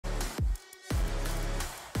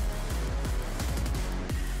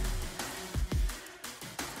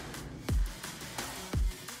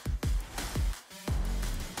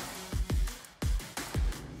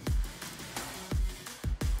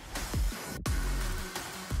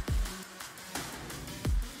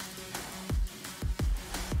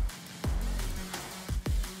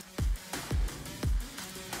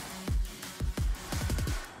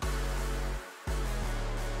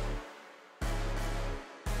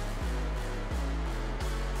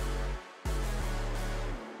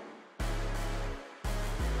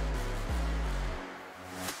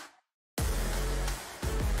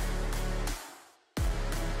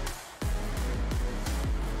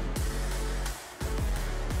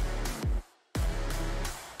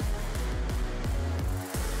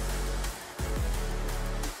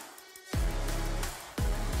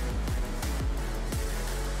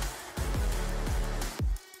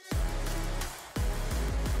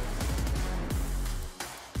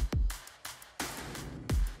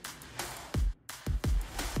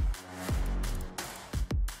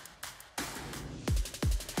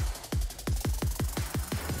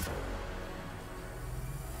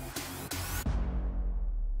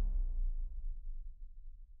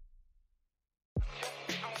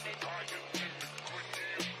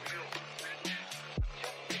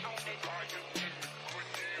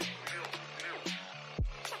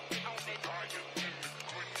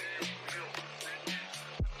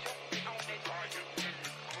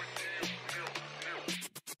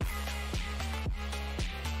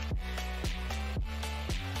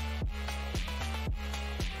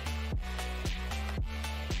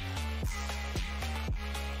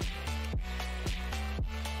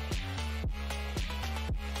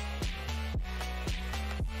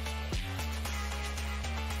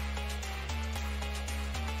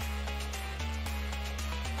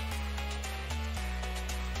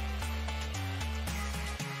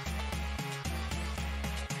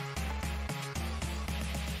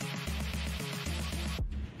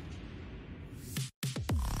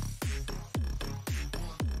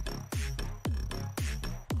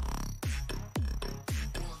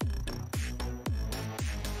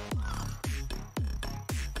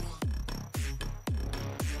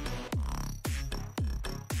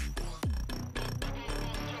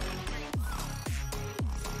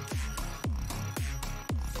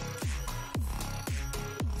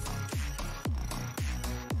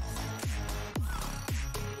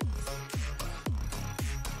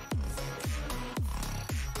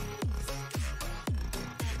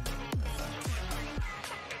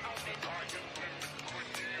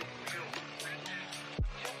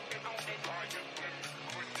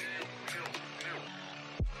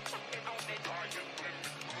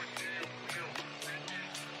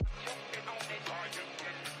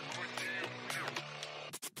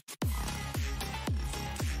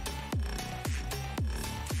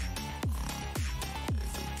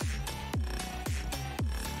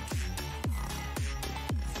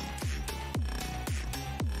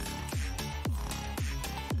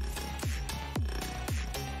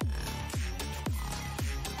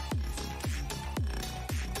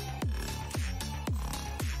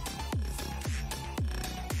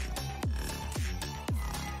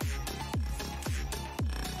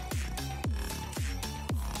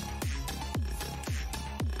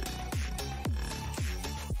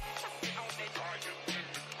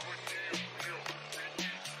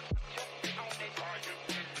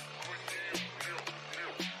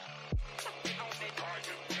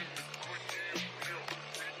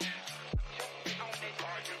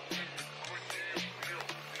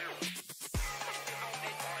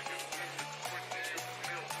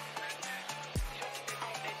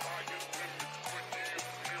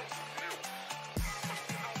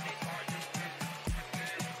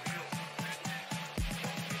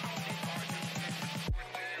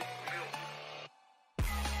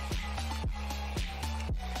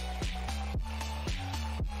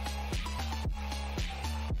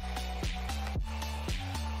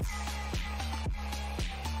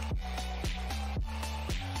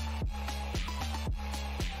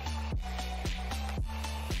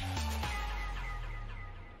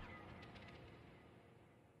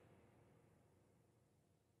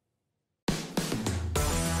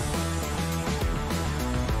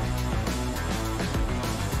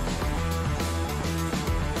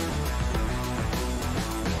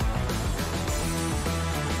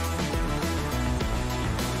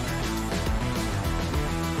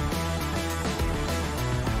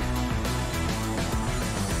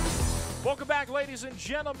Welcome back, ladies and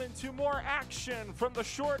gentlemen, to more action from the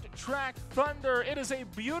Short Track Thunder. It is a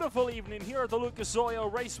beautiful evening here at the Lucas Oil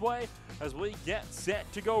Raceway as we get set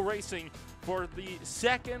to go racing for the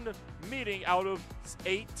second meeting out of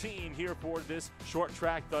 18 here for this Short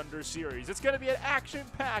Track Thunder series. It's going to be an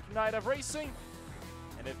action-packed night of racing.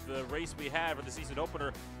 And if the race we had for the season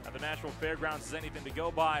opener at the National Fairgrounds is anything to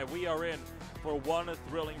go by, we are in for one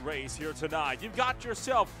thrilling race here tonight. You've got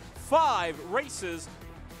yourself 5 races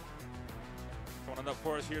coming up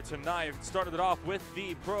for us here tonight. Started it off with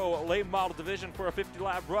the Pro Late Model Division for a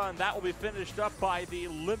 50-lap run. That will be finished up by the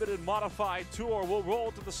Limited Modified Tour. We'll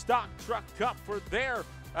roll to the Stock Truck Cup for their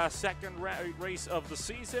second race of the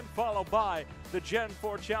season, followed by the Gen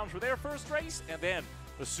 4 Challenge for their first race, and then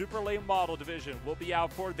the Super Late Model Division will be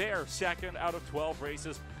out for their second out of 12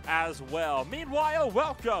 races as well. Meanwhile,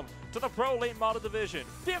 welcome to the Pro Late Model Division.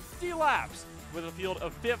 50 laps with a field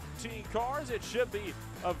of 15 cars. It should be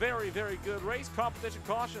a very, very good race. Competition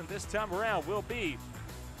caution this time around will be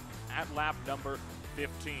at lap number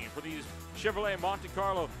 15. For these Chevrolet Monte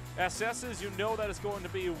Carlo SSs, you know that it's going to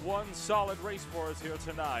be one solid race for us here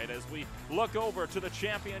tonight as we look over to the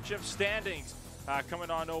championship standings coming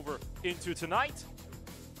on over into tonight.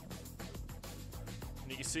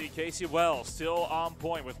 You can see Casey Wells still on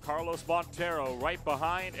point with Carlos Montero right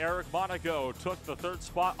behind. Eric Monaco took the 3rd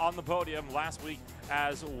spot on the podium last week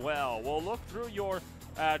as well. We'll look through your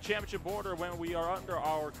championship order when we are under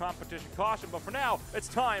our competition caution, but for now, it's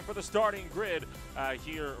time for the starting grid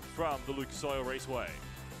here from the Lucas Oil Raceway.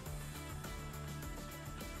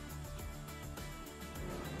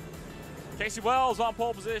 Casey Wells on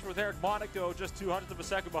pole position with Eric Monaco just 200th of a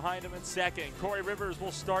second behind him in second. Corey Rivers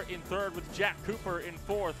will start in third with Jack Cooper in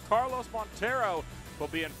fourth. Carlos Montero will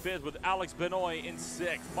be in fifth with Alex Benoit in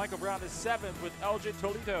sixth. Michael Brown is seventh with LJ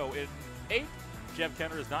Toledo in eighth. Jeff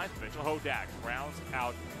Kenner is ninth. Mitchell Hodak rounds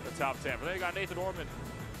out the top 10. But then you got Nathan Orman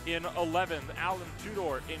in 11th. Alan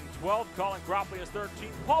Tudor in 12th. Colin Cropley is 13th.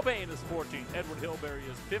 Paul Bain is 14th. Edward Hilberry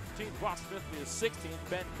is 15th. Ross Smithley is 16th.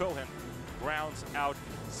 Ben Cohen rounds out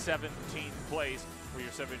 17th place for your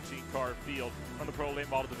 17-car field on the Pro Late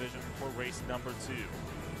Model Division for race number 2.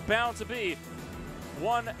 Bound to be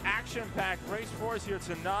one action-packed race for us here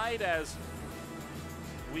tonight as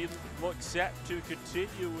we look set to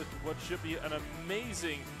continue with what should be an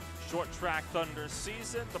amazing Short Track Thunder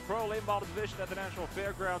season. The Pro Late Model Division at the National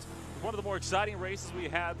Fairgrounds was one of the more exciting races we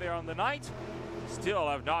had there on the night. Still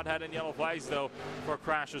have not had any yellow flags, though, for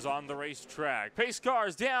crashes on the racetrack. Pace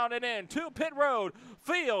cars down and in to pit road.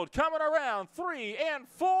 Field coming around 3 and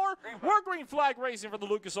 4. We're green flag racing for the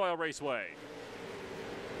Lucas Oil Raceway.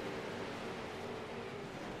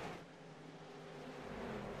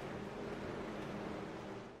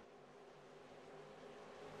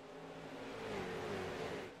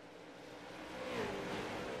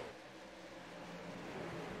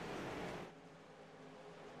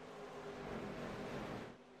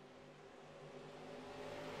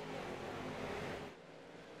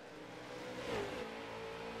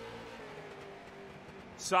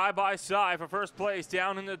 Side by side for first place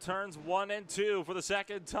down into turns 1 and 2 for the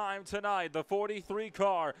second time tonight. The 43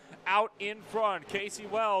 car out in front, Casey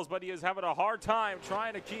Wells, but he is having a hard time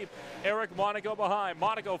trying to keep Eric Monaco behind.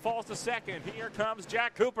 Monaco falls to second. Here comes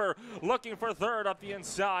Jack Cooper looking for third up the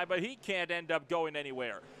inside, but he can't end up going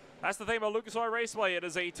anywhere. That's the thing about Lucas Oil Raceway. It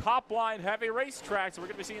is a top-line heavy racetrack, so we're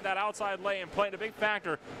going to be seeing that outside lane playing a big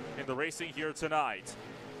factor in the racing here tonight.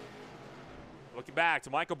 Looking back to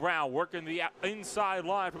Michael Brown, working the inside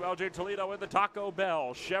line from LJ Toledo in the Taco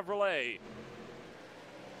Bell Chevrolet.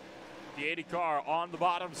 The 80 car on the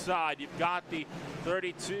bottom side. You've got the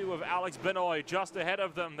 32 of Alex Benoit just ahead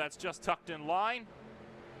of them. That's just tucked in line.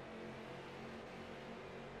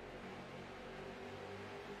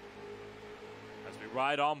 As we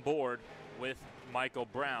ride on board with Michael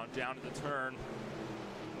Brown down to the turn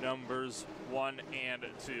numbers 1 and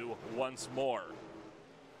 2 once more.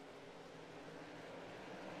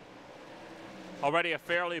 Already a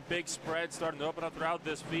fairly big spread starting to open up throughout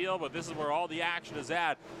this field, but this is where all the action is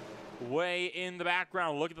at. Way in the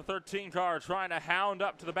background, look at the 13 car trying to hound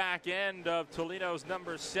up to the back end of Toledo's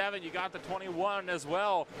number 7. You got the 21 as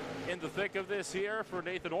well in the thick of this here for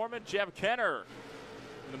Nathan Orman. Jeff Kenner,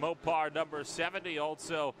 the Mopar number 70,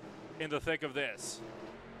 also in the thick of this.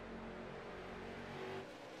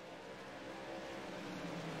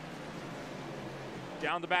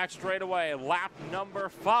 Down the back straightaway, lap number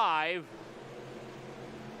 5.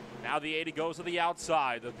 Now the 80 goes to the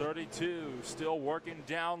outside. The 32 still working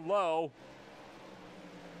down low.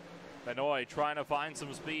 Benoit trying to find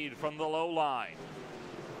some speed from the low line.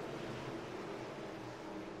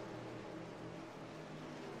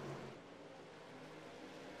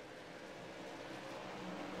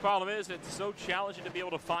 Problem is, it's so challenging to be able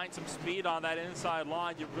to find some speed on that inside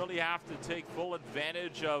line. You really have to take full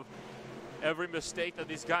advantage of every mistake that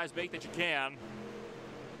these guys make that you can.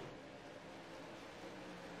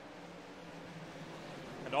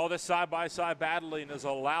 And all this side-by-side battling is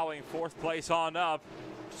allowing fourth place on up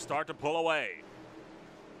to start to pull away.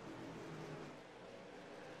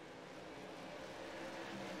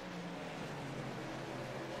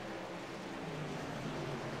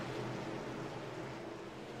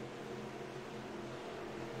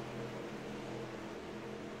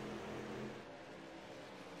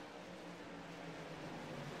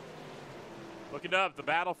 Looking up, the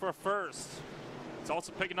battle for first. It's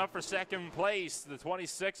also picking up for second place. The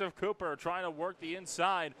 26 of Cooper trying to work the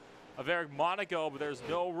inside of Eric Monaco, but there's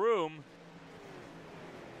no room.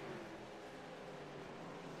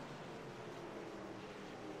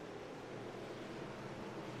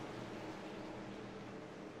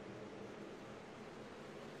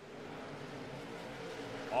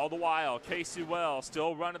 All the while, Casey Wells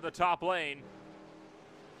still running the top lane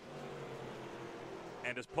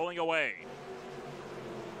and is pulling away.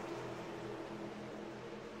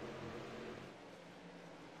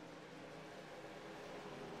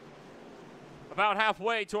 About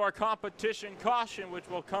halfway to our competition caution, which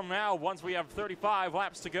will come now once we have 35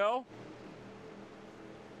 laps to go.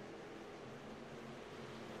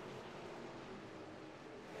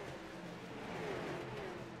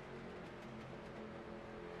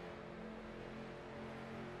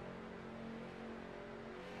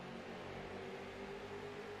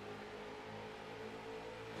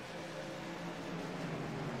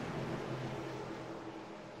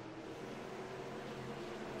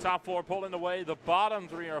 Top four pulling away. The bottom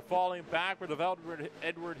three are falling backward. Of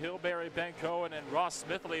Edward Hilberry, Ben Cohen, and Ross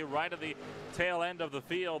Smithley right at the tail end of the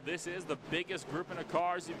field. This is the biggest grouping of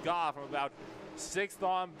cars you've got, from about 6th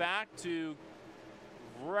on back to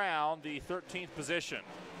around the 13th position.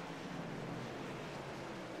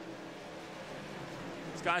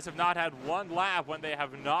 These guys have not had one lap when they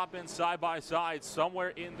have not been side by side somewhere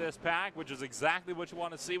in this pack, which is exactly what you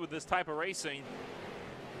want to see with this type of racing.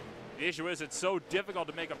 The issue is it's so difficult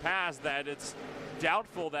to make a pass that it's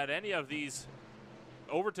doubtful that any of these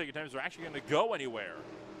overtake attempts are actually going to go anywhere.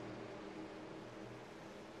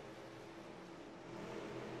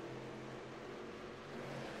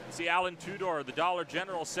 See Alan Tudor, the Dollar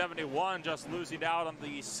General 71, just losing out on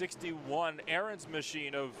the 61 Aaron's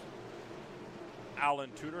machine of Alan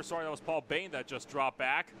Tudor. Sorry, that was Paul Bain that just dropped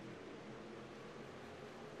back.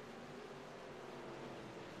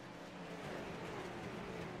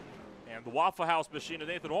 And the Waffle House machine of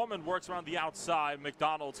Nathan Orman works around the outside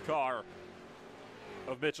McDonald's car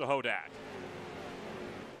of Mitchell Hodak.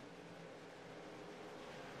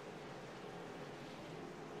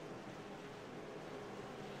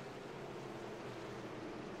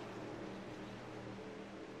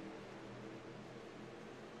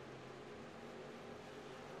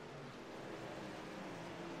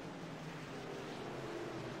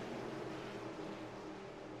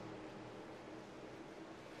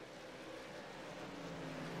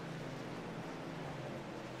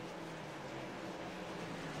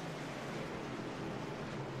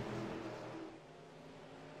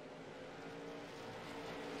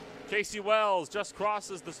 Casey Wells just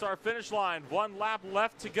crosses the start-finish line. 1 lap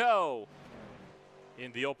left to go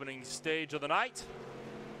in the opening stage of the night.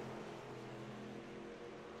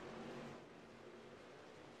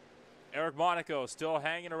 Eric Monaco still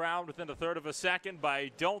hanging around within a third of a second, but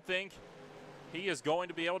I don't think he is going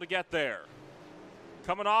to be able to get there.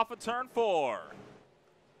 Coming off of turn 4.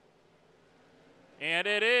 And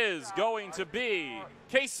it is going to be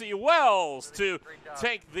Casey Wells to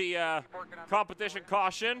take the competition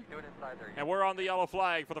caution. And we're on the yellow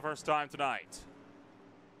flag for the first time tonight.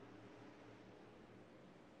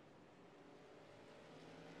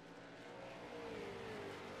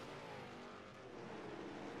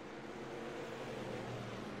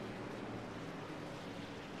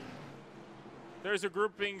 There's a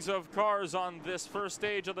groupings of cars on this first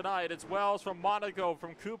stage of the night. It's Wells from Monaco,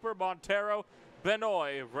 from Cooper, Montero,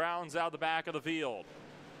 Benoit rounds out the back of the field.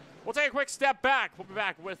 We'll take a quick step back. We'll be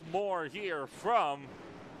back with more here from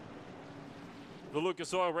the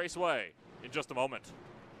Lucas Oil Raceway in just a moment.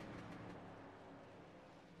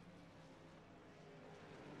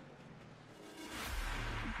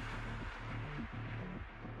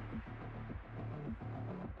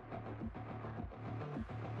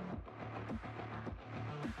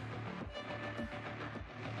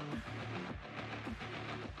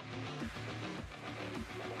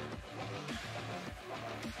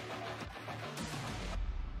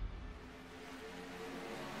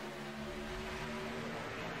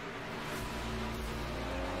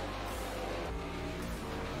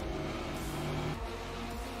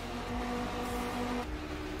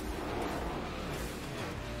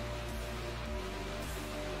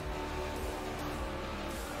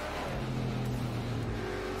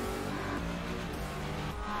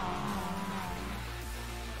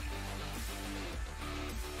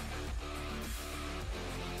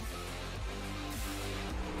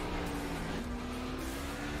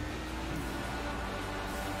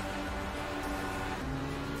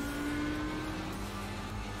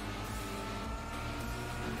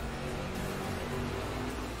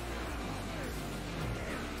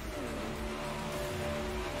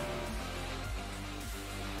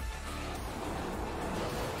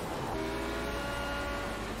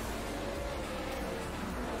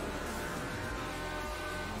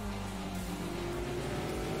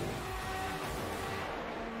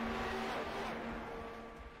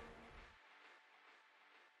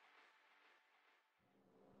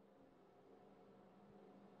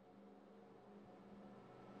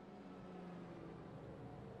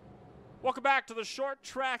 Welcome back to the Short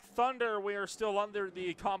Track Thunder. We are still under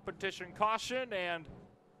the competition caution and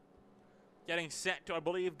getting set to, I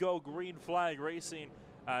believe, go green flag racing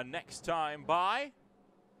next time by.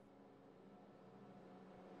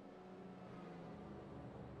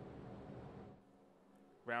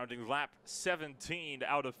 Rounding lap 17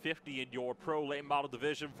 out of 50 in your Pro Late Model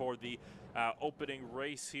Division for the opening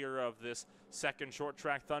race here of this second Short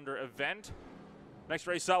Track Thunder event. Next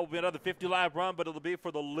race out will be another 50-lap run, but it'll be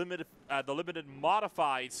for the limited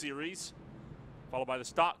modified series, followed by the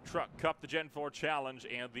Stock Truck Cup, the Gen 4 Challenge,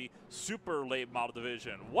 and the Super Late Model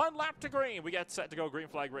Division. 1 lap to green. We get set to go green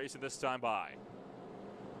flag racing this time by.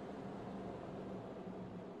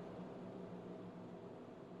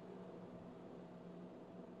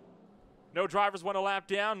 No drivers went a lap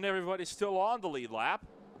down, and everybody's still on the lead lap.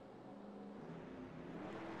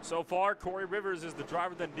 So far, Corey Rivers is the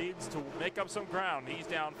driver that needs to make up some ground. He's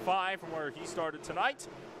down 5 from where he started tonight.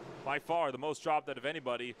 By far, the most dropped out of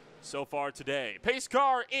anybody so far today. Pace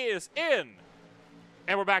car is in,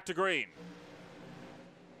 and we're back to green.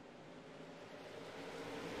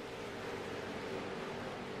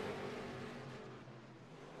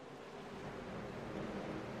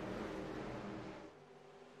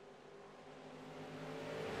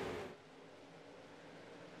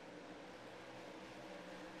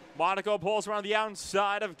 Monaco pulls around the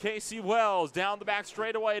outside of Casey Wells, down the back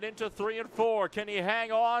straightaway and into 3 and 4. Can he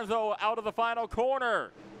hang on, though, out of the final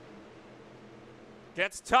corner?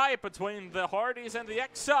 Gets tight between the Hardys and the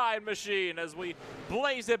X-Side machine as we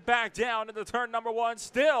blaze it back down into turn number 1,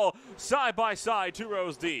 still side by side, 2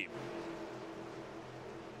 rows deep.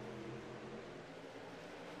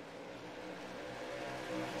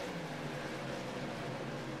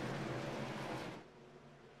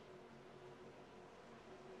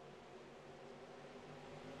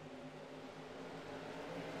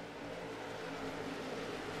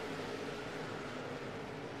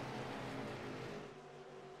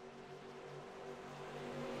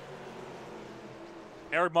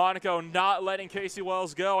 Eric Monaco not letting Casey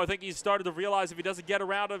Wells go. I think he's started to realize if he doesn't get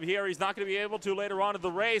around him here, he's not going to be able to later on in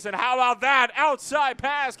the race. And how about that outside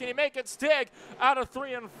pass? Can he make it stick out of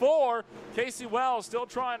 3 and 4? Casey Wells still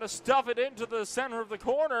trying to stuff it into the center of the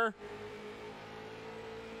corner.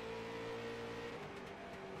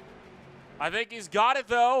 I think he's got it,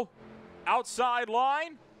 though. Outside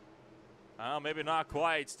line. Well, maybe not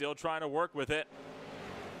quite. Still trying to work with it.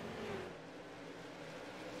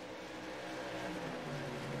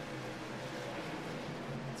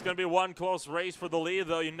 It's going to be one close race for the lead,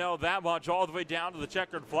 though. You know that much, all the way down to the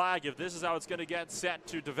checkered flag, if this is how it's going to get set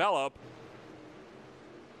to develop.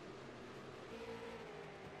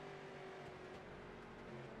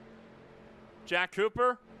 Jack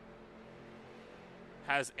Cooper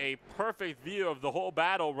has a perfect view of the whole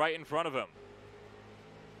battle right in front of him.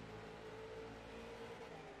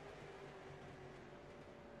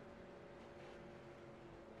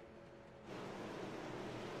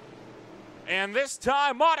 And this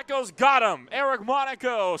time, Monaco's got him. Eric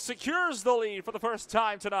Monaco secures the lead for the first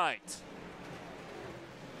time tonight.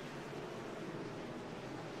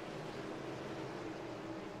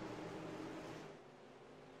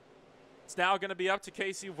 It's now going to be up to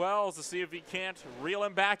Casey Wells to see if he can't reel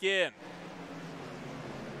him back in.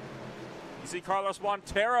 You see Carlos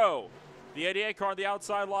Montero, the 88 car on the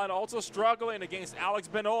outside line, also struggling against Alex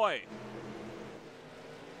Benoit.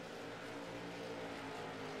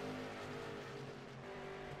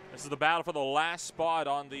 This is the battle for the last spot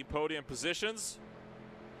on the podium positions.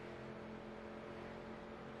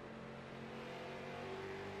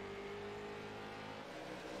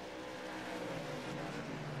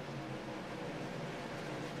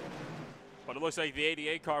 But it looks like the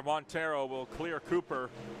 88 car Montero will clear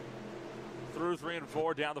Cooper through 3 and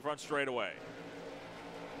 4 down the front straightaway.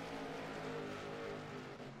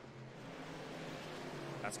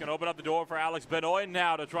 That's going to open up the door for Alex Benoit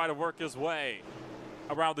now to try to work his way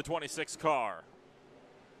around the 26 car.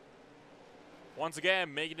 Once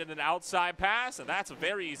again, making it an outside pass, and that's a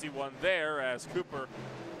very easy one there as Cooper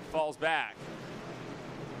falls back.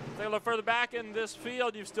 Take a look further back in this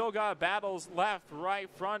field. You've still got battles left, right,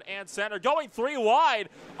 front, and center. Going 3 wide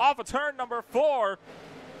off of turn number 4.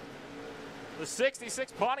 The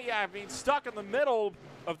 66 Pontiac being stuck in the middle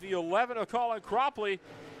of the 11 of Colin Cropley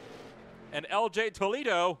and LJ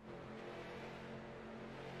Toledo.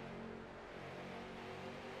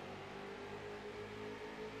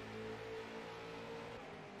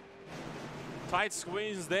 Tight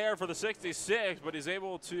squeeze there for the 66, but he's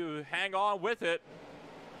able to hang on with it.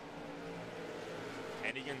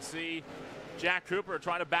 And you can see Jack Cooper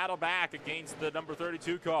trying to battle back against the number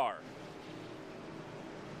 32 car.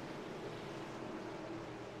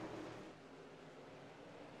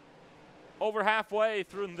 over halfway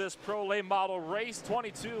through this Pro Late Model race.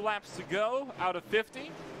 22 laps to go out of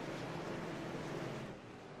 50.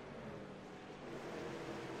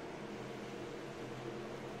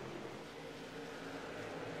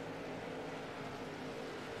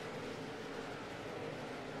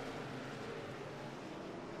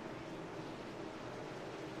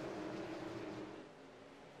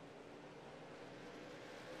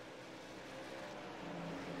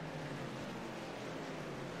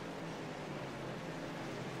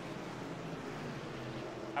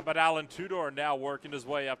 How about Alan Tudor now working his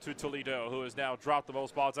way up to Toledo, who has now dropped the most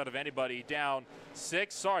spots out of anybody, down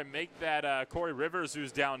 6. Sorry, make that Corey Rivers,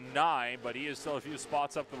 who's down 9, but he is still a few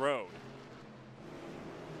spots up the road.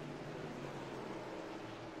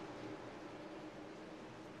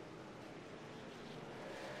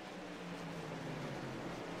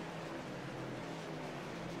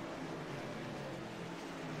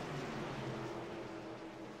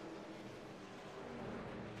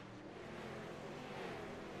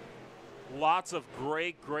 Lots of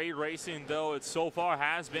great racing, though. It so far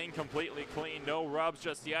has been completely clean. No rubs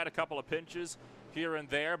just yet. A couple of pinches here and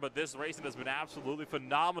there, but this racing has been absolutely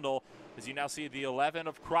phenomenal. As you now see the 11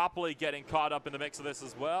 of Cropley getting caught up in the mix of this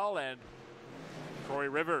as well, and Corey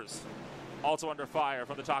Rivers also under fire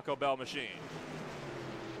from the Taco Bell machine.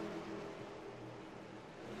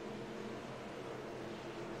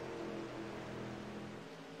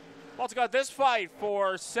 Also got this fight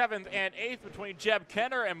for 7th and 8th between Jeb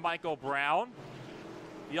Kenner and Michael Brown.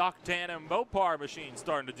 The Octane and Mopar machine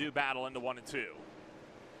starting to do battle into 1 and 2.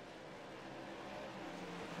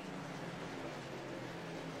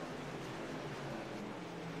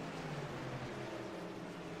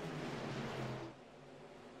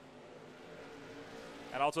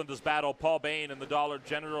 And also in this battle, Paul Bain and the Dollar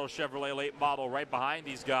General Chevrolet late model right behind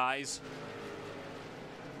these guys.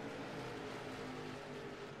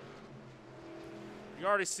 You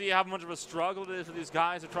already see how much of a struggle it is for these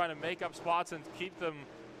guys to try to make up spots and keep them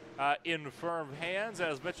in firm hands,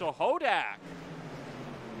 as Mitchell Hodak,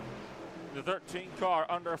 the 13 car,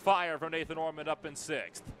 under fire from Nathan Ormond up in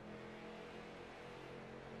 6th.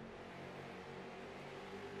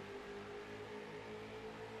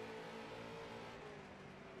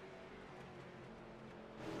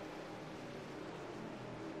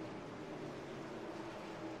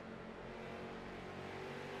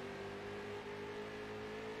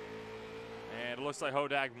 And it looks like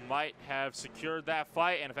Hodak might have secured that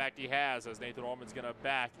fight, and in fact he has, as Nathan Ormond's going to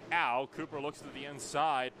back out. Cooper looks to the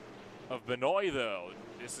inside of Benoit, though.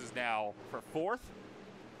 This is now for 4th.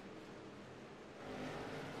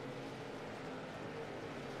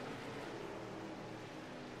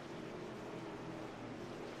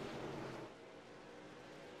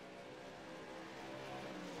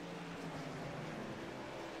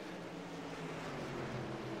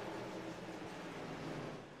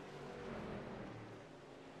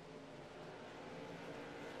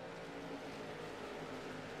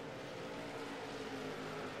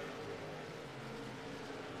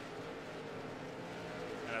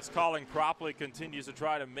 As Colin Cropley continues to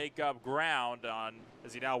try to make up ground on,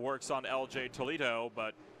 as he now works on LJ Toledo,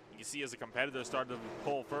 but you can see as the competitors start to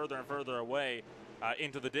pull further and further away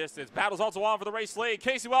into the distance. Battle's also on for the race lead.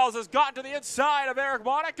 Casey Wells has gotten to the inside of Eric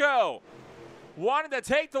Monaco. Wanted to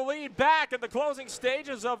take the lead back in the closing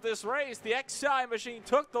stages of this race. The XI machine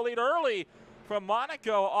took the lead early from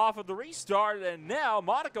Monaco off of the restart, and now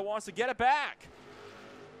Monaco wants to get it back.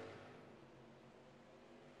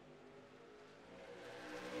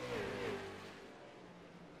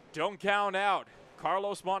 Don't count out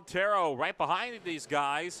Carlos Montero right behind these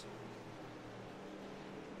guys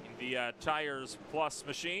in the Tires Plus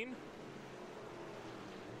machine.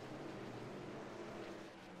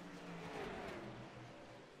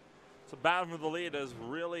 So battle for the lead has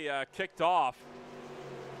really kicked off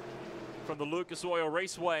from the Lucas Oil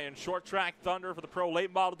Raceway and Short Track Thunder for the Pro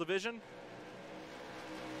Late Model Division.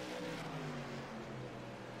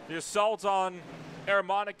 The assault on Eric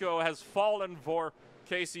Monaco has fallen for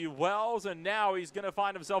Casey Wells, and now he's going to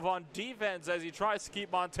find himself on defense as he tries to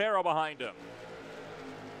keep Montero behind him.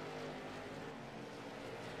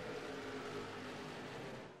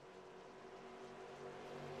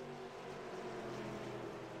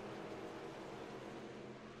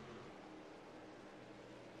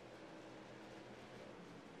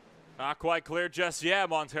 Not quite clear just yet.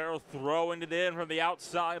 Montero throwing it in from the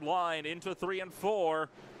outside line into 3 and 4.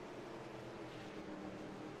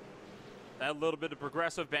 That little bit of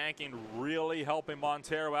progressive banking really helping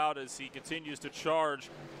Montero out as he continues to charge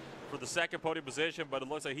for the second podium position, but it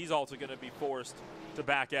looks like he's also going to be forced to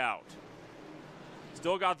back out.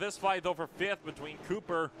 Still got this fight, though, for 5th between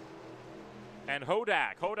Cooper and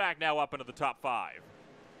Hodak. Hodak now up into the top 5.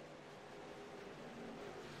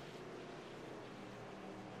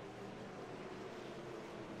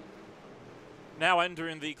 Now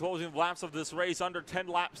entering the closing laps of this race, under 10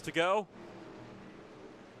 laps to go.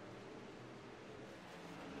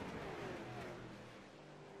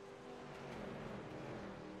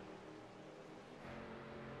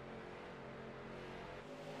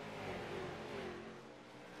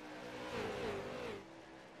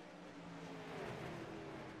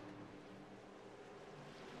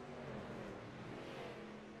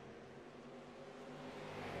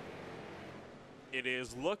 It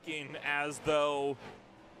is looking as though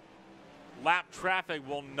lap traffic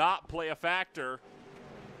will not play a factor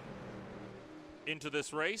into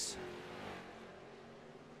this race.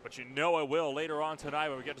 But you know it will later on tonight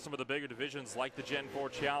when we get to some of the bigger divisions like the Gen 4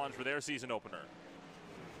 Challenge for their season opener.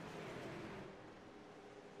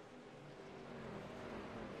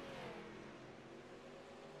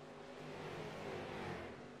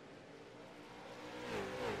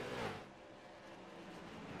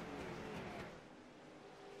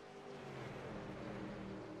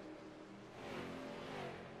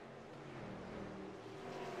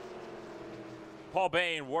 Paul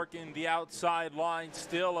Bain working the outside line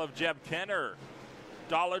still of Jeb Kenner.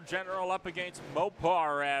 Dollar General up against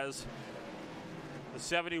Mopar as the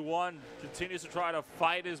 71 continues to try to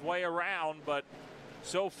fight his way around, but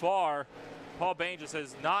so far Paul Bain just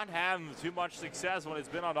has not had too much success when it's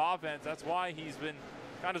been on offense. That's why he's been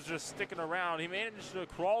kind of just sticking around. He managed to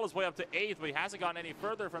crawl his way up to 8th, but he hasn't gone any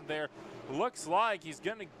further from there. Looks like he's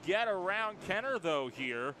going to get around Kenner though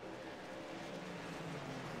here.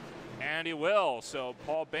 And he will, so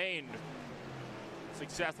Paul Bain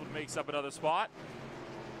successful makes up another spot.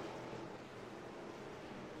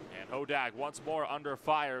 And Hodak once more under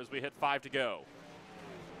fire as we hit 5 to go.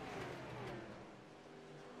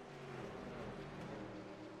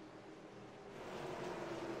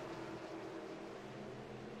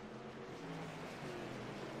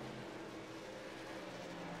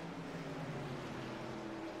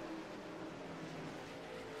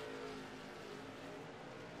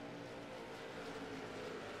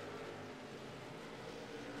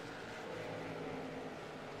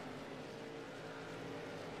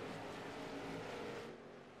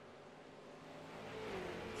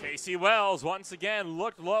 Casey Wells once again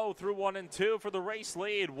looked low through 1 and 2 for the race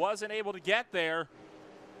lead. Wasn't able to get there,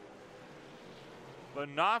 but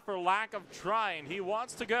not for lack of trying. He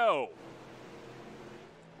wants to go.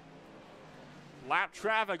 Lap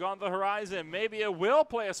traffic on the horizon. Maybe it will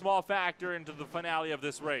play a small factor into the finale of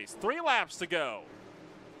this race. 3 laps to go.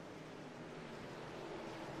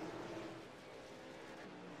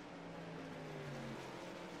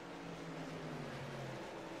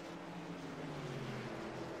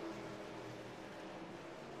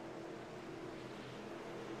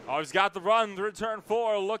 Oh, he's got the run through turn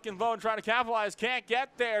 4, looking low and trying to capitalize. Can't get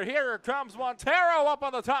there. Here comes Montero up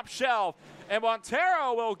on the top shelf, and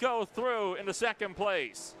Montero will go through into 2nd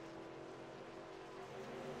place.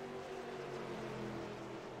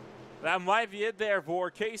 That might be it there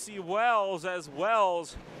for Casey Wells, as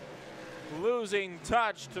Wells losing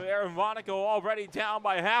touch to Aaron Monaco, already down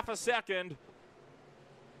by half a second.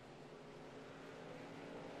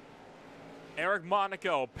 Eric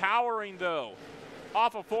Monaco powering though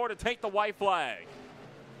off of 4 to take the white flag.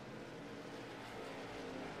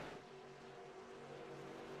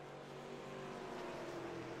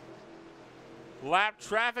 Lap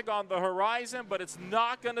traffic on the horizon, but it's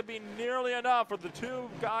not going to be nearly enough for the 2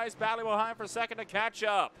 guys battling behind for 2nd to catch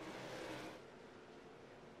up.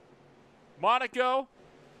 Monaco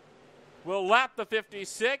will lap the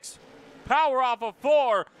 56, power off of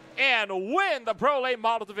 4, and win the Pro Late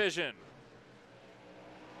Model Division.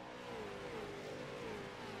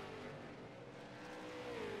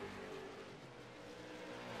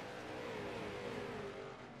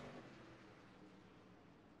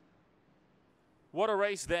 What a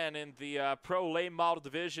race then in the Pro Late Model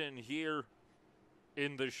Division here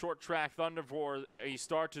in the Short Track Thunder for a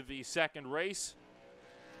start to the 2nd race.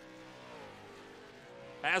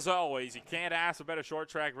 As always, you can't ask for better short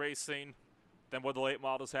track racing than what the late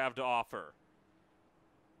models have to offer.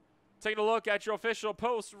 Taking a look at your official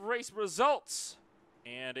post-race results.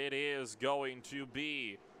 And it is going to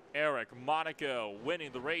be Eric Monaco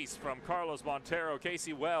winning the race from Carlos Montero.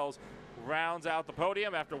 Casey Wells rounds out the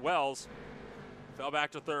podium after Wells fell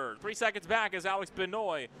back to 3rd. 3 seconds back is Alex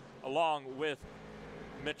Benoit, along with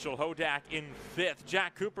Mitchell Hodak in 5th.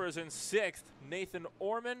 Jack Cooper is in 6th. Nathan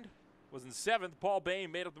Ormond was in 7th. Paul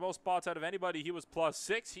Bain made up the most spots out of anybody. He was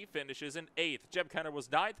 +6. He finishes in 8th. Jeb Kenner was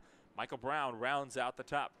 9th. Michael Brown rounds out the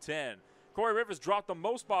top 10. Corey Rivers dropped the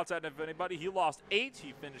most spots out of anybody. He lost 8.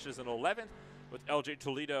 He finishes in 11th with LJ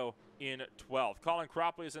Toledo in 12th. Colin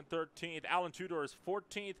Cropley is in 13th. Alan Tudor is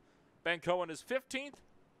 14th. Ben Cohen is 15th.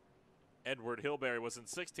 Edward Hilberry was in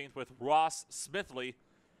 16th with Ross Smithley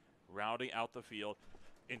rounding out the field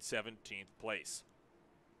in 17th place.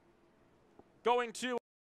 Going to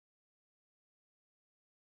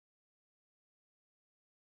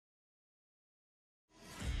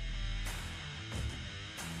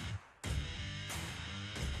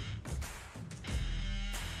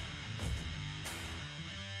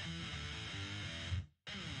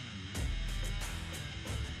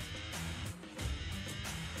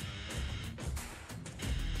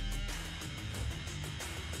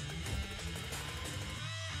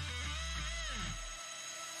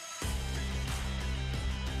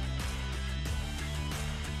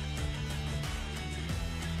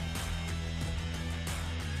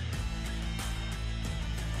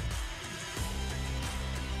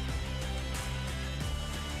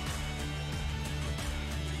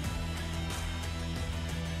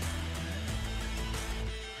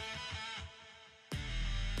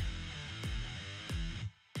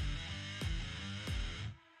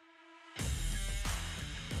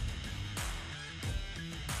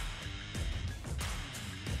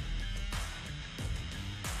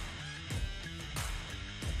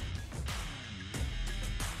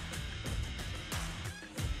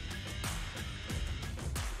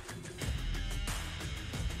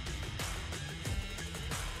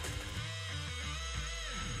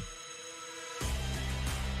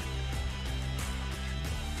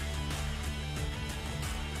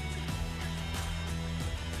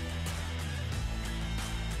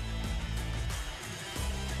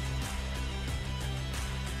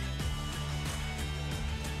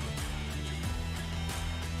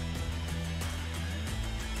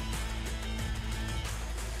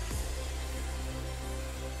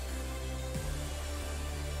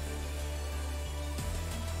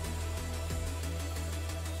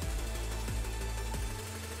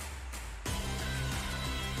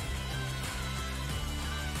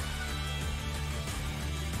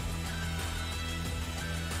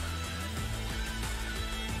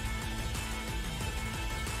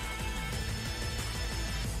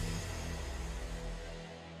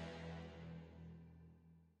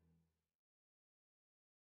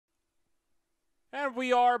And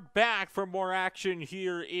we are back for more action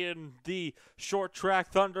here in the Short Track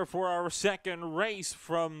Thunder for our second race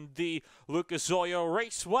from the Lucas Oil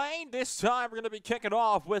Raceway. This time we're going to be kicking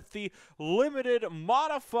off with the Limited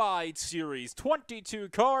Modified Series. 22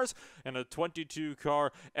 cars and a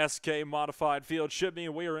 22-car SK Modified field. Should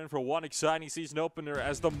mean we are in for one exciting season opener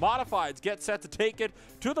as the Modifieds get set to take it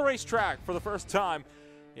to the racetrack for the first time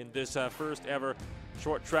in this first ever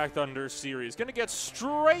Short Track Thunder series. Going to get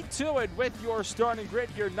straight to it with your starting grid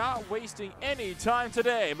here, not wasting any time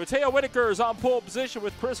today. Mateo Whitaker is on pole position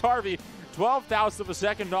with Chris Harvey, 12,000th of a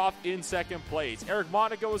second off in second place. Eric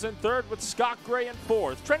Monaco is in third with Scott Gray in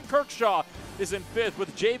fourth. Trent Kirkshaw is in fifth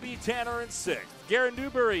with JB Tanner in sixth. Garen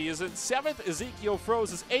Newberry is in seventh. Ezekiel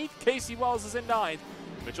Froese is eighth. Casey Wells is in ninth.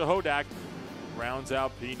 Mitchell Hodak rounds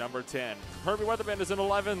out P number 10. Herbie Weatherman is in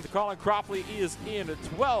 11th. Colin Cropley is in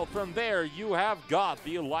 12th. From there, you have got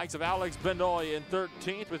the likes of Alex Benoit in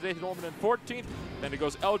 13th with Nathan Norman in 14th. Then it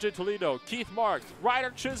goes LJ Toledo, Keith Marks,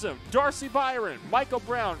 Ryder Chisholm, Darcy Byron, Michael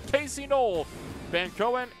Brown, Casey Knoll, Ben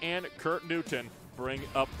Cohen, and Kurt Newton bring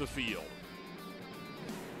up the field.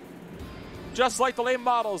 Just like the late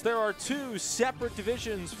models, there are two separate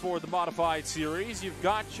divisions for the Modified Series. You've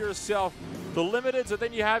got yourself the Limiteds, and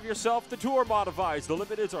then you have yourself the Tour Modifieds. The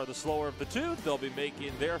Limiteds are the slower of the two. They'll be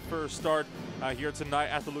making their first start here tonight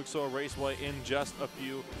at the Lucas Oil Raceway in just a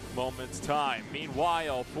few moments' time.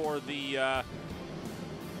 Meanwhile, for the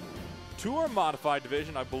Tour Modified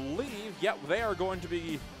division, I believe, they are going to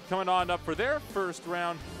be coming on up for their first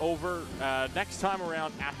round over next time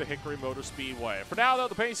around at the Hickory Motor Speedway. For now, though,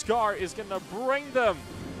 the pace car is going to bring them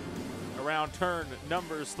around turn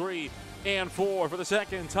numbers 3 and 4 for the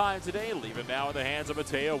second time today, leaving now in the hands of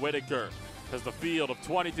Mateo Whitaker. As the field of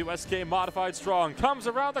 22 SK Modified Strong comes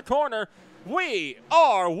around the corner, we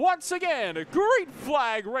are once again green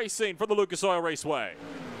flag racing for the Lucas Oil Raceway.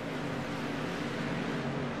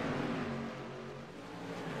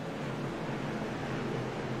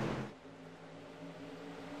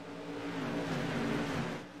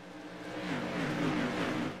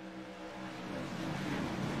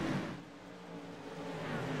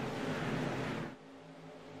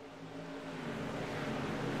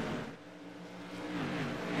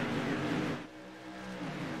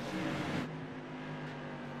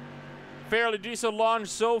 fairly decent launch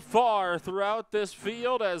so far throughout this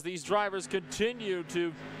field as these drivers continue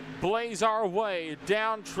to blaze our way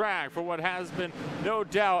down track for what has been, no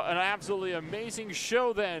doubt, an absolutely amazing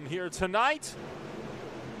show then here tonight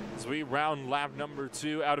as we round lap number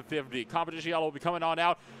 2 out of 50. Competition yellow will be coming on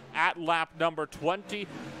out at lap number 20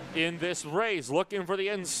 in this race. Looking for the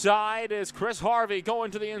inside is Chris Harvey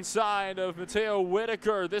going to the inside of Mateo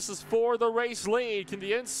Whitaker. This is for the race lead. Can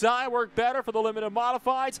the inside work better for the limited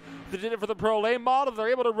modifieds? They did it for the Pro Late model. They're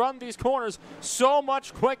able to run these corners so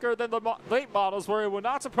much quicker than the late models, where it would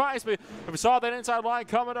not surprise me if we saw that inside line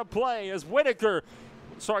come into play as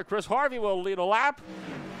Chris Harvey will lead a lap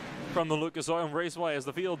from the Lucas Oil Raceway as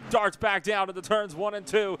the field darts back down to the turns 1 and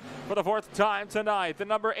 2 for the 4th time tonight. The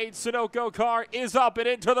number 8 Sunoco car is up and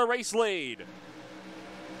into the race lead.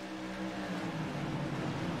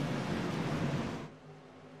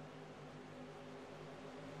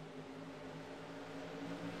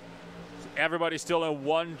 Everybody's still in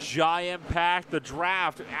one giant pack. The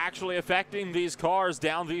draft actually affecting these cars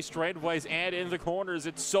down these straightaways and in the corners.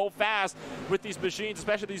 It's so fast with these machines,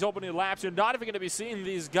 especially these opening laps. You're not even going to be seeing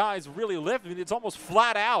these guys really lift. I mean, it's almost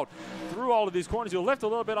flat out through all of these corners. You'll lift a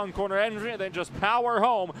little bit on corner entry and then just power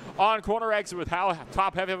home on corner exit with how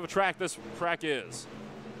top heavy of a track this track is.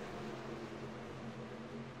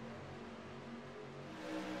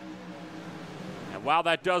 While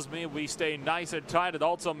that does mean we stay nice and tight, it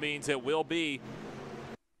also means it will be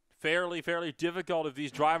fairly difficult if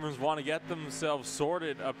these drivers want to get themselves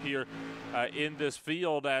sorted up here in this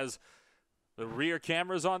field, as the rear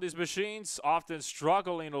cameras on these machines often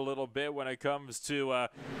struggling a little bit when it comes to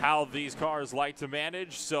how these cars like to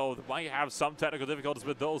manage. So they might have some technical difficulties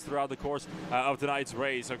with those throughout the course of tonight's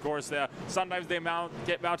race. Of course, sometimes they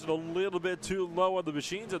get mounted a little bit too low on the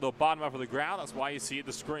machines and they'll bottom out of the ground. That's why you see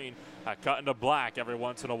the screen cut into black every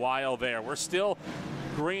once in a while there. We're still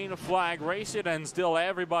green flag racing and still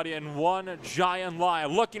everybody in one giant line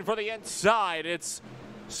looking for the inside. It's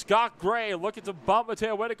Scott Gray looking to bump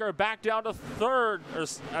Mateo Whitaker back down to third, or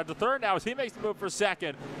at the third now as he makes the move for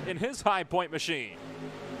second in his high point machine.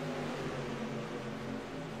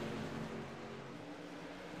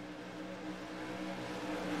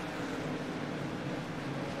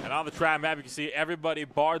 And on the track map, you can see everybody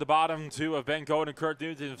bar the bottom two of Ben Cohen and Kurt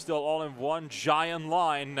Newton still all in one giant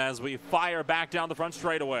line as we fire back down the front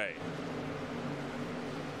straightaway.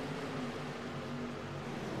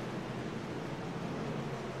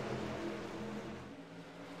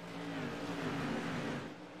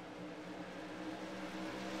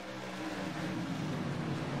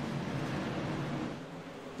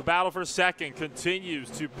 The battle for second continues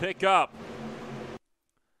to pick up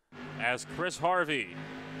as Chris Harvey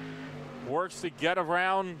works to get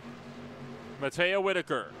around Mateo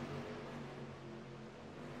Whitaker.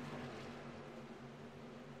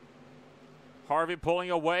 Harvey pulling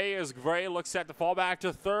away as Gray looks set to fall back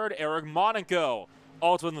to third. Eric Monaco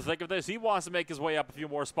also in the thick of this. He wants to make his way up a few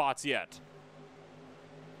more spots yet.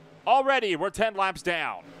 Already, we're 10 laps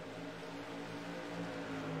down.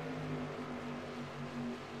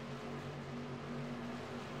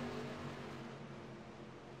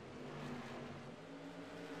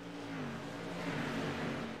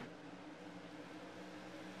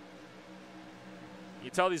 You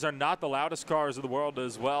tell these are not the loudest cars in the world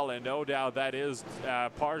as well, and no doubt that is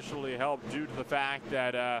partially helped due to the fact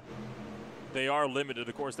that they are limited.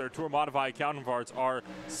 Of course, their Tour Modified counterparts are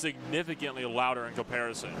significantly louder in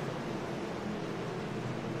comparison.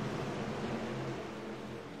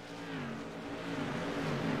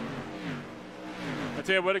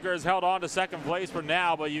 Mateo Whitaker has held on to second place for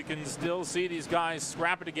now, but you can still see these guys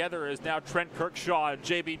scrapping together as now Trent Kirkshaw and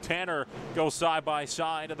JB Tanner go side by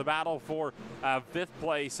side in the battle for fifth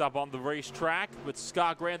place up on the racetrack, with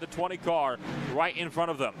Scott Gray, the 20 car, right in front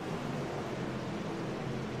of them.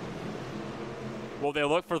 Will they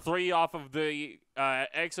look for three off of the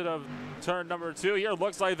exit of turn number 2 here?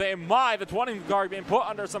 Looks like they might. The 20 car being put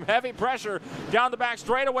under some heavy pressure down the back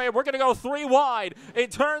straightaway. We're going to go 3 wide in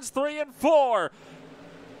turns 3 and 4.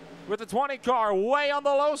 With the 20 car way on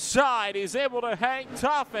the low side, he's able to hang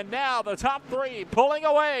tough, and now the top 3 pulling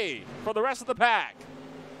away for the rest of the pack.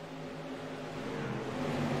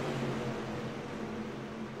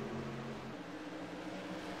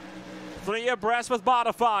 Three abreast with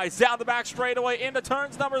modifieds down the back straightaway into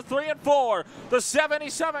turns number 3 and 4. The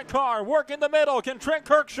 77 car work in the middle. Can Trent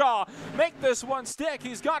Kirkshaw make this one stick?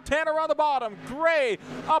 He's got Tanner on the bottom. Gray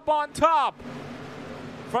up on top.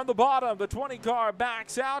 From the bottom, the 20 car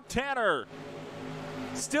backs out. Tanner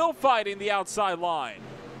still fighting the outside line.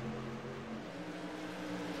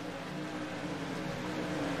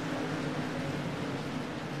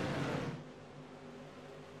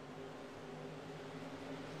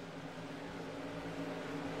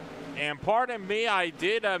 And pardon me, I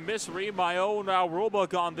did misread my own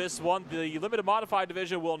rulebook on this one. The limited modified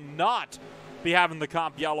division will not be having the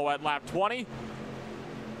comp yellow at lap 20.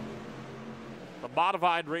 The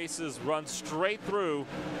modified races run straight through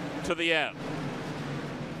to the end.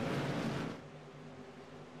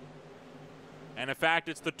 And in fact,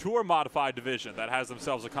 it's the Tour modified division that has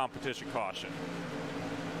themselves a competition caution.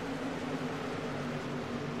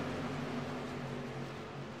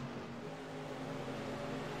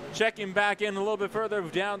 Checking back in a little bit further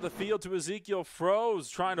down the field to Ezekiel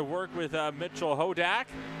Froese, trying to work with Mitchell Hodak.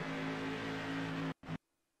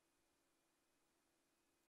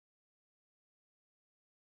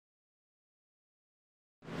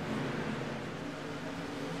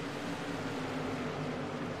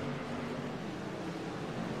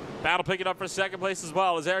 Battle picking up for second place as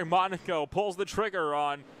well as Eric Monaco pulls the trigger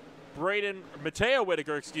on Mateo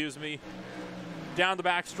Whitaker, excuse me, down the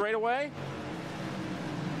back straightaway.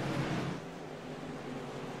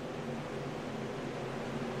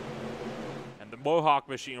 And the Mohawk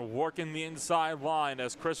machine working the inside line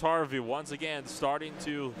as Chris Harvey once again starting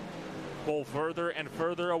to pull further and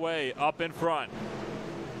further away up in front.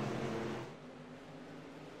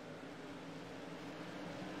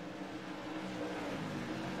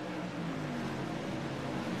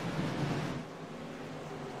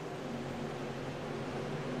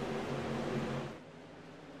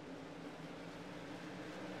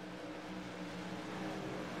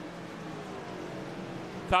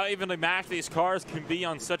 How evenly matched these cars can be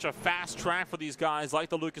on such a fast track for these guys like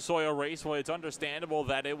the Lucas Oil Raceway, it's understandable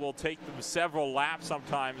that it will take them several laps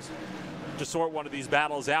sometimes to sort one of these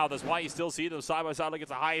battles out. That's why you still see them side by side like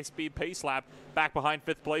it's a high-speed pace lap back behind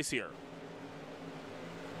fifth place here.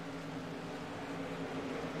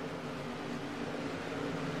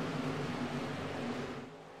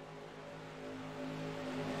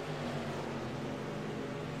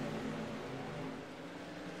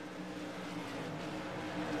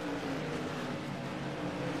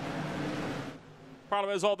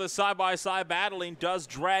 Problem is, all this side-by-side battling does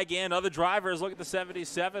drag in other drivers. Look at the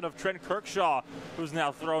 77 of Trent Kirkshaw, who's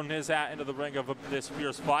now thrown his hat into the ring of this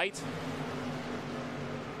fierce fight.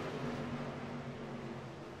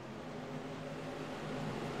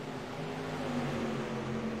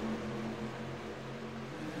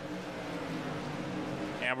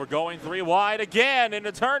 And we're going 3 wide again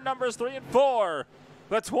into turn numbers 3 and 4.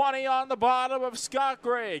 The 20 on the bottom of Scott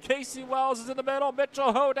Gray. Casey Wells is in the middle.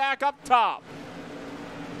 Mitchell Hodak up top.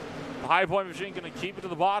 The high point machine going to keep it to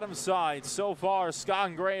the bottom side. So far,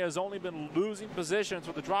 Scott Gray has only been losing positions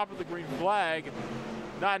with the drop of the green flag.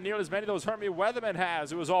 Not nearly as many as Hermie Weatherman has,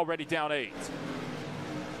 who was already down 8.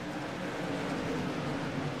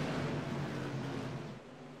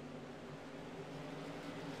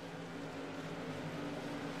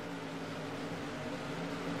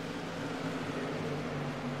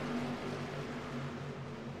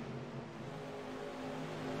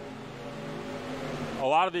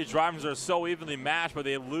 A lot of these drivers are so evenly matched, but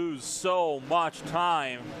they lose so much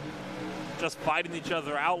time just fighting each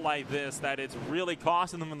other out like this that it's really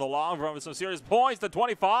costing them in the long run with some serious points. The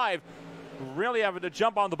 25 really having to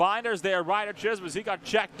jump on the binders there. Ryder Chisholm, he got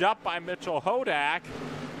checked up by Mitchell Hodak.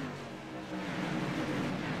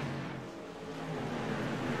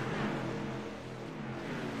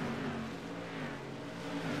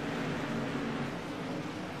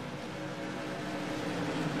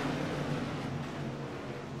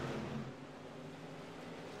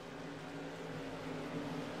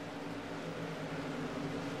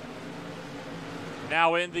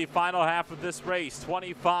 Now in the final half of this race,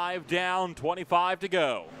 25 down, 25 to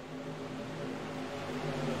go.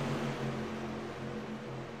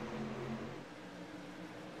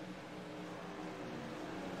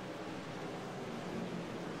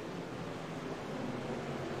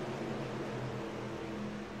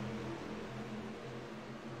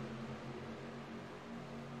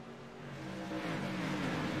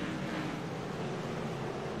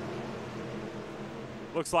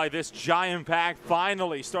 Looks like this giant pack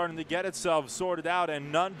finally starting to get itself sorted out,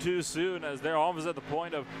 and none too soon, as they're almost at the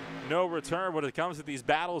point of no return. When it comes to these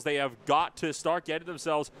battles, they have got to start getting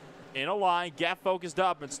themselves in a line, get focused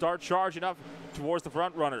up, and start charging up towards the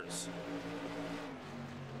front runners,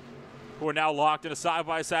 who are now locked in a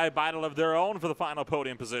side-by-side battle of their own for the final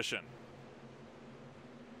podium position.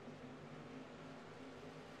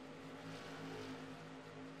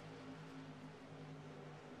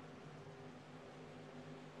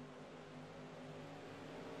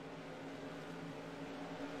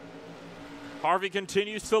 Harvey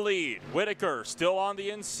continues to lead. Whitaker still on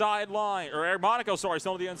the inside line, or Eric Monaco, sorry,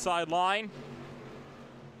 still on the inside line.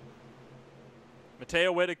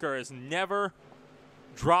 Mateo Whitaker has never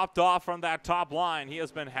dropped off from that top line. He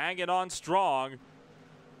has been hanging on strong.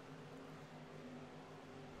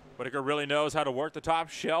 Whitaker really knows how to work the top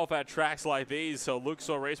shelf at tracks like these, so Lucas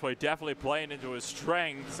Oil Raceway definitely playing into his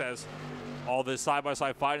strengths as all this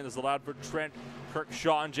side-by-side fighting has allowed for Trent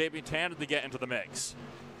Kirkshaw and JB Tannen to get into the mix.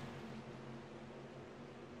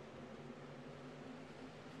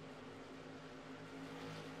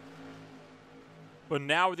 But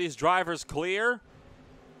now with these drivers clear,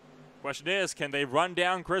 question is, can they run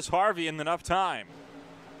down Chris Harvey in enough time?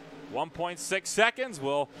 1.6 seconds.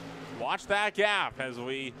 We'll watch that gap as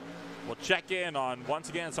we will check in on, once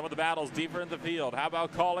again, some of the battles deeper in the field. How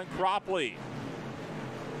about Colin Cropley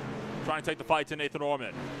trying to take the fight to Nathan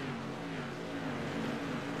Orman?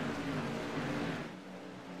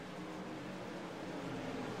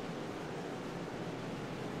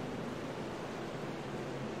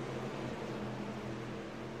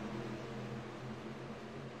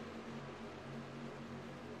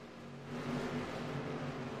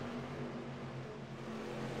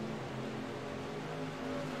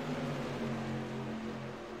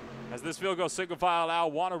 As this field goes single file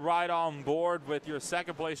out, want to ride on board with your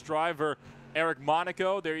second place driver, Eric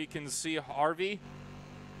Monaco. There you can see Harvey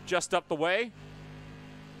just up the way.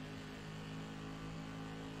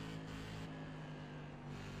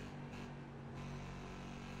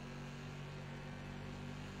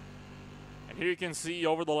 And here you can see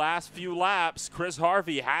over the last few laps, Chris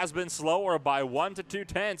Harvey has been slower by 1 to 2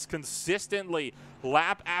 tenths consistently,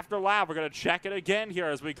 lap after lap. We're going to check it again here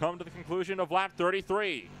as we come to the conclusion of lap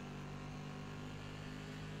 33.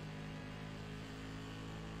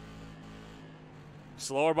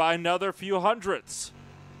 Slower by another few hundredths.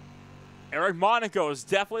 Eric Monaco is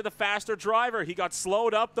definitely the faster driver. He got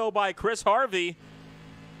slowed up, though, by Chris Harvey,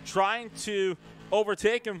 trying to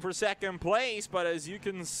overtake him for second place. But as you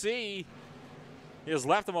can see, he has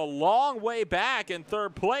left him a long way back in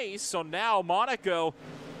third place. So now Monaco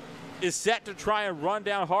is set to try and run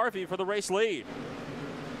down Harvey for the race lead.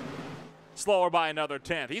 Slower by another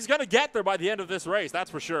tenth. He's going to get there by the end of this race, that's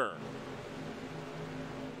for sure.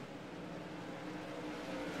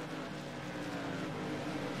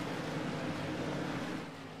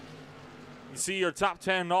 You see your top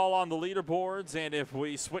 10 all on the leaderboards, and if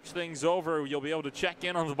we switch things over, you'll be able to check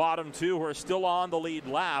in on the bottom two who are still on the lead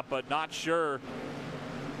lap, but not sure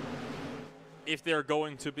if they're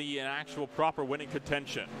going to be in actual proper winning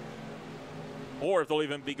contention, or if they'll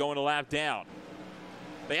even be going a lap down.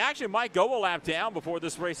 They actually might go a lap down before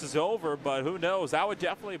this race is over, but who knows? That would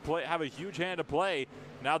definitely have a huge hand to play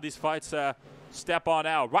now these fights step on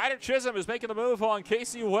out. Ryder Chisholm is making the move on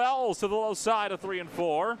Casey Wells to the low side of 3 and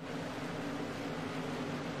 4.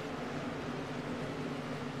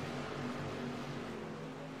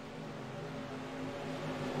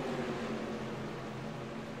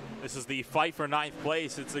 This is the fight for 9th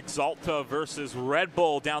place. It's Exalta versus Red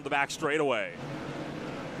Bull down the back straightaway.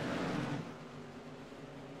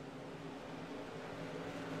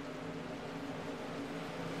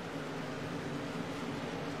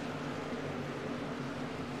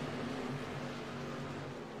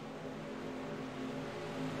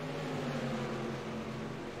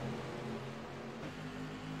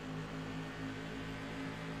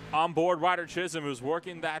 On board, Ryder Chisholm, who's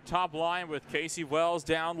working that top line with Casey Wells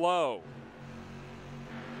down low.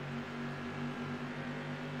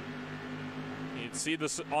 You can see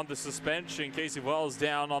this on the suspension, Casey Wells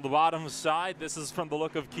down on the bottom side. This is from the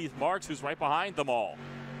look of Keith Marks, who's right behind them all.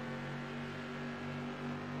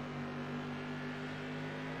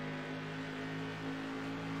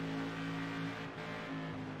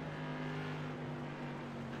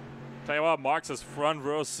 Tell you what, Marks has front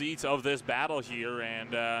row seats of this battle here,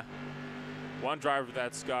 and one driver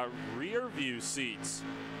that's got rear view seats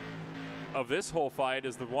of this whole fight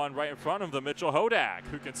is the one right in front of the, Mitchell Hodak,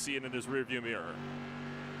 who can see it in his rear view mirror.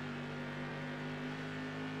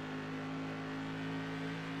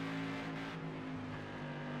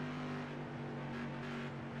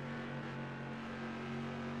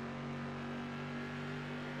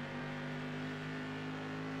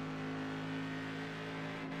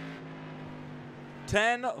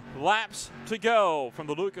 Ten laps to go from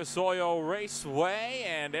the Lucas Oil Raceway,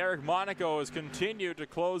 and Eric Monaco has continued to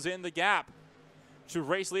close in the gap to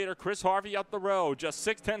race leader Chris Harvey up the road. Just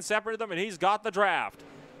 6-10 separated them, and he's got the draft.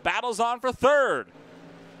 Battles on for third.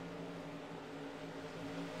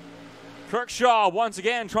 Kirkshaw once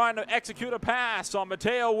again trying to execute a pass on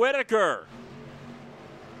Matteo Whitaker,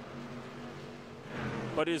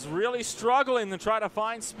 but is really struggling to try to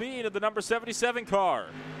find speed of the number 77 car.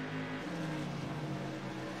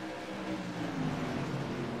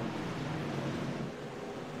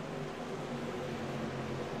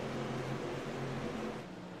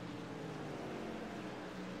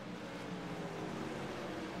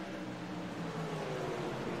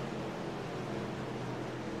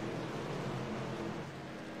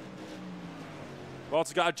 We've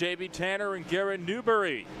also got JB Tanner and Garrett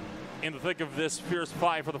Newberry in the thick of this fierce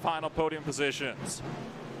fight for the final podium positions.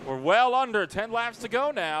 We're well under 10 laps to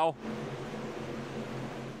go now.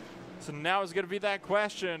 So now it's going to be that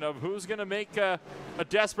question of who's going to make a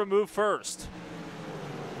desperate move first.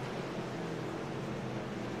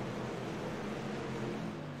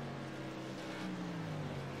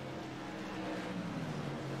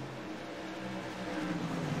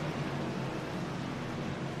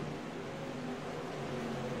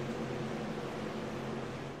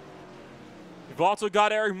 We've also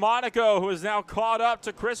got Eric Monaco, who is now caught up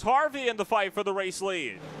to Chris Harvey in the fight for the race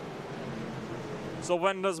lead. So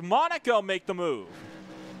when does Monaco make the move?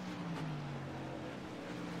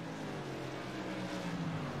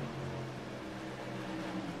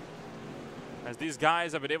 As these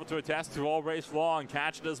guys have been able to attest to all race long,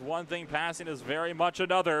 catching is one thing, passing is very much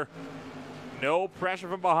another. No pressure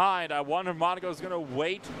from behind. I wonder if Monaco is going to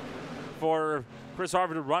wait for Chris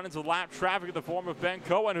Harvey to run into lap traffic in the form of Ben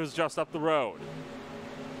Cohen, who's just up the road.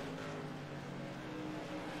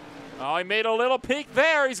 Oh, he made a little peek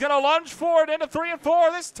there. He's going to lunge forward into 3 and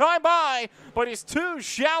 4 this time by, but he's too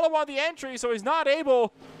shallow on the entry, so he's not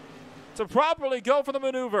able to properly go for the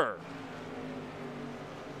maneuver.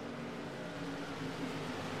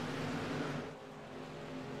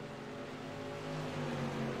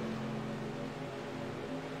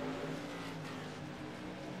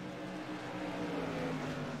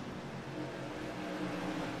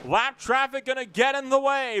 Lap traffic going to get in the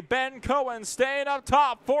way. Ben Cohen staying up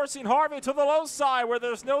top, forcing Harvey to the low side where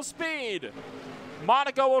there's no speed.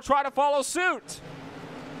 Monaco will try to follow suit.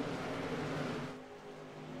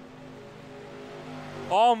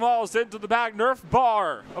 Almost into the back Nerf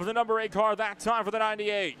bar of the number 8 car that time for the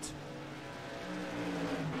 98.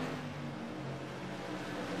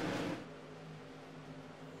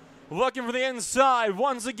 Looking for the inside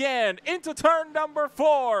once again into turn number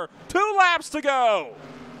 4. 2 laps to go.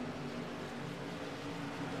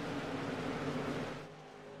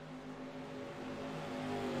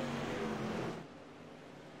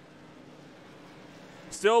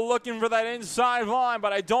 Still looking for that inside line,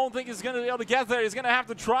 but I don't think he's going to be able to get there. He's going to have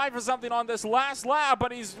to try for something on this last lap,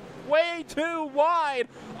 but he's way too wide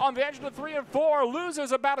on the edge of the 3 and 4.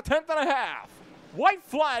 Loses about a 10th and a half. White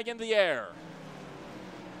flag in the air.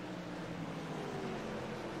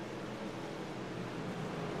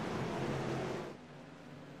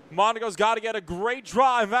 Monaco's got to get a great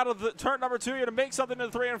drive out of the turn number 2 here to make something in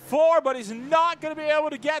the 3 and 4, but he's not going to be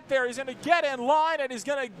able to get there. He's going to get in line, and he's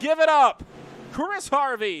going to give it up. Chris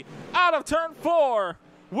Harvey, out of turn 4,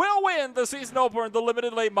 will win the season opener in the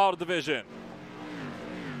limited late model division.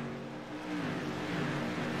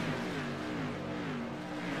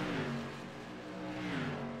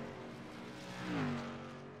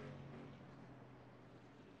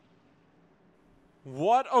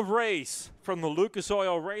 What a race from the Lucas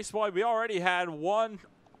Oil Raceway. We already had one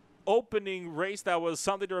opening race that was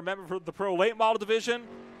something to remember for the Pro Late Model Division.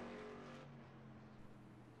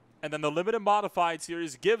 And then the Limited Modified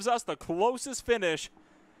Series gives us the closest finish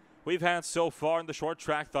we've had so far in the Short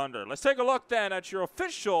Track Thunder. Let's take a look then at your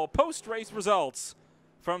official post-race results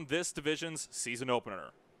from this division's season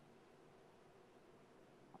opener.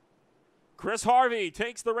 Chris Harvey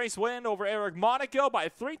takes the race win over Eric Monaco by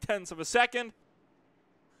 0.3 of a second.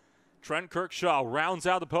 Trent Kirkshaw rounds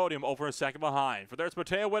out the podium over a second behind. For there's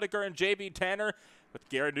Mateo Whitaker and JB Tanner, with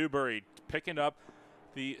Garrett Newberry picking up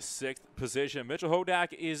the 6th position. Mitchell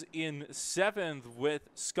Hodak is in 7th with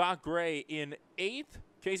Scott Gray in 8th.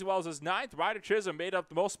 Casey Wells is 9th. Ryder Chisholm made up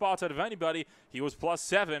the most spots out of anybody. He was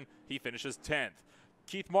 +7. He finishes 10th.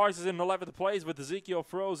 Keith Mars is in 11th place with Ezekiel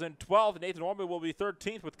Froze in 12th. Nathan Orman will be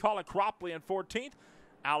 13th with Colin Cropley in 14th.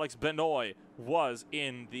 Alex Benoit was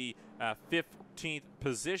in the 15th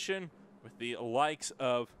position with the likes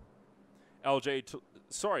of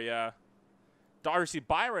Darcy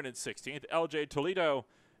Byron in 16th, LJ Toledo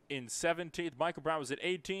in 17th. Michael Brown was at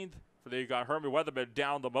 18th. There you got Hermie Weatherman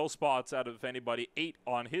down the most spots out of anybody, 8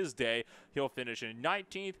 on his day. He'll finish in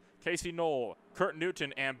 19th. Casey Knoll, Kurt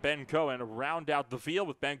Newton, and Ben Cohen round out the field,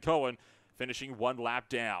 with Ben Cohen finishing 1 lap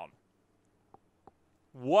down.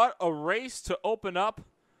 What a race to open up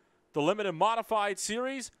the Limited Modified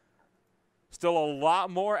Series. Still a lot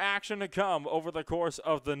more action to come over the course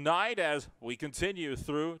of the night as we continue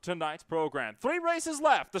through tonight's program. 3 races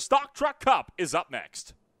left. The Stock Truck Cup is up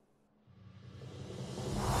next.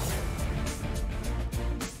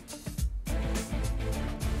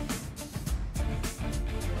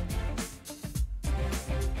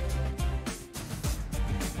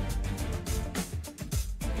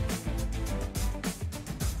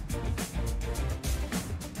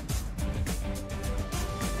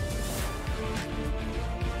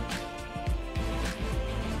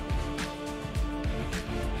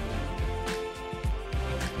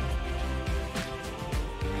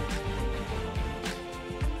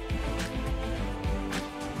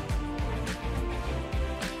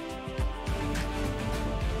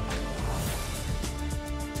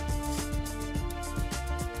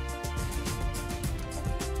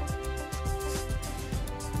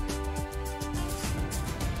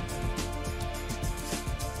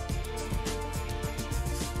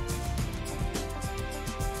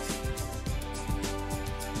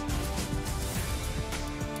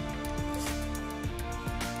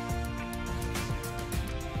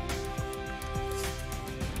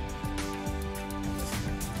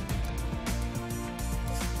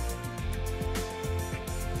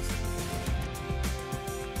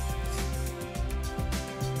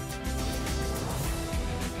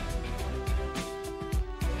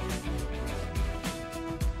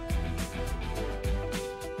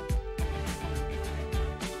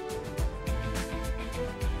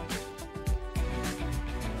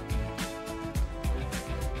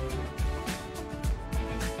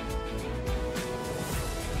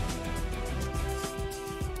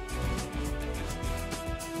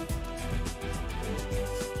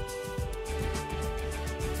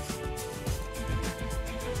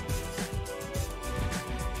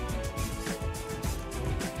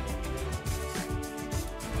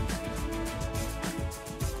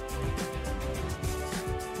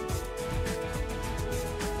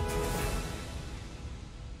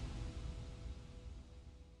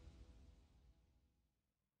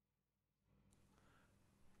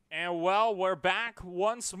 And well, we're back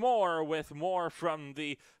once more with more from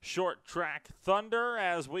the Short Track Thunder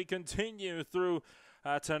as we continue through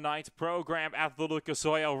tonight's program at the Lucas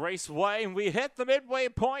Oil Raceway. And we hit the midway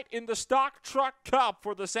point in the Stock Truck Cup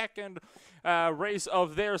for the second race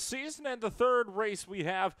of their season and the third race we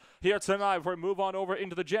have here tonight before we move on over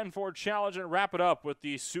into the Gen 4 Challenge and wrap it up with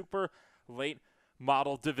the Super Late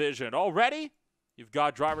Model Division. All ready? You've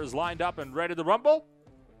got drivers lined up and ready to rumble?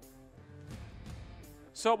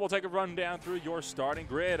 So we'll take a run down through your starting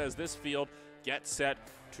grid as this field gets set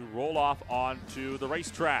to roll off onto the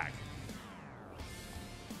racetrack.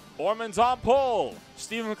 Orman's on pole.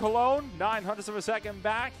 Stephen Colon, 900ths of a second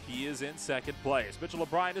back. He is in second place. Mitchell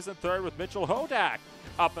O'Brien is in third with Mitchell Hodak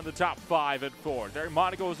up in the top 5 and 4. Derek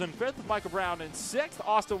Monaco is in 5th, Michael Brown in 6th.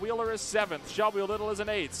 Austin Wheeler is 7th. Shelby Little is in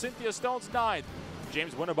 8th. Cynthia Stone's 9th.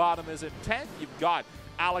 James Winterbottom is in 10th. You've got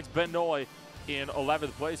Alex Benoit in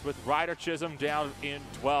 11th place with Ryder Chisholm down in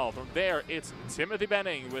 12th. From there, it's Timothy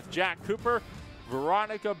Benning with Jack Cooper.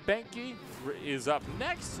 Veronica Benke is up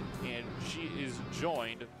next, and she is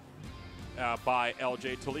joined by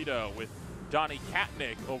LJ Toledo with Donnie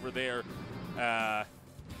Katnick over there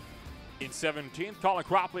in 17th. Colin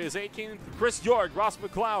Cropley is 18th. Chris York, Ross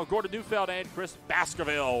McLeod, Gordon Neufeld, and Chris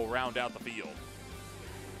Baskerville round out the field.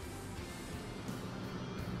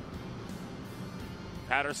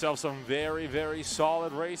 Had ourselves some very, very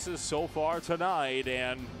solid races so far tonight,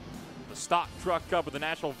 and the Stock Truck Cup at the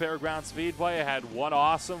National Fairgrounds Speedway had one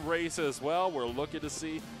awesome race as well. We're looking to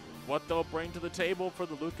see what they'll bring to the table for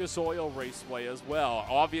the Lucas Oil Raceway as well.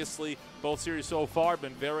 Obviously, both series so far have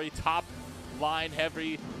been very top-line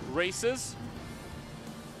heavy races.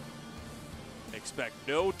 Expect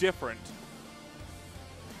no different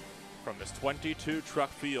from this 22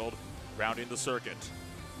 truck field rounding the circuit.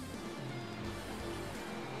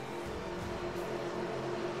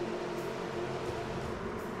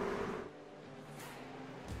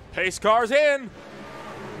 Pace cars in.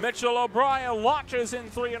 Mitchell O'Brien launches in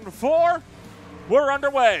 3 and 4. We're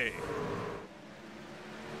underway.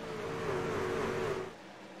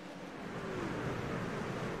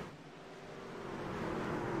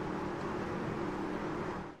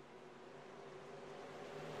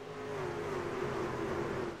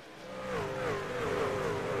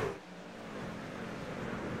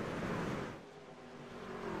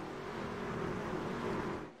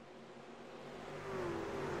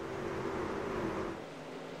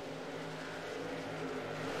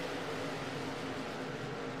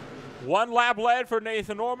 One lap lead for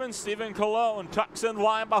Nathan Orman. Stephen Colon tucks in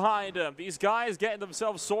line behind him. These guys getting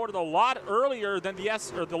themselves sorted a lot earlier than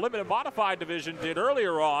the limited modified division did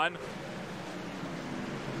earlier on.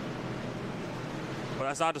 But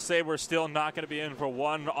that's not to say we're still not going to be in for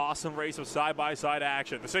one awesome race of side-by-side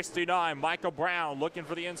action. The 69, Michael Brown looking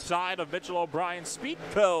for the inside of Mitchell O'Brien's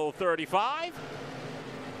Speedco 35.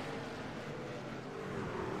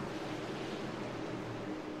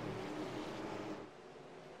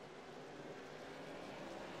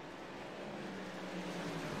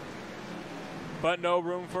 But no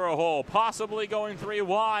room for a hole. Possibly going 3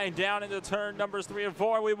 wide down into turn numbers 3 and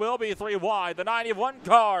 4. We will be 3 wide. The 91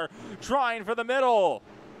 car trying for the middle.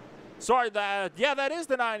 Sorry, that is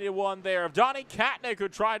the 91 there of Donnie Katnick, who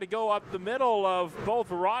tried to go up the middle of both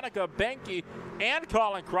Veronica Benke and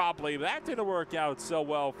Colin Cropley. That didn't work out so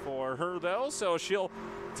well for her, though, so she'll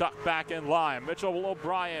tuck back in line. Mitchell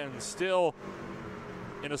O'Brien still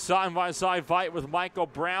in a side-by-side fight with Michael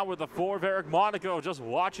Brown with the 4 of Eric Monaco just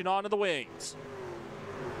watching on to the wings.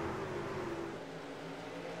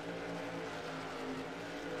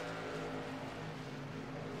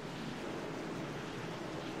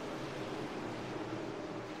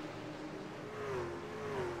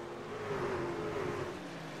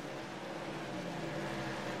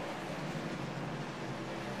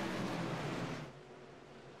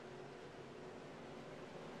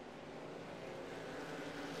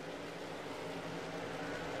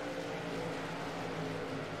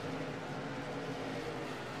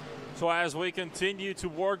 So as we continue to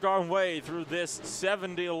work our way through this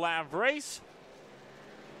 70-lap race,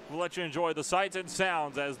 we'll let you enjoy the sights and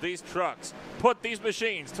sounds as these trucks put these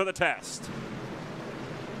machines to the test.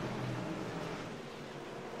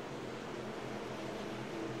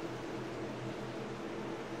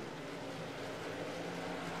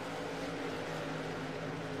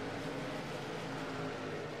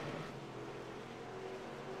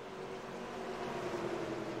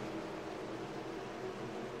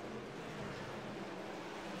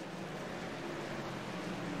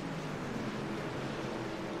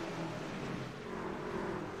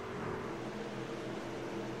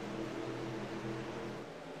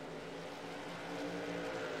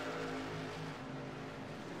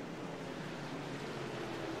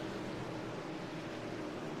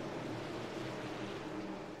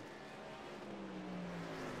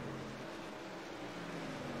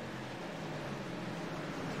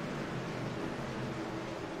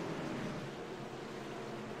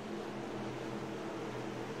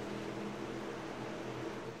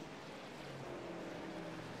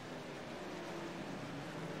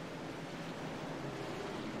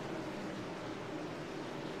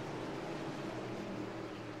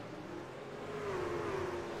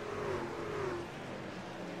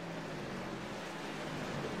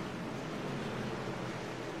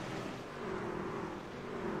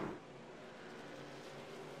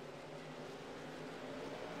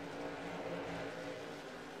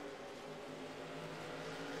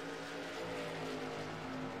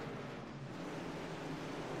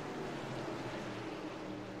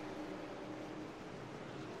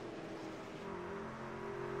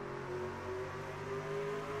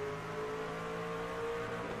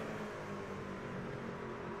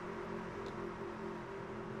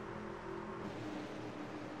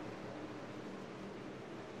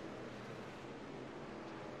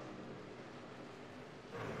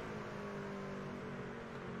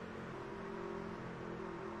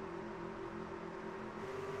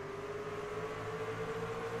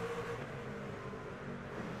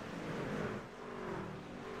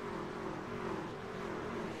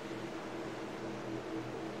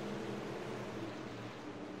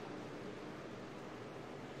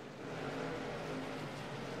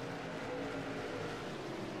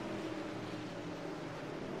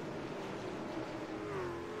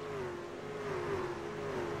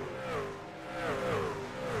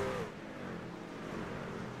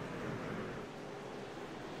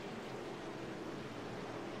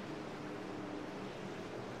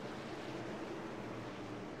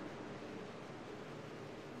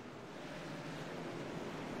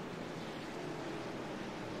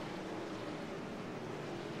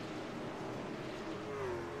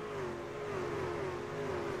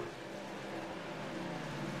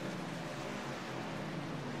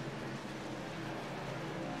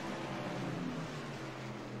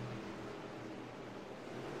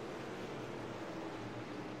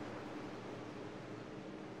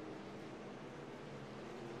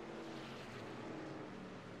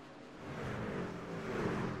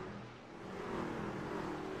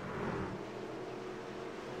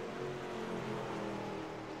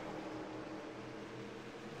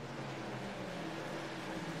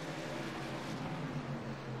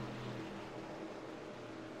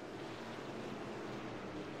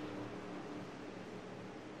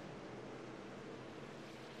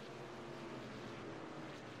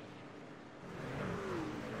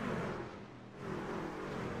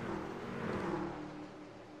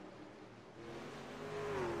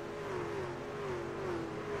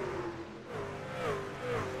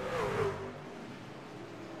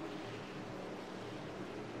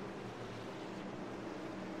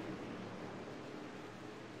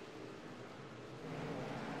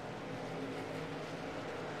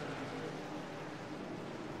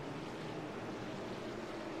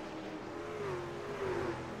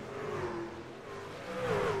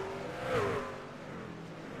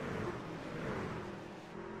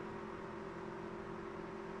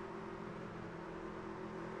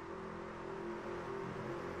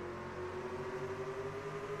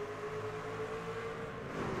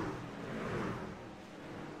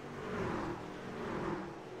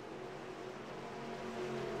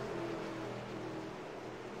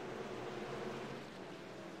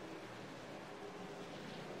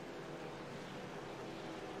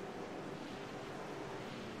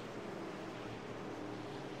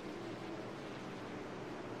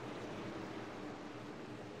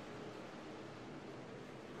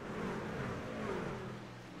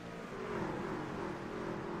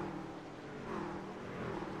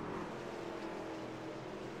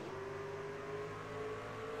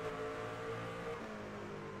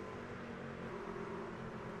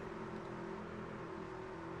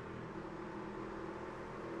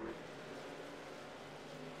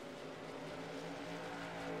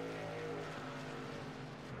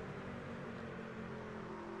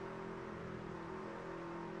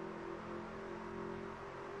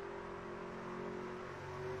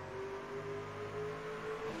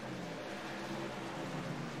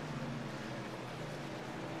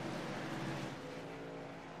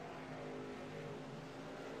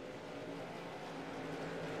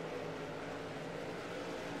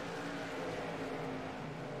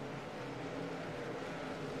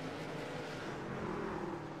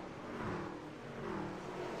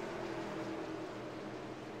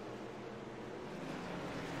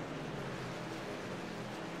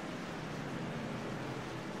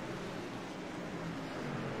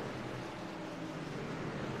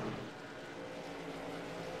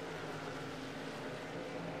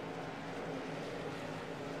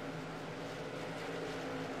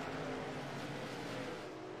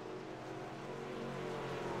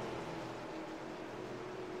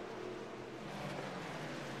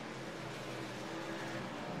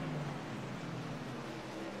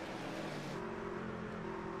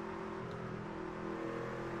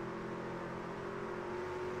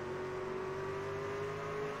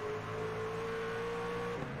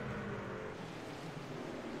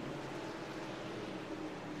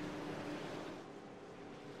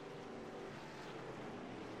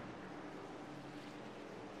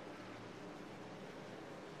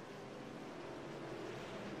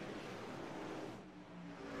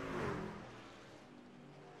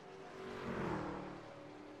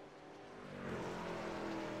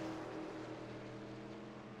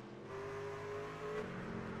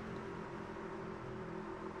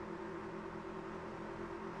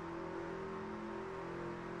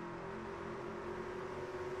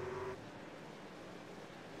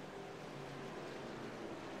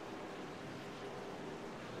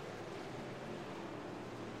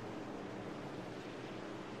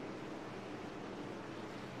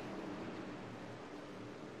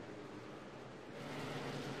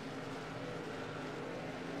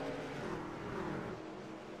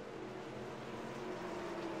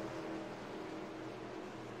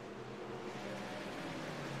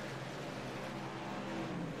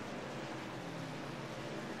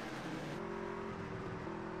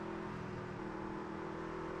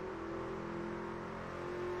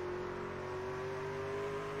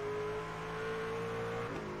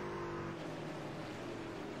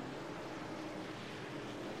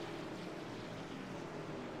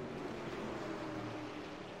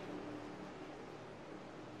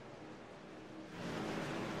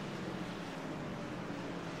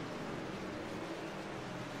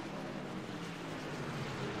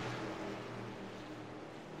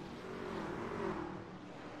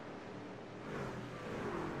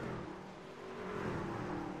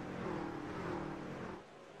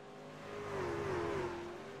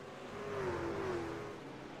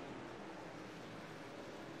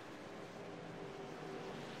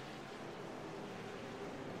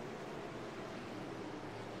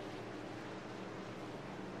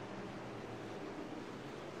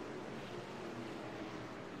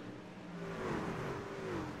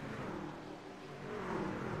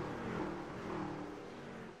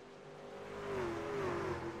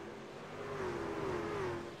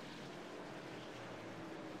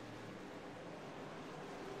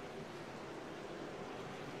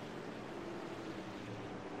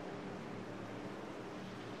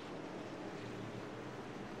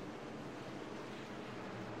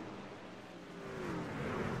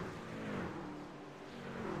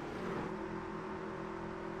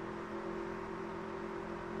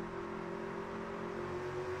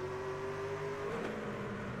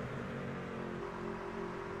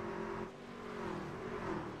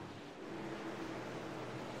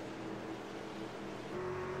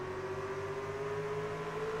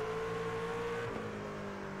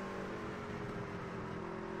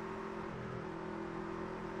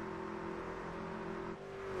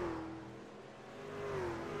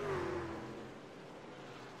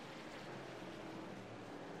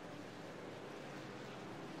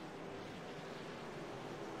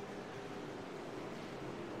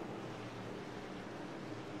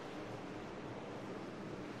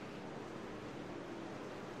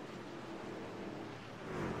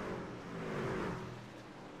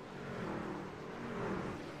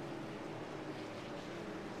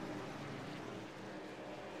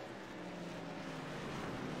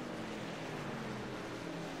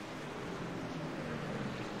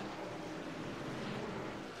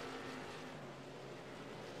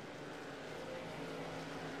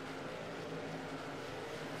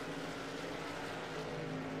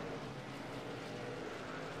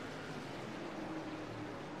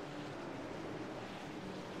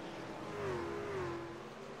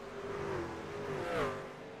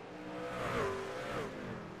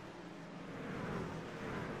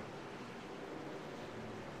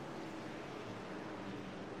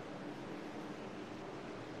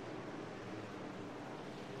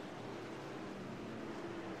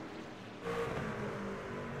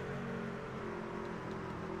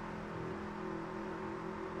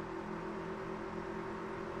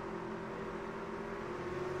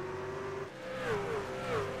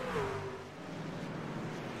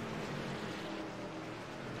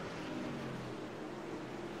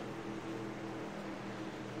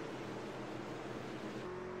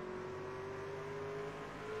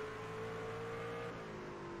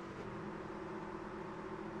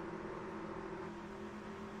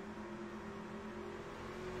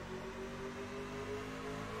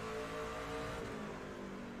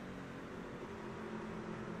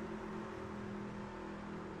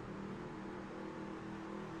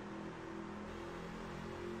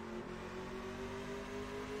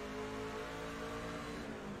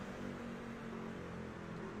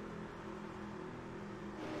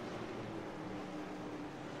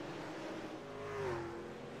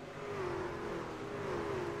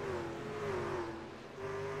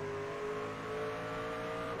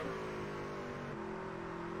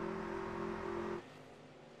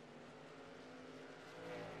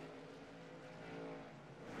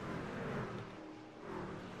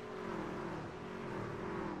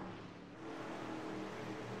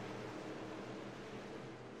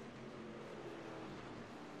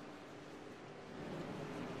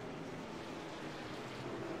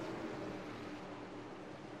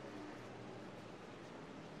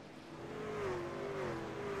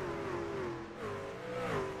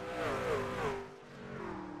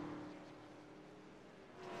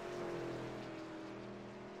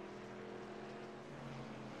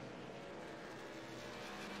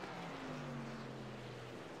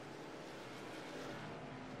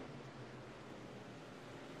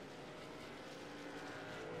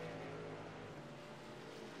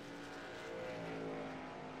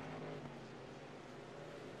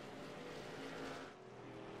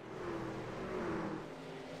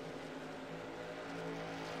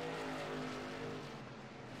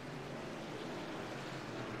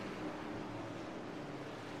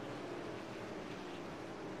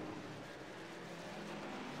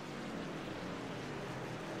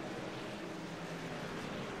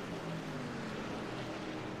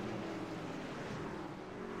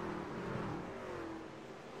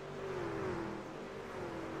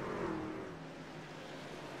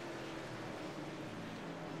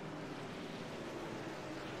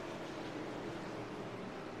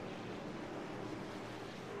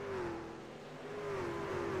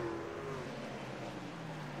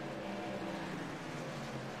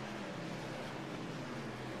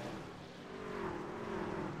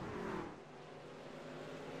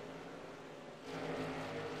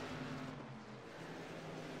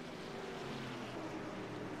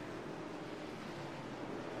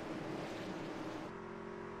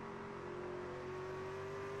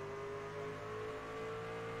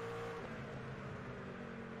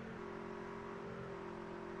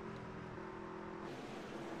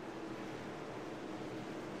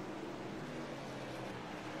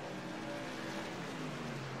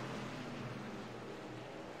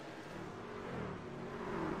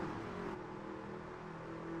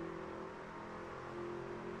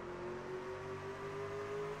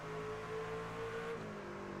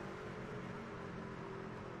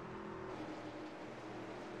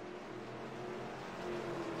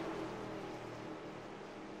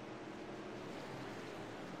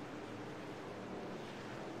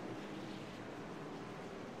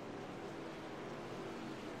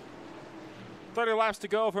 30 laps to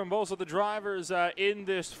go for most of the drivers in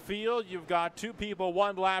this field. You've got two people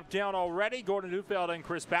 1 lap down already. Gordon Neufeld and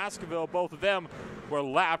Chris Baskerville, both of them were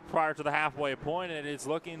lapped prior to the halfway point, and it's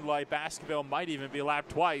looking like Baskerville might even be lapped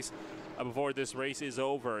twice before this race is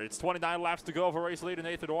over. It's 29 laps to go for race leader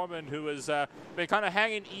Nathan Orman, who has been kind of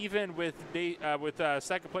hanging even with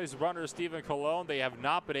second place runner Stephen Colon. They have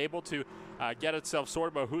not been able to get itself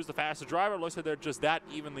sorted about who's the fastest driver. It looks like they're just that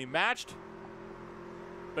evenly matched.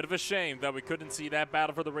 Bit of a shame that we couldn't see that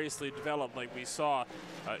battle for the race lead develop like we saw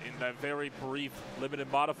in that very brief limited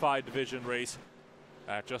modified division race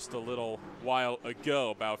just a little while ago,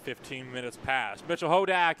 about 15 minutes past. Mitchell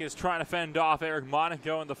Hodak is trying to fend off Eric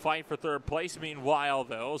Monaco in the fight for third place. Meanwhile,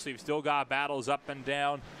 though, so you've still got battles up and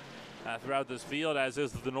down throughout this field, as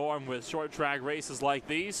is the norm with short track races like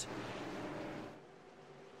these.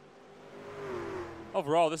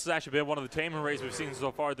 Overall, this has actually been one of the tamer races we've seen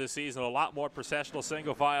so far this season. A lot more processional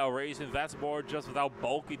single-file racing. That's more just with how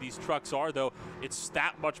bulky these trucks are, though. It's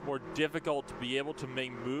that much more difficult to be able to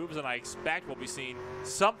make moves, and I expect we'll be seeing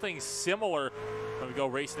something similar when we go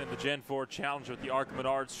racing in the Gen 4 Challenge with the Arc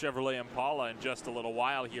Menards Chevrolet Impala in just a little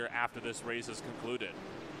while here after this race is concluded.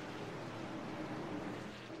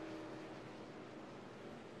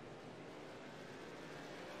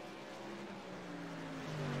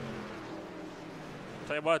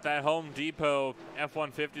 Tell you what, that Home Depot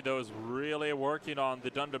F-150, though, is really working on the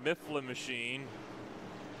Dunder Mifflin machine.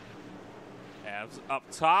 As up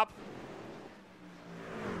top,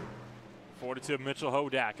 42 Mitchell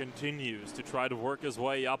Hodak continues to try to work his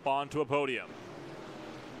way up onto a podium.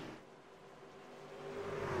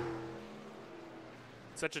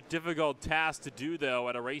 Such a difficult task to do, though,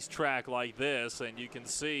 at a racetrack like this, and you can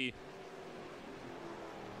see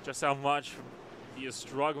just how much he is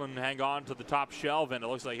struggling to hang on to the top shelf, and it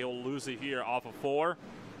looks like he'll lose it here off of 4.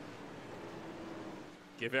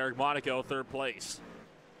 Give Eric Monaco third place.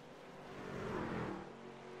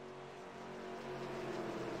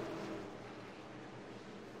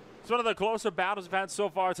 It's one of the closer battles we've had so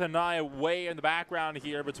far tonight, way in the background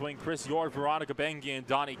here between Chris York, Veronica Bengi, and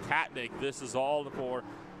Donnie Katnick. This is all for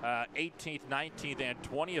 18th, 19th, and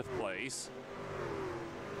 20th place.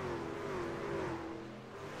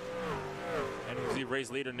 And you see race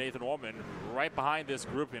leader Nathan Orman right behind this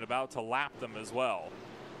group and about to lap them as well.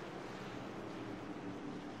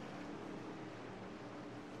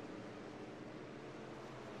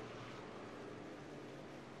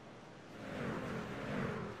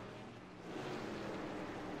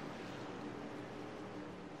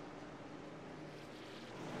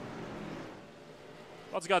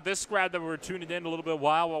 Also got this scrap that we were tuning in a little bit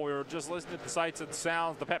while we were just listening to the sights and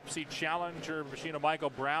sounds. The Pepsi Challenger machine of Michael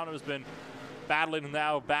Brown, who's been battling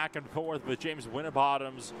now back and forth with James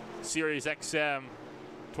Winterbottom's Sirius XM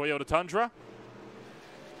Toyota Tundra.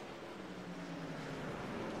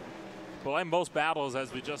 But like most battles,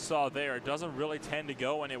 as we just saw there, it doesn't really tend to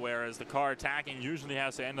go anywhere, as the car attacking usually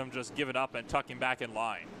has to end up just giving up and tucking back in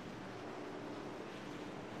line.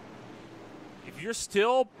 If you're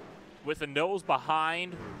still with the nose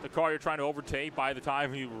behind the car you're trying to overtake by the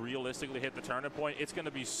time you realistically hit the turning point, it's going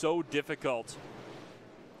to be so difficult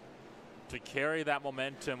to carry that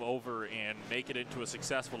momentum over and make it into a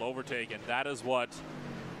successful overtake. And that is what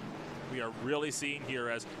we are really seeing here,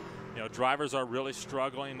 as you know, drivers are really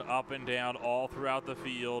struggling up and down all throughout the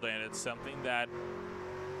field, and it's something that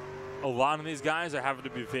a lot of these guys are having to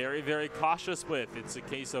be very, very cautious with. It's a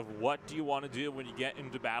case of, what do you want to do when you get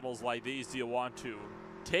into battles like these? Do you want to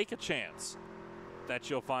take a chance that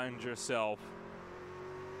you'll find yourself,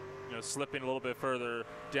 you know, slipping a little bit further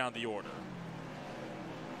down the order?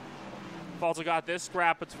 We've also got this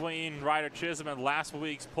scrap between Ryder Chisholm and last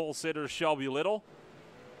week's pole sitter Shelby Little.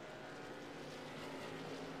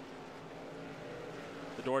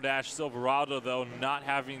 The DoorDash Silverado, though, not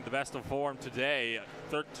having the best of form today,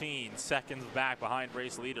 13 seconds back behind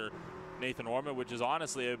race leader Nathan Orman, which is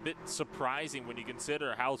honestly a bit surprising when you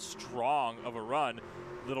consider how strong of a run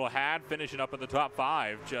Little had, finishing up in the top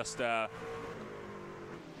 5 just the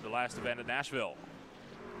last event at Nashville.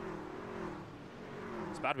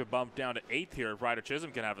 It's about to be bumped down to 8th here if Ryder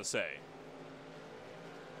Chisholm can have a say.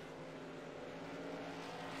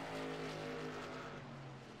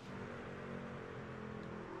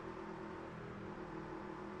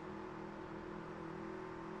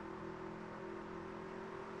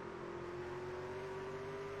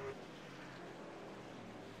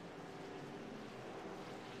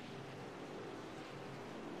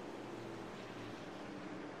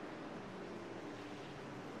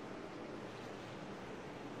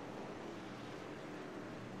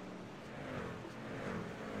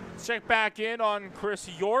 Check back in on Chris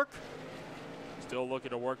York. He's Still looking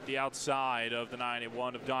to work the outside of the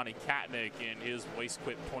 91 of Donnie Katnick in his Waste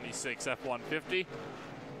Quit 26 F-150.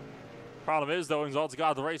 Problem is, though, he's also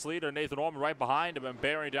got the race leader, Nathan Ormond, right behind him, and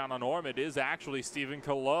bearing down on Ormond is actually Stephen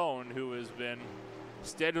Cologne, who has been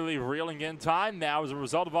steadily reeling in time now as a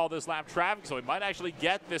result of all this lap traffic, so he might actually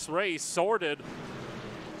get this race sorted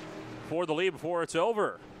for the lead before it's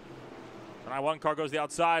over. The 91 car goes to the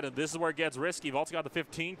outside, and this is where it gets risky. You've also got the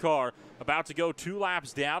 15 car about to go 2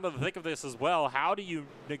 laps down to the thick of this as well. How do you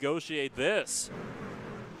negotiate this?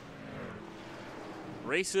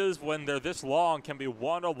 Races, when they're this long, can be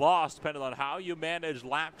won or lost depending on how you manage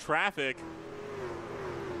lap traffic.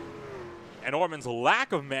 And Ormond's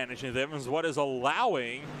lack of managing them is what is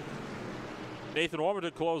allowing Nathan Ormond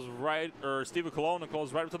to close right, or Stephen Cologne to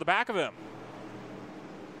close right up to the back of him.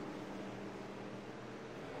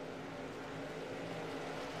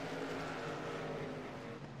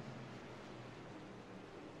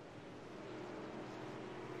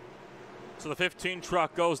 So the 15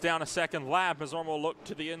 truck goes down a second lap as Ormond will look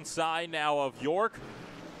to the inside now of York.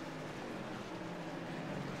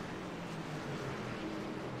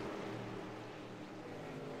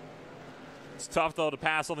 It's tough, though, to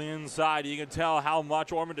pass on the inside. You can tell how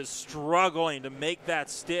much Ormond is struggling to make that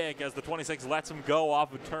stick as the 26 lets him go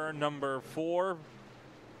off of turn number 4.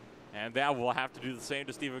 And that will have to do the same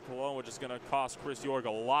to Stephen Cologne, which is going to cost Chris York a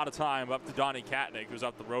lot of time up to Donnie Katnick, who's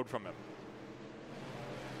up the road from him.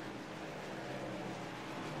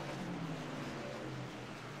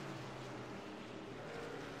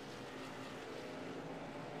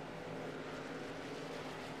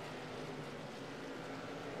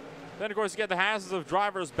 Then, of course, you get the hazards of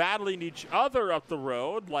drivers battling each other up the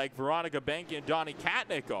road, like Veronica Benke and Donnie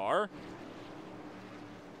Katnick are.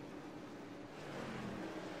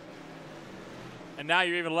 And now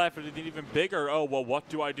you're even left with an even bigger, oh, well, what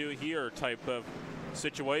do I do here type of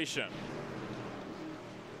situation.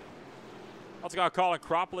 Also got Colin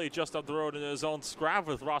Cropley just up the road in his own scrap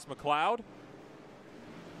with Ross McLeod.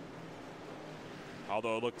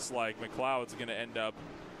 Although it looks like McLeod's going to end up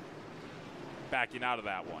backing out of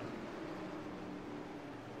that one.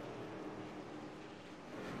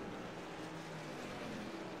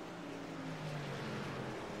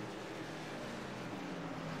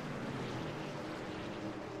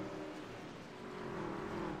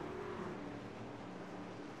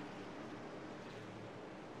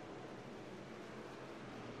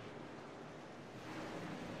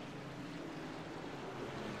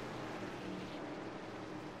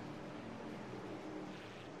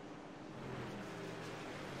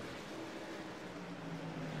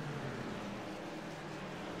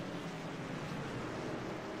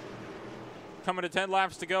 Coming to 10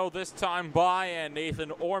 laps to go this time by, and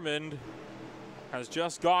Nathan Ormond has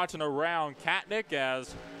just gotten around Katnick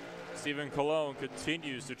as Stephen Cologne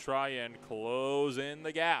continues to try and close in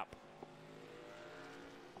the gap.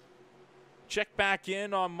 Check back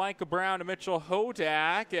in on Micah Brown and Mitchell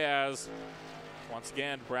Hodak as, once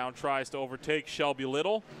again, Brown tries to overtake Shelby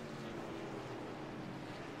Little.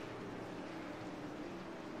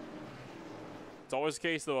 It's always a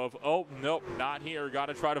case, though, of, oh, nope, not here. Got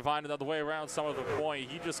to try to find another way around some of the point.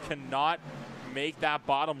 He just cannot make that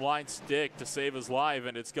bottom line stick to save his life,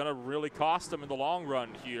 and it's going to really cost him in the long run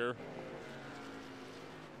here.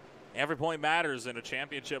 Every point matters in a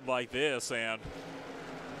championship like this, and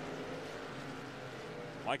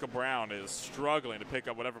Michael Brown is struggling to pick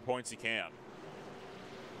up whatever points he can.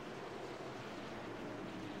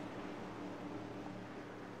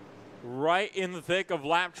 Right in the thick of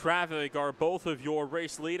lap traffic are both of your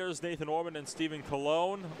race leaders, Nathan Ormond and Stephen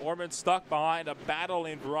Cologne. Ormond stuck behind a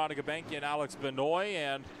battling Veronica Benke and Alex Benoit,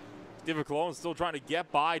 and Stephen Cologne still trying to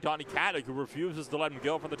get by Donnie Katnick, who refuses to let him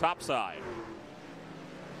go from the top side.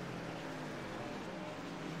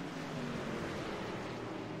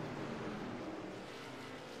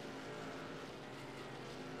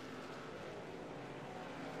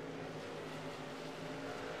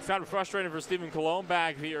 It's kind of frustrating for Stephen Cologne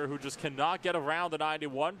back here, who just cannot get around the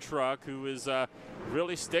 91 truck, who is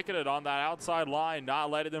really sticking it on that outside line, not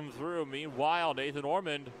letting them through. Meanwhile, Nathan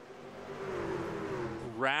Ormond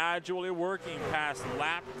gradually working past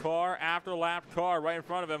lap car after lap car right in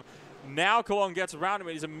front of him. Now Cologne gets around him,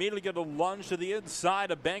 and he's immediately going to lunge to the inside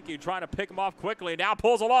of Benke, trying to pick him off quickly. Now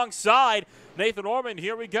pulls alongside Nathan Ormond.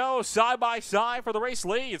 Here we go, side by side for the race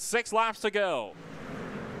lead. 6 laps to go.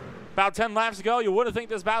 About 10 laps ago, you wouldn't think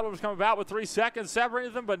this battle was coming about with 3 seconds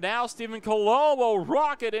separating them, but now Stephen Cologne will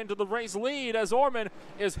rocket into the race lead as Ormond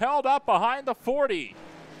is held up behind the 40.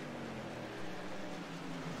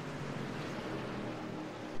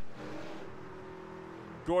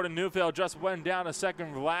 Gordon Neufeld just went down a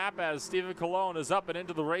second lap as Stephen Cologne is up and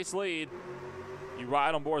into the race lead.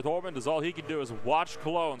 ride on board Ormond, as all he can do is watch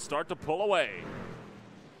Cologne start to pull away.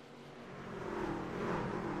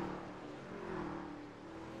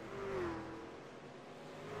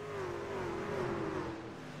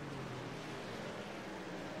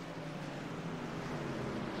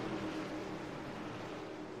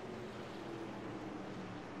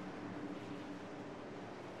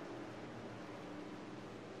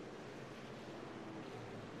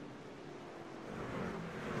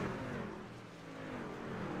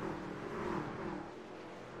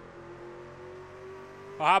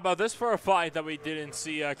 Well, how about this for a fight that we didn't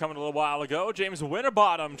see coming a little while ago? James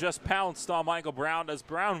Winterbottom just pounced on Michael Brown as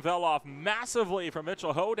Brown fell off massively from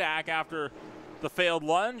Mitchell Hodak after the failed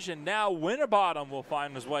lunge, and now Winterbottom will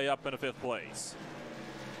find his way up into 5th place.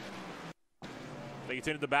 They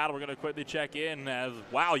continue the battle. We're going to quickly check in as,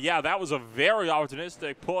 wow, yeah, that was a very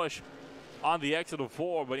opportunistic push on the exit of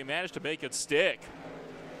 4, but he managed to make it stick.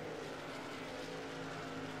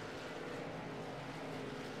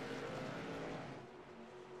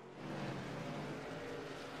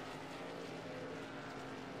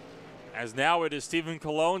 As now it is Stephen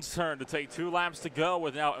Cologne's turn to take 2 laps to go,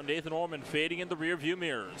 with now Nathan Ormond fading in the rear view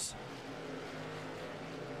mirrors.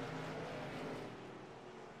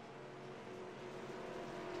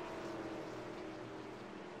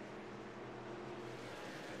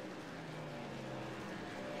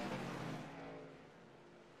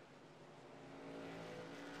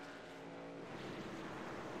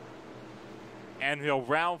 And he'll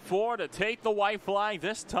round 4 to take the white flag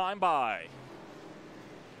this time by.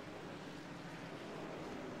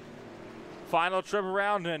 Final trip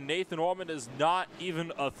around, and Nathan Ormond is not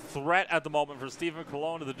even a threat at the moment for Stephen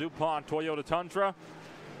Cologne of the DuPont Toyota Tundra.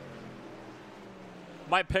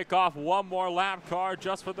 Might pick off one more lap car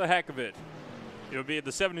just for the heck of it. It will be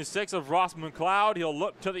the 76 of Ross McLeod. He'll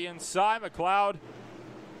look to the inside. McLeod,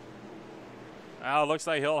 well, looks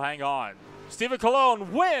like he'll hang on. Stephen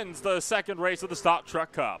Cologne wins the 2nd race of the Stock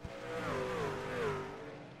Truck Cup.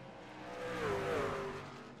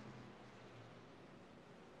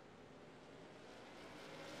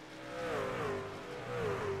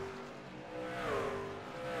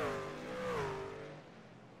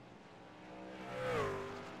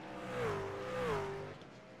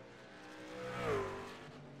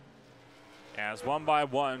 As one by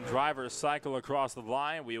one drivers cycle across the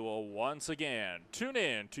line, we will once again tune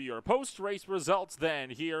in to your post-race results then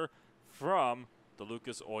here from the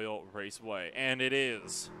Lucas Oil Raceway. And it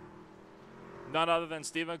is none other than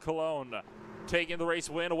Stephen Cologne taking the race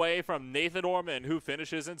win away from Nathan Ormond, who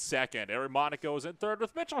finishes in 2nd. Aaron Monaco is in 3rd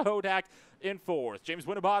with Mitchell Hodak in 4th. James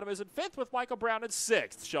Winterbottom is in 5th with Michael Brown in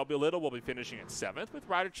 6th. Shelby Little will be finishing in 7th with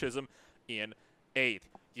Ryder Chisholm in 8th.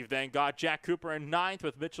 You've then got Jack Cooper in 9th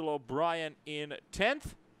with Mitchell O'Brien in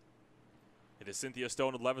 10th. It is Cynthia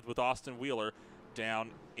Stone in 11th with Austin Wheeler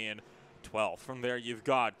down in 12th. From there, you've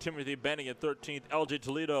got Timothy Benning in 13th. LJ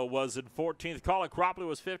Toledo was in 14th. Colin Cropley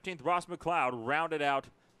was 15th. Ross McLeod rounded out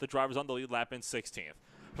the drivers on the lead lap in 16th.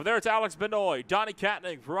 From there, it's Alex Benoit, Donnie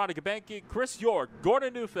Katnick, Veronica Benke, Chris York,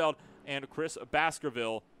 Gordon Neufeld, and Chris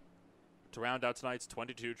Baskerville to round out tonight's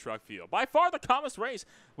 22 truck field. By far the calmest race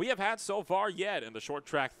we have had so far yet in the Short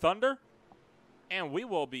Track Thunder. And we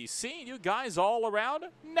will be seeing you guys all around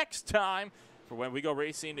next time for when we go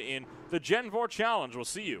racing in the Gen 4 Challenge. We'll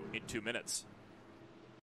see you in 2 minutes.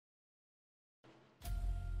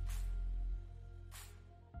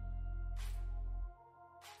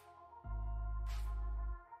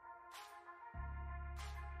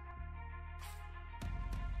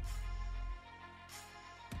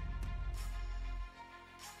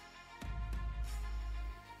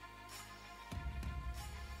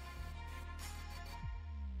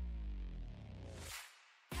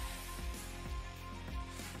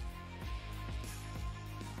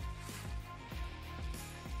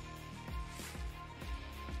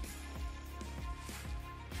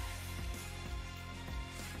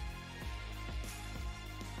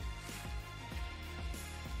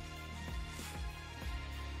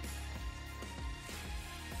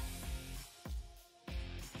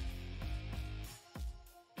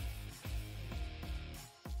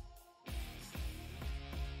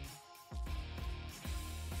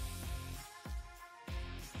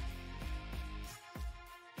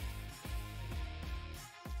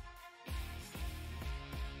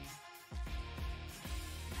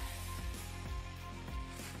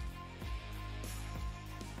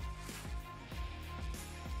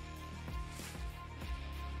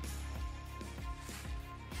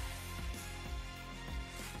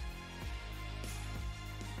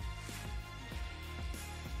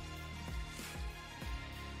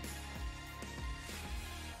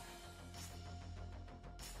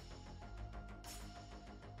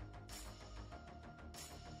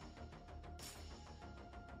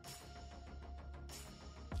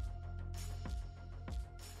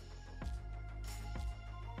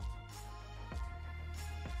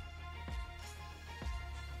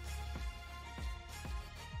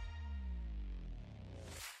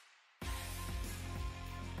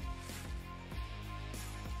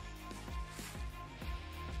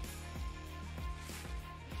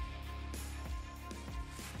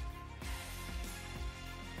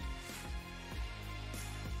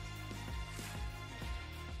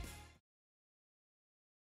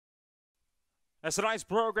 As tonight's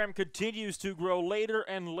program continues to grow later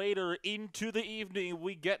and later into the evening,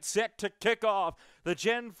 we get set to kick off the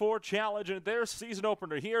Gen 4 Challenge and their season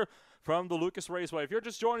opener here from the Lucas Raceway. If you're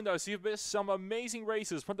just joining us, you've missed some amazing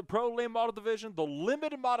races from the Pro Lane Model Division, the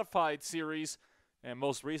Limited Modified Series, and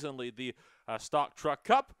most recently the Stock Truck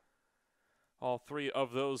Cup. All three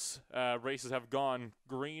of those races have gone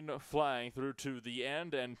green flying through to the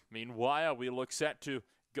end, and meanwhile, we look set to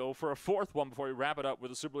go for a fourth one before we wrap it up with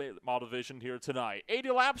the Super Late Model Division here tonight.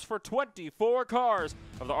 80 laps for 24 cars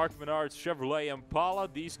of the Arc Menards Chevrolet Impala.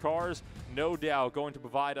 These cars, no doubt, going to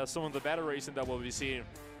provide us some of the better racing that we'll be seeing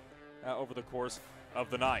over the course of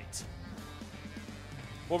the night.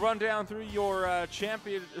 We'll run down through your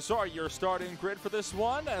your starting grid for this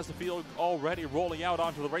one as the field already rolling out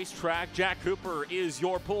onto the racetrack. Jack Cooper is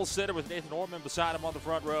your pole sitter with Nathan Orman beside him on the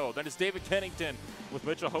front row. Then it's David Kennington with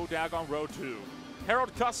Mitchell Hodag on row 2.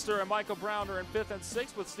 Harold Custer and Michael Brown are in 5th and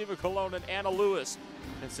 6th with Stephen Colon and Anna Lewis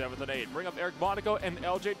in 7th and 8th. Bring up Eric Monaco and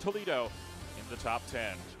LJ Toledo in the top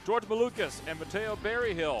 10. George Malukas and Mateo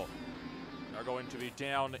Berryhill are going to be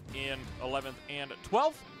down in 11th and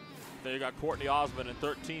 12th. There you got Courtney Osmond in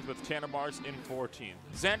 13th with Tanner Mars in 14th.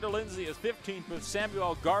 Xander Lindsay is 15th with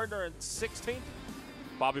Samuel Gardner in 16th.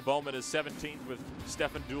 Bobby Bowman is 17th with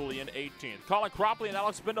Stephen Dooley in 18th. Colin Cropley and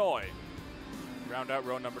Alex Benoit round out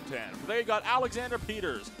row number 10. There you got Alexander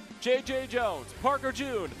Peters, J.J. Jones, Parker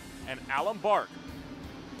June, and Alan Bark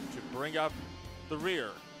to bring up the rear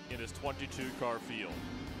in his 22-car field.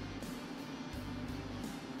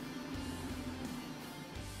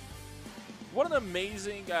 What an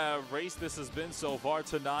amazing race this has been so far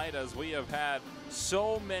tonight, as we have had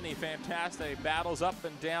so many fantastic battles up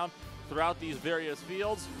and down throughout these various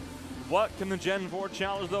fields. What can the Gen 4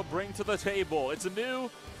 Challenge, though, bring to the table? It's a new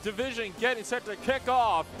division getting set to kick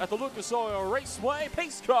off at the Lucas Oil Raceway.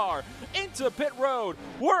 Pace car into pit road.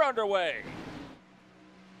 We're underway.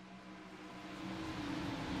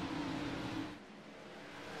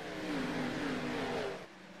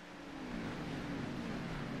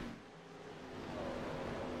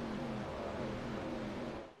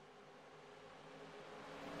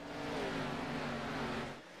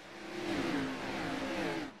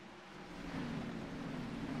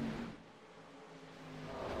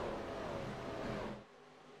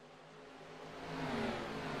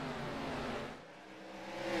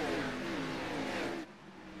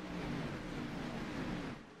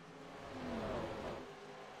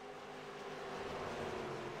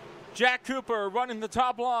 Jack Cooper running the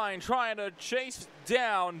top line, trying to chase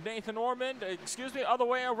down Nathan Ormond. Other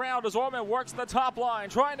way around as Ormond works the top line,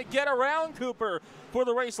 trying to get around Cooper for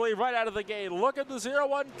the race lead right out of the gate. Look at the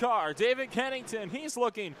 0-1 car. David Kennington, he's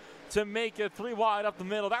looking to make it 3 wide up the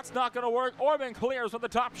middle. That's not going to work. Ormond clears from the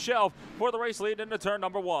top shelf for the race lead into turn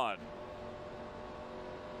number 1.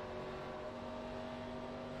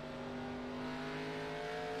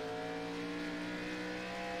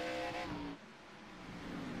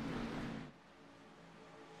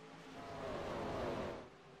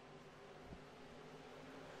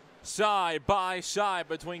 Side by side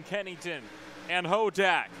between Kennington and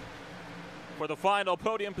Hodak for the final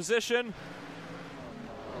podium position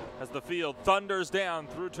as the field thunders down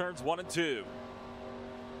through turns 1 and 2.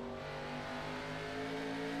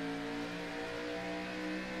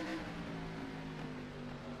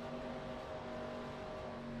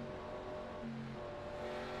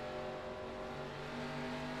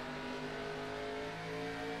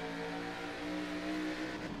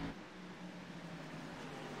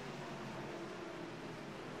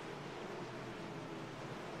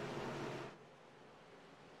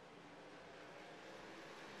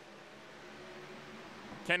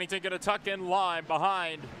 Kennington going to tuck in line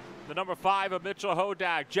behind the number 5 of Mitchell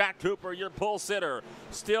Hodak. Jack Cooper, your pole sitter,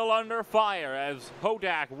 still under fire as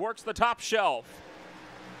Hodak works the top shelf.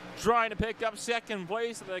 Trying to pick up second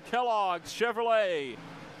place at the Kellogg's Chevrolet.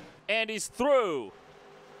 And he's through.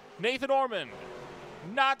 Nathan Ormond,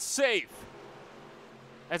 not safe.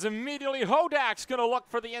 As immediately Hodak's going to look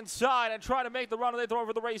for the inside and try to make the run of Nathan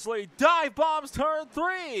Ormond for the race lead. Dive bombs turn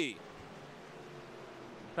 3.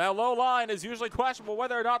 That low line is usually questionable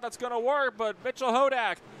whether or not that's going to work, but Mitchell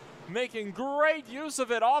Hodak making great use of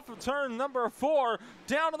it off of turn number 4,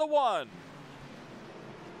 down to the 1.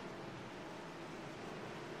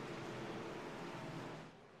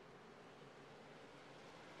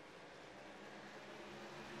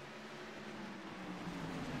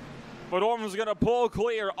 But Orman's going to pull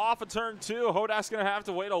clear off of turn 2. Hodak's going to have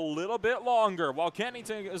to wait a little bit longer. While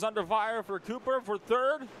Kennington is under fire for Cooper for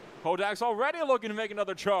 3rd, Hodak's already looking to make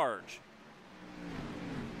another charge.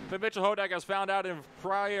 But Mitchell Hodak has found out in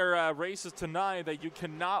prior races tonight that you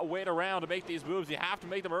cannot wait around to make these moves. You have to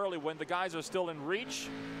make them early when the guys are still in reach.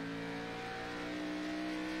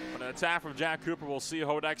 But an attack from Jack Cooper will see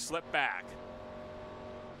Hodak slip back.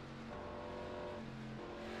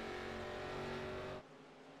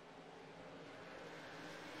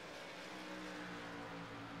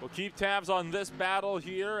 We'll keep tabs on this battle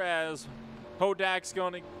here as Hodak's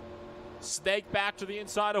going to snake back to the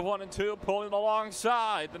inside of 1 and 2, pulling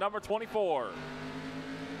alongside the number 24.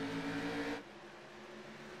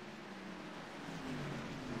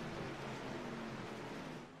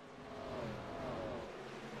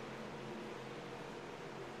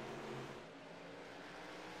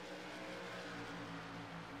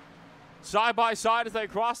 Side by side as they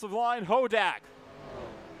cross the line, Hodak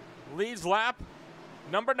leads lap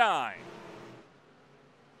number 9.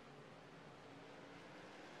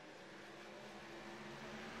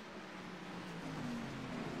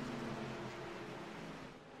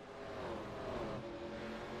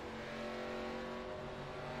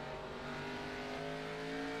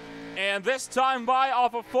 And this time by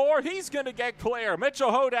off of 4, he's going to get clear.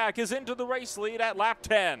 Mitchell Hodak is into the race lead at lap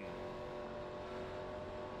 10.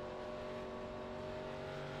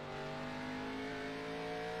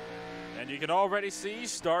 And you can already see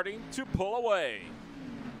starting to pull away.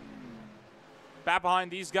 Back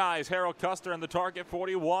behind these guys, Harold Custer and the target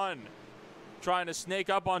 41. Trying to snake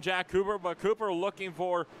up on Jack Cooper, but Cooper looking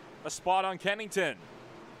for a spot on Kennington.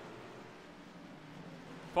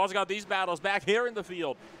 Paul's got these battles back here in the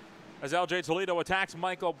field as LJ Toledo attacks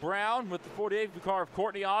Michael Brown with the 48 car of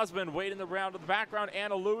Courtney Osmond waiting the round in the background.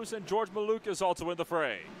 Anna Lewis and George Malukas also in the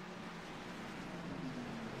fray.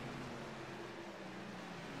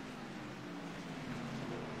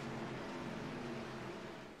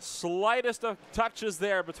 Slightest of touches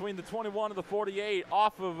there between the 21 and the 48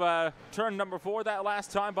 off of turn number 4 that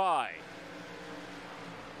last time by.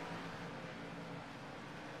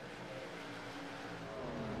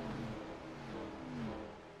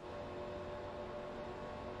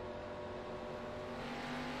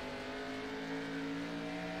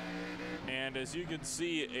 And as you can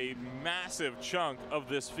see, a massive chunk of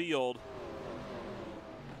this field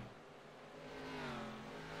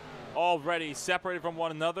already separated from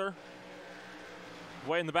one another.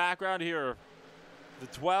 Way in the background here, the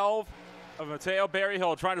 12 of Mateo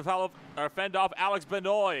Berryhill trying to fend off Alex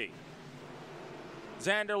Benoit.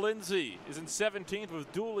 Xander Lindsay is in 17th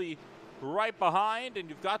with Dooley right behind, and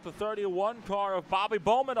you've got the 31 car of Bobby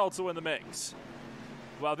Bowman also in the mix.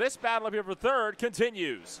 Well, this battle up here for 3rd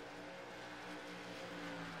continues.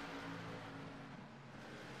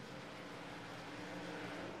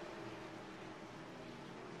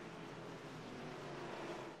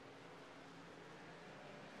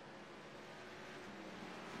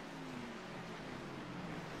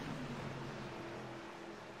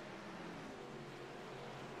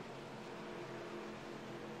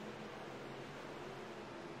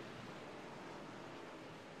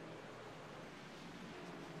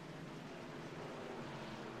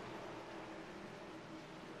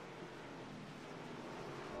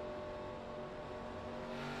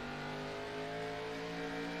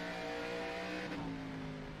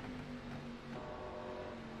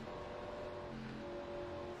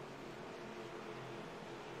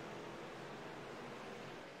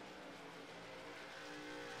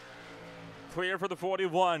 Clear for the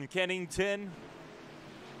 41. Kennington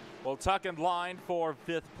will tuck in line for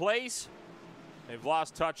 5th place. They've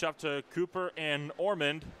lost touch up to Cooper and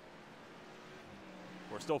Ormond.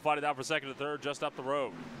 We're still fighting out for 2nd and 3rd just up the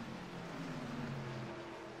road.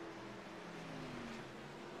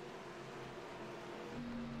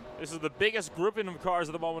 This is the biggest grouping of cars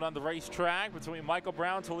at the moment on the racetrack between Michael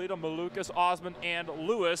Brown, Toledo, Malukas, Osmond, and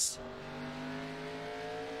Lewis.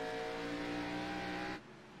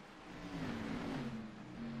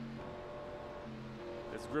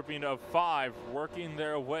 Grouping of 5 working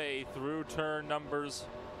their way through turn numbers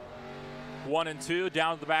 1 and 2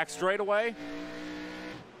 down to the back straightaway.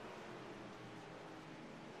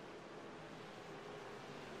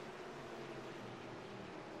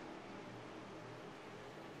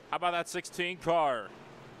 How about that 16 car?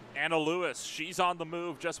 Anna Lewis, she's on the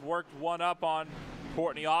move, just worked one up on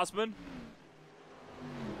Courtney Osmond.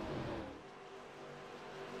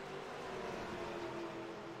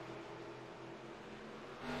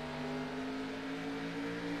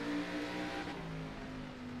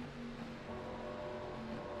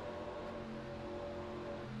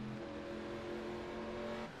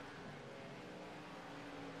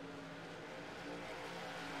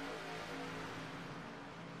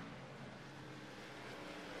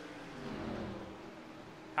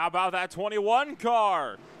 How about that 21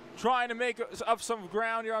 car? trying to make up some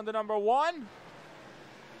ground here on the number 1.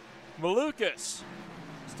 Malukas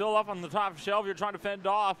still up on the top shelf. You're trying to fend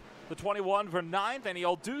off the 21 for 9th, and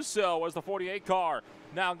he'll do so as the 48 car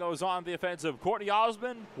now goes on the offensive. Courtney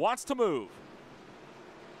Osmond wants to move.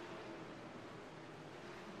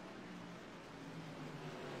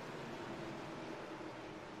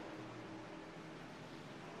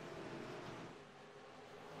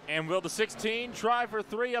 And will the 16 try for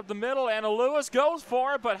 3 up the middle? Anna Lewis goes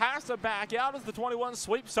for it, but has to back out as the 21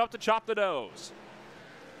 sweeps up to chop the nose.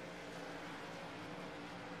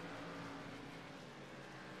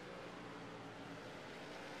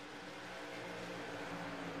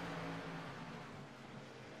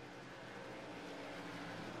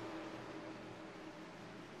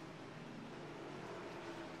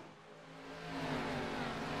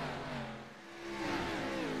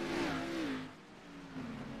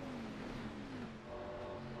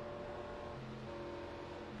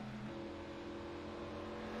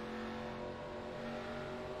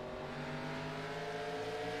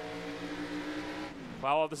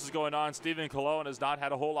 While all this is going on, Stephen Cologne has not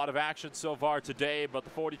had a whole lot of action so far today, but the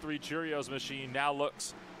 43 Cheerios machine now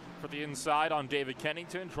looks for the inside on David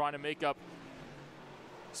Kennington, trying to make up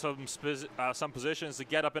some positions to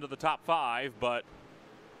get up into the top 5, but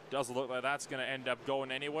doesn't look like that's going to end up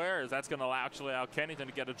going anywhere, as that's going to actually allow Kennington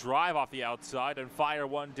to get a drive off the outside and fire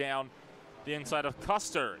one down the inside of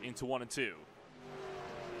Custer into 1 and 2.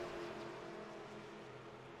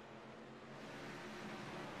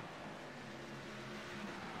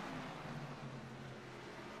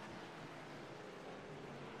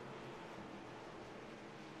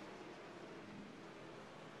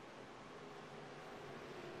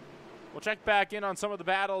 We'll check back in on some of the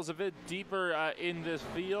battles a bit deeper in this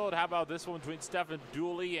field. How about this one between Stefan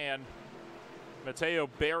Dooley and Mateo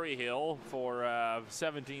Berryhill for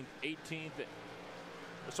 17th, 18th.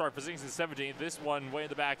 Sorry, for 16th and 17th. This one way in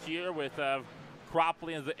the back here with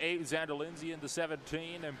Cropley in the 8, Xander Lindsay in the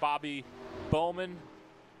 17, and Bobby Bowman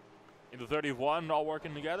in the 31, all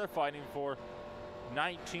working together, fighting for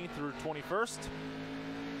 19th through 21st.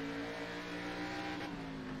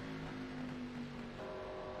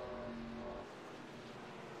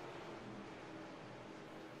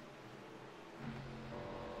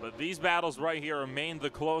 But these battles right here remain the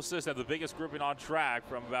closest and the biggest grouping on track,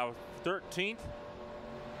 from about 13th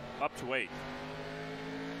up to 8th.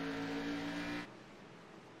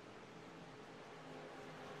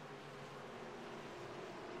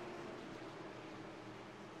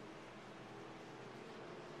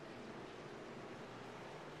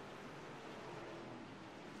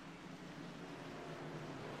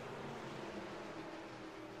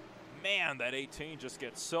 Man, that 18 just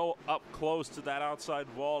gets so up close to that outside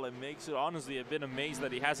wall and makes it, honestly, I've been amazed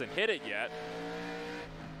that he hasn't hit it yet.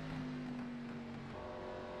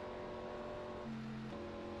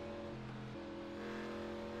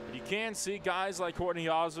 But you can see guys like Courtney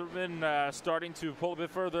Osmond starting to pull a bit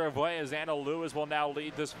further away, as Anna Lewis will now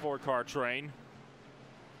lead this 4-car train.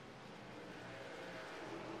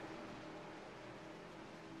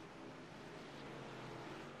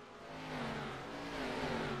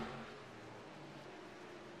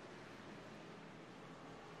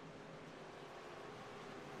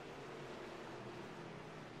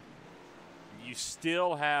 You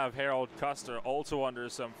still have Harold Custer also under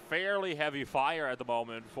some fairly heavy fire at the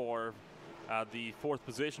moment for the 4th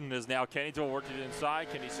position. Is now Kennington working inside.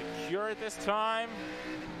 Can he secure it this time?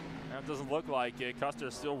 That doesn't look like it. Custer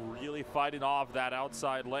is still really fighting off that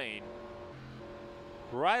outside lane.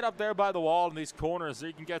 Right up there by the wall in these corners, so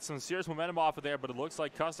you can get some serious momentum off of there, but it looks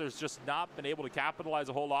like Custer's just not been able to capitalize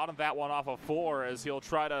a whole lot on that one off of 4, as he'll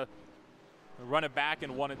try to run it back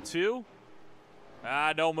in 1 and 2.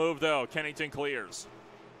 No move, though. Kennington clears.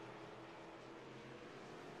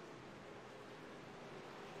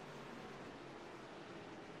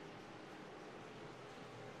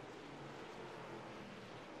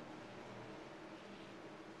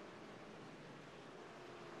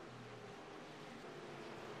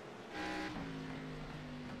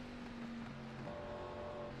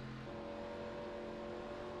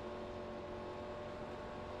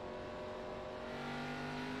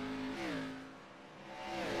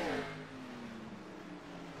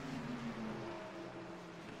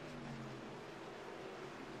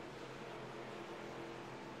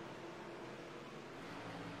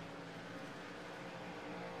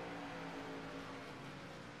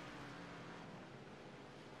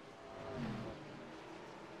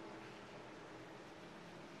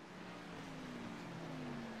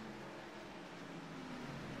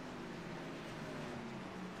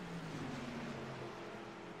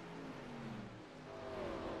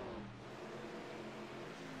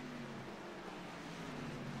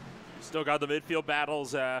 Still got the midfield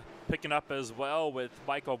battles picking up as well, with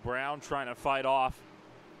Michael Brown trying to fight off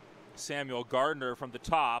Samuel Gardner from the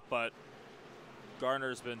top, but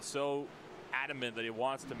Gardner's been so adamant that he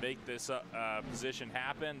wants to make this position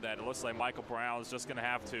happen that it looks like Michael Brown is just going to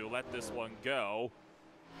have to let this one go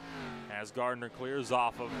as Gardner clears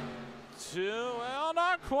off of two. Well,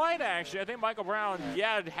 not quite, actually. I think Michael Brown,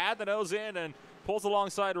 had the nose in and pulls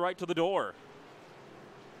alongside right to the door.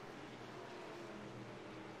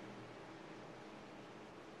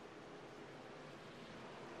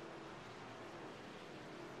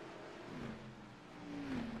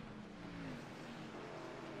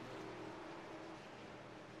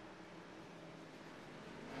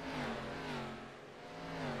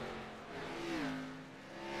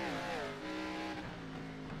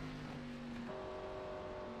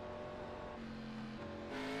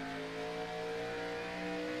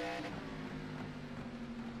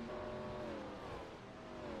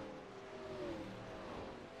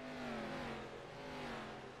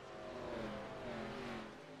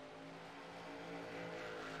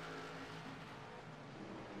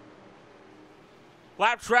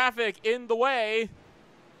 Lap traffic in the way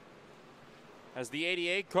as the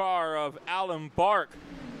 88 car of Alan Bark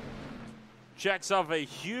checks off a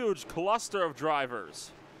huge cluster of drivers.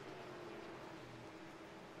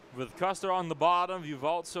 With Custer on the bottom, you've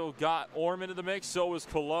also got Orman in the mix, so is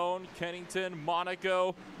Cologne, Kennington,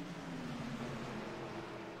 Monaco.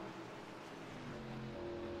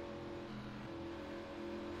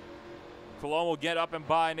 Cologne will get up and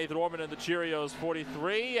by Nathan Orman in the Cheerios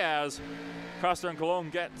 43 as Custer and Cologne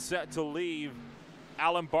get set to leave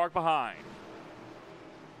Alan Bark behind.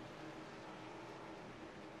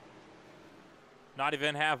 Not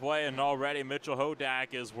even halfway, and already Mitchell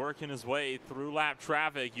Hodak is working his way through lap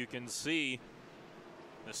traffic. You can see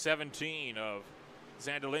the 17 of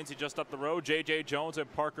Xander Lindsay just up the road. J.J. Jones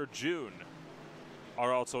and Parker June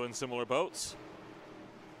are also in similar boats.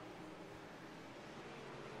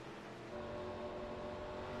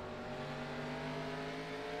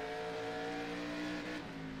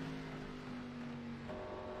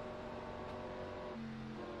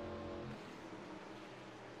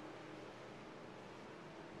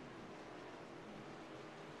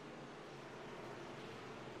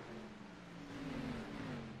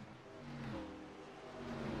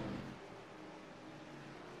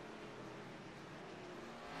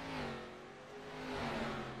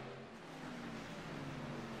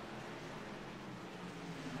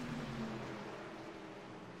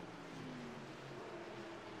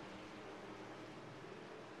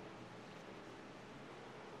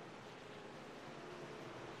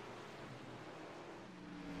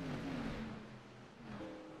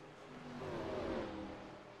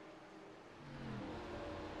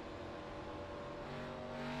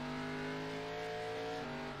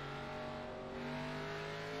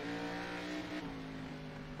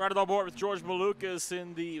 Right on board with George Malukas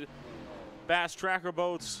in the Bass Tracker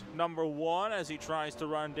Boats #1 as he tries to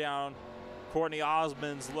run down Courtney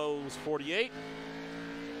Osmond's Lowe's 48.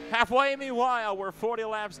 Halfway, meanwhile, we're 40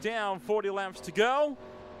 laps down, 40 laps to go.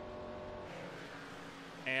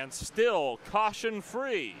 And still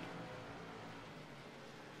caution-free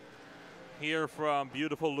here from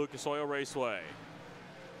beautiful Lucas Oil Raceway.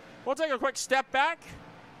 We'll take a quick step back.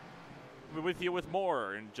 We'll be with you with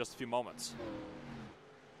more in just a few moments.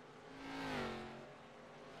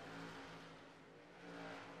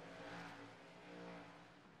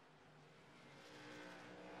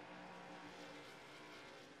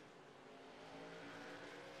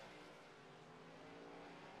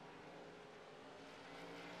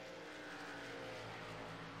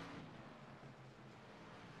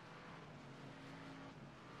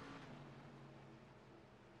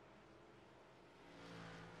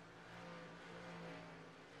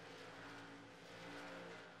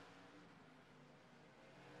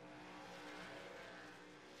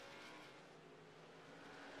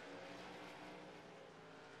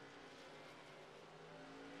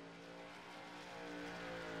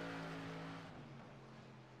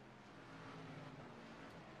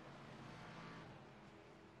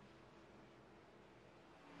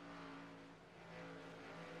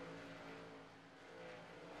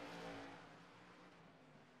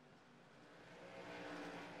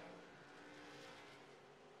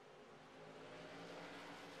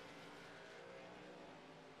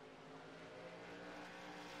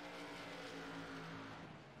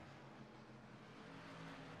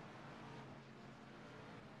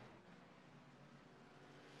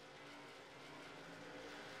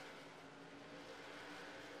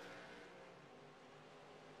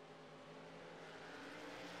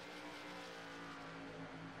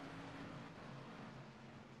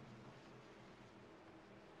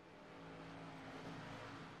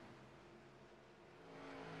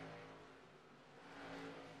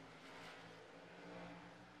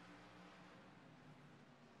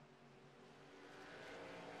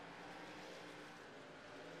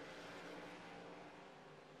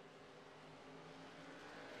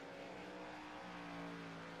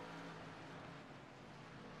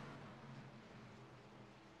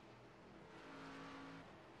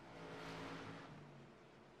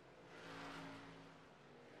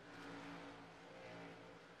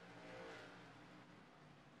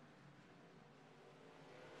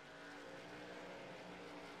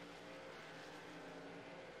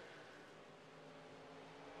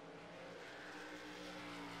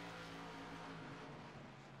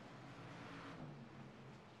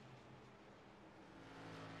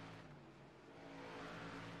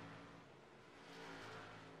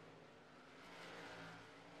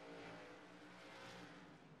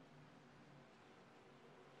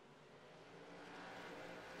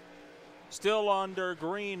 Still under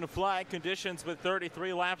green flag conditions with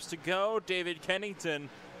 33 laps to go. David Kennington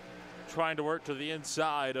trying to work to the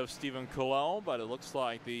inside of Stephen Cologne, but it looks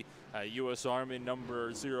like the U.S. Army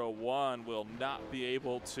number 01 will not be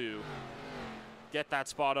able to get that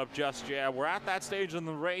spot up just yet. We're at that stage in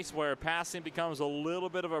the race where passing becomes a little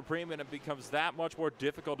bit of a premium. It becomes that much more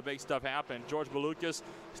difficult to make stuff happen. George Malukas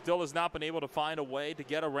still has not been able to find a way to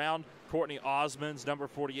get around Courtney Osmond's number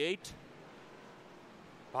 48.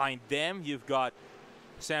 Behind them, you've got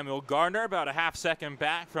Samuel Gardner about a half second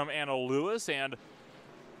back from Anna Lewis, and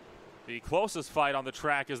the closest fight on the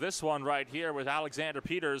track is this one right here with Alexander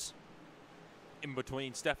Peters in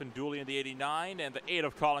between Stefan Dooley in the 89 and the 8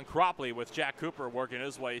 of Colin Cropley, with Jack Cooper working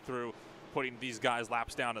his way through, putting these guys'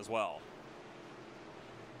 laps down as well.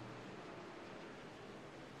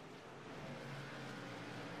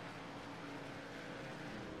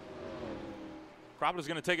 Cropley's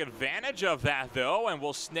going to take advantage of that, though, and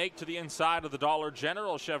will snake to the inside of the Dollar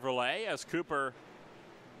General Chevrolet as Cooper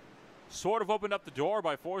sort of opened up the door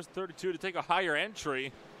by force 32 to take a higher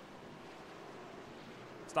entry.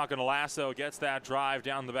 It's not going to last, though. Gets that drive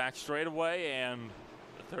down the back straightaway, and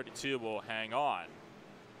the 32 will hang on.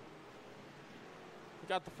 We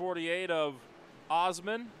got the 48 of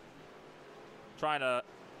Osmond trying to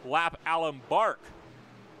lap Alan Bark.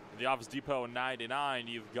 The Office Depot in 99.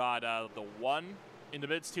 You've got the 1 in the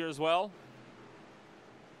midst here as well.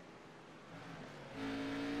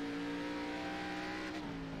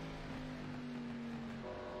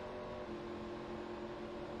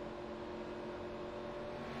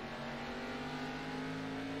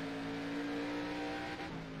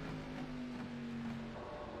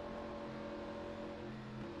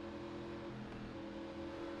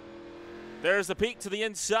 There's the peak to the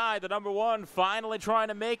inside. The number 1 finally trying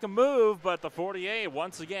to make a move, but the 48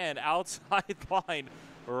 once again outside line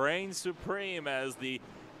reigns supreme as the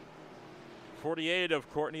 48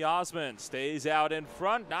 of Courtney Osmond stays out in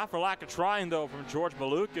front. Not for lack of trying, though, from George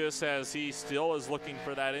Malukas, as he still is looking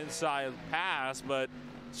for that inside pass, but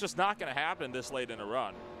it's just not going to happen this late in a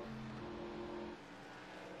run.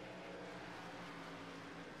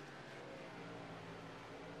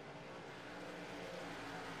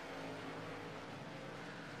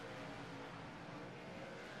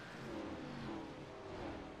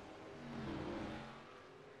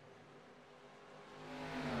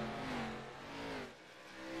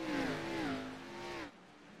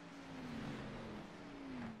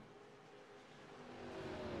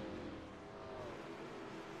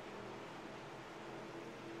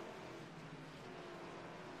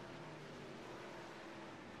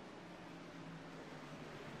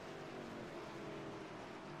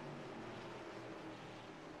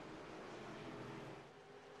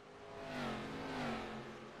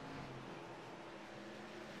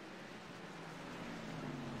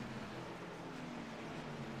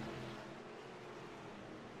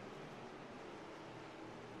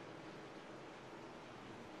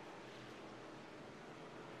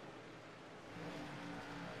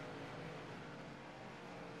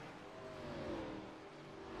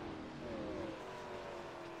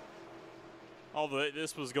 Although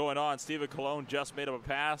this was going on, Stephen Cologne just made up a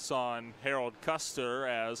pass on Harold Custer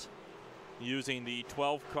as using the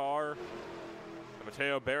 12 car of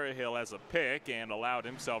Mateo Berryhill as a pick, and allowed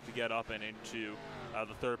himself to get up and into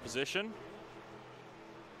the 3rd position.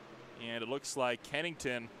 And it looks like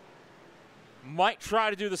Kennington might try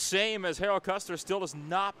to do the same, as Harold Custer still has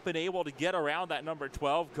not been able to get around that number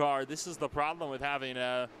 12 car. This is the problem with having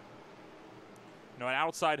an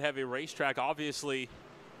outside heavy racetrack. Obviously,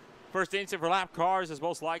 first instinct for lap cars is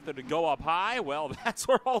most likely to go up high. Well, that's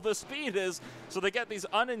where all the speed is. So they get these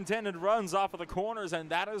unintended runs off of the corners, and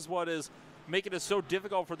that is what is making it so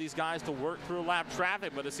difficult for these guys to work through lap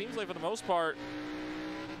traffic. But it seems like for the most part,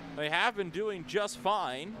 they have been doing just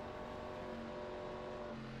fine.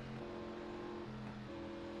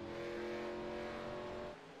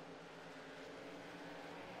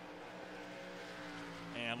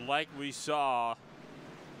 And like we saw,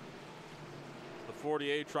 the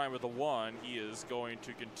 48 trying with the 1, he is going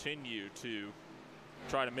to continue to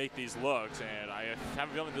try to make these looks, and I have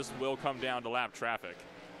a feeling this will come down to lap traffic.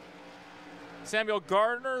 Samuel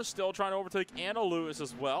Gardner still trying to overtake Anna Lewis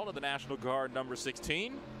as well to the National Guard number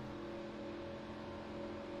 16.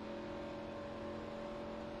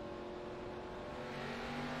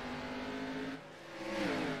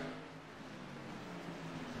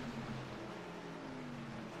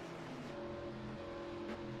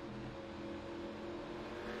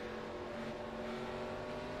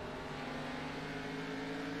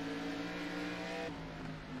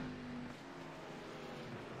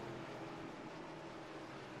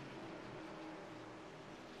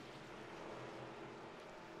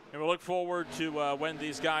 And we'll look forward to when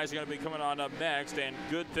these guys are going to be coming on up next. And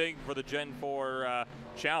good thing for the Gen 4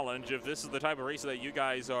 Challenge. If this is the type of race that you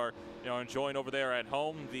guys are enjoying over there at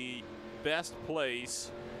home, the best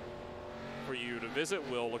place for you to visit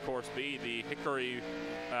will, of course, be the Hickory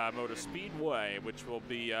Motor Speedway, which will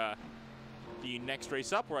be the next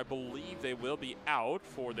race up, where I believe they will be out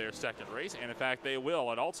for their second race. And in fact, they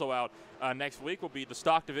will. And also out next week will be the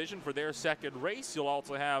stock division for their second race. You'll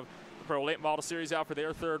also have the Pro Late Model Series out for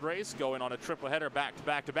their third race, going on a triple header back to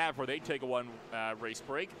back to back before they take a one race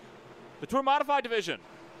break. The Tour Modified division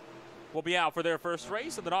will be out for their first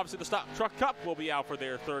race, and then obviously the Stock Truck Cup will be out for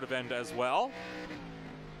their third event as well.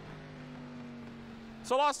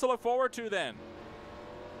 So lots to look forward to then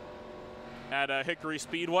at Hickory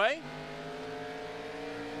Speedway.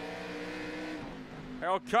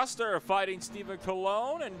 Harold Custer fighting Stephen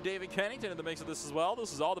Colon and David Kennington in the mix of this as well.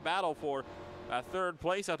 This is all the battle for third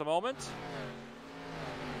place at the moment.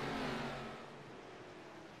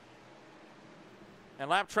 And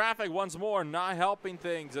lap traffic once more not helping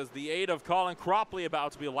things, as the 8 of Colin Cropley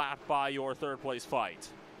about to be lapped by your third place fight.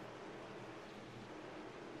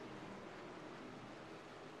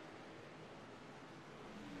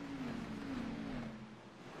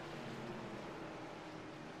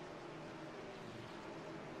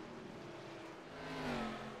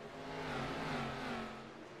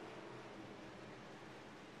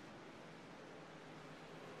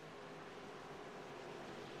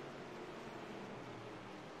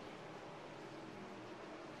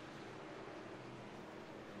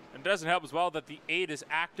 It doesn't help as well that the 8 is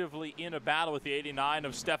actively in a battle with the 89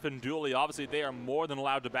 of Stefan Dooley. Obviously, they are more than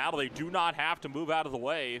allowed to battle. They do not have to move out of the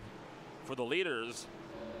way for the leaders,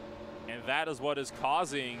 and that is what is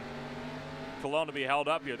causing Cologne to be held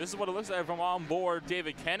up here. This is what it looks like from on board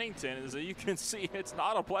David Kennington. As you can see, it's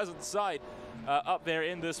not a pleasant sight up there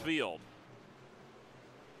in this field.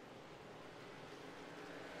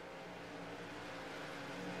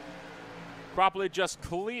 Cropley just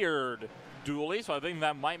cleared Dooley, so I think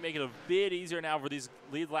that might make it a bit easier now for these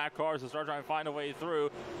lead lap cars to start trying to find a way through.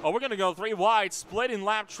 Oh, we're going to go 3 wide, splitting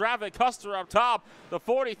lap traffic. Custer up top, the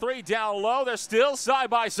 43 down low. They're still side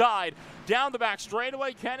by side. Down the back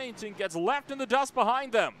straightaway, Kennington gets left in the dust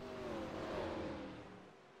behind them.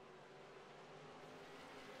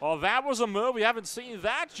 Well, that was a move. We haven't seen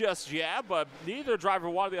that just yet, but neither driver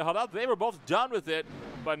wanted to be held up. They were both done with it,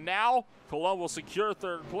 but now Cologne will secure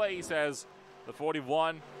third place as the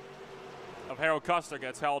 41 of Harold Custer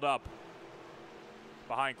gets held up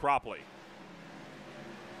behind Cropley.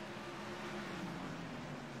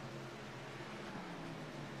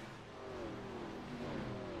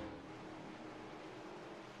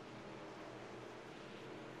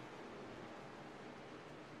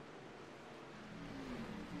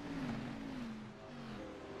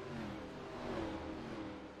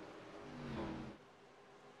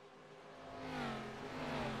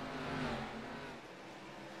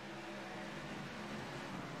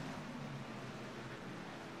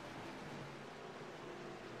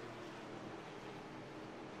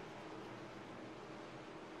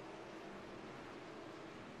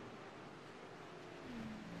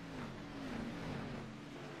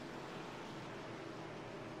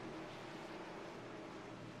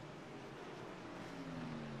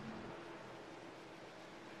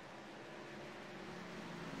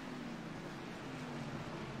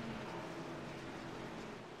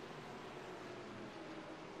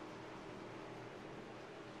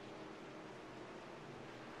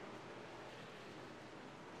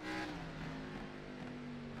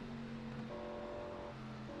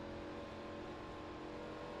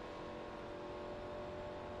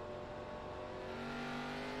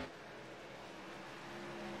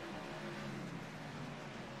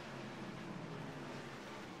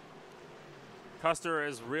 Custer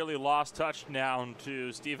has really lost touch down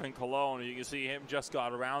to Stephen Colon. You can see him just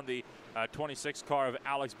got around the 26 car of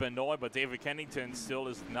Alex Benoit, but David Kennington still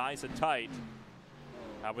is nice and tight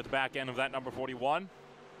with the back end of that number 41.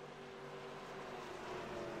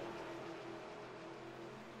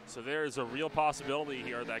 So there is a real possibility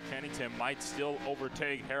here that Kennington might still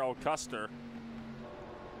overtake Harold Custer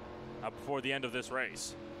before the end of this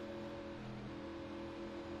race.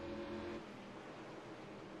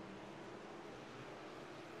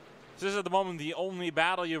 This is at the moment the only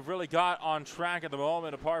battle you've really got on track at the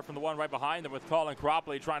moment, apart from the one right behind them with Colin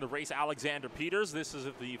Cropley trying to race Alexander Peters. This is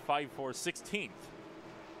at the fight for 16th.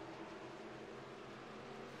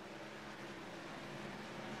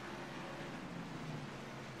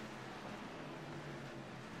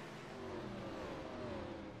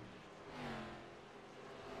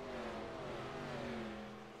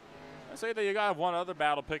 say that you got one other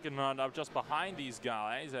battle picking on up just behind these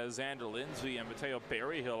guys, as Xander Lindsay and Mateo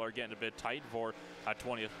Berryhill are getting a bit tight for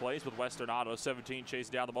 20th place, with Western Auto 17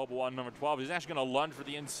 chasing down the Mobile One number 12. He's actually going to lunge for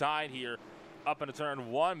the inside here up into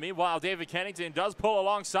turn 1. Meanwhile, David Kennington does pull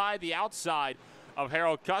alongside the outside of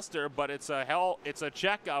Harold Custer, but it's a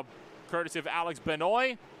checkup courtesy of Alex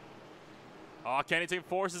Benoit. Oh, Kennington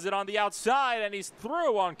forces it on the outside, and he's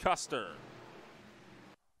through on Custer.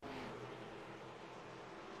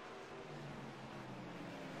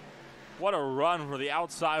 What a run for the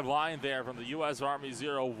outside line there from the U.S. Army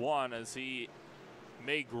 01, as he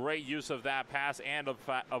made great use of that pass and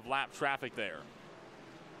of lap traffic there.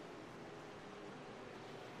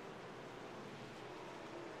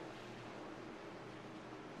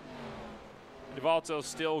 You've also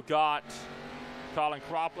still got Colin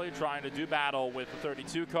Cropley trying to do battle with the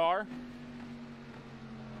 32 car.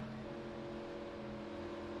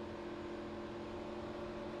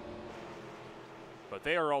 But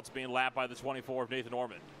they are also being lapped by the 24 of Nathan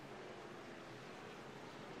Ormond.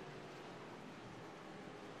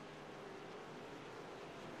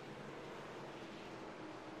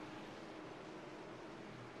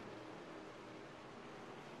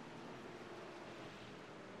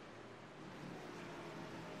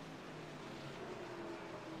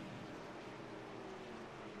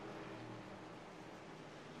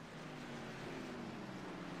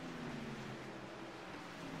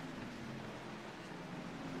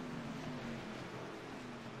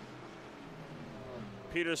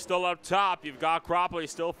 Peter's still up top. You've got Cropley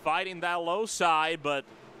still fighting that low side, but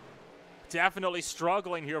definitely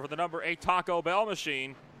struggling here for the number 8 Taco Bell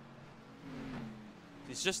machine.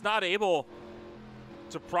 He's just not able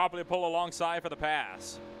to properly pull alongside for the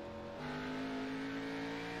pass.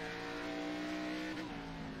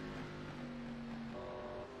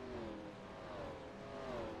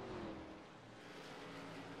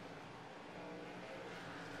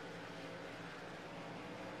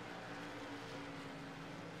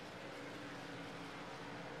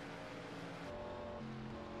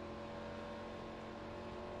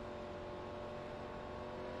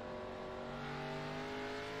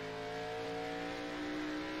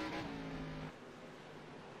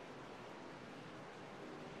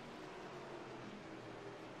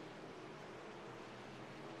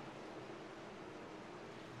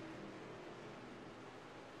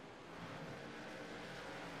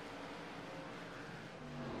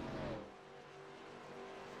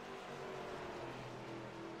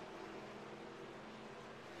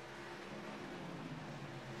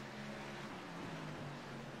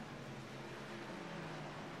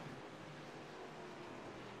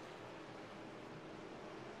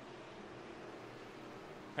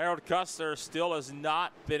 Harold Custer still has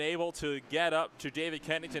not been able to get up to David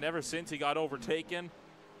Kennington ever since he got overtaken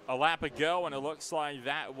a lap ago, and it looks like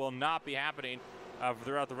that will not be happening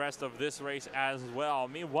throughout the rest of this race as well.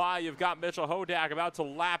 Meanwhile, you've got Mitchell Hodak about to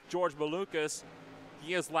lap George Malukas.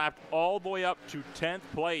 He has lapped all the way up to 10th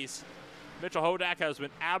place. Mitchell Hodak has been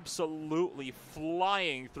absolutely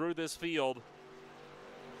flying through this field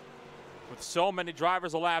with so many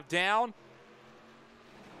drivers a lap down.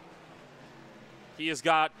 He has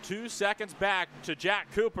got 2 seconds back to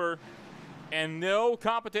Jack Cooper and no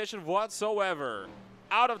competition whatsoever.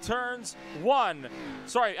 Out of turns 3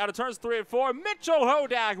 and 4, Mitchell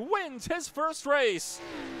Hodak wins his first race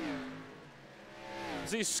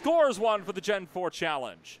as he scores one for the Gen 4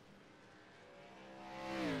 Challenge.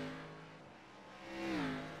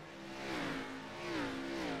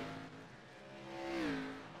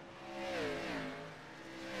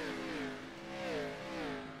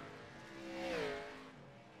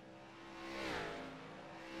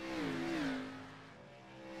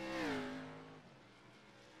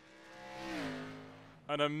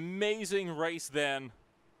 An amazing race then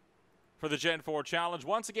for the Gen 4 Challenge.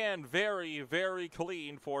 Once again, very, very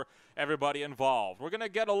clean for everybody involved. We're going to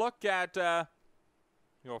get a look at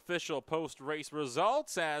your official post-race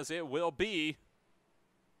results, as it will be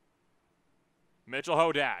Mitchell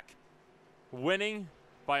Hodak winning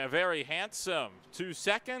by a very handsome 2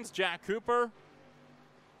 seconds. Jack Cooper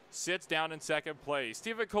sits down in second place.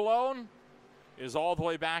 Stephen Colon is all the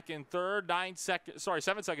way back in third. 7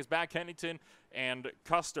 seconds back. Kennington and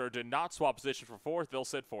Custer did not swap position for fourth. They'll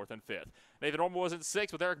sit fourth and fifth. Nathan Ormond was in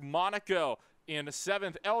sixth with Eric Monaco in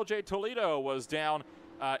seventh. LJ Toledo was down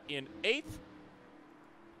in eighth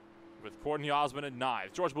with Courtney Osmond in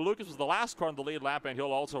ninth. George Malukas was the last car in the lead lap, and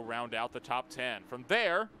he'll also round out the top 10. From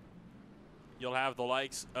there, you'll have the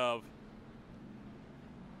likes of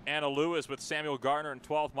Anna Lewis with Samuel Gardner in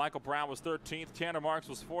 12th. Michael Brown was 13th. Tanner Marks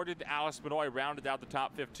was 40th. Alex Benoit rounded out the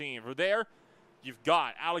top 15. From there, you've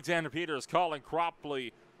got Alexander Peters, Colin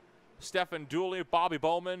Cropley, Stefan Dooley, Bobby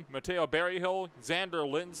Bowman, Mateo Berryhill, Xander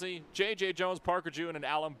Lindsay, J.J. Jones, Parker June, and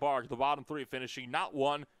Alan Bark. The bottom three finishing not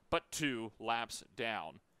 1, but 2 laps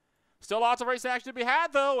down. Still lots of race action to be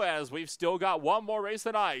had, though, as we've still got one more race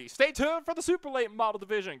tonight. Stay tuned for the Super Late Model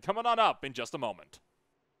Division coming on up in just a moment.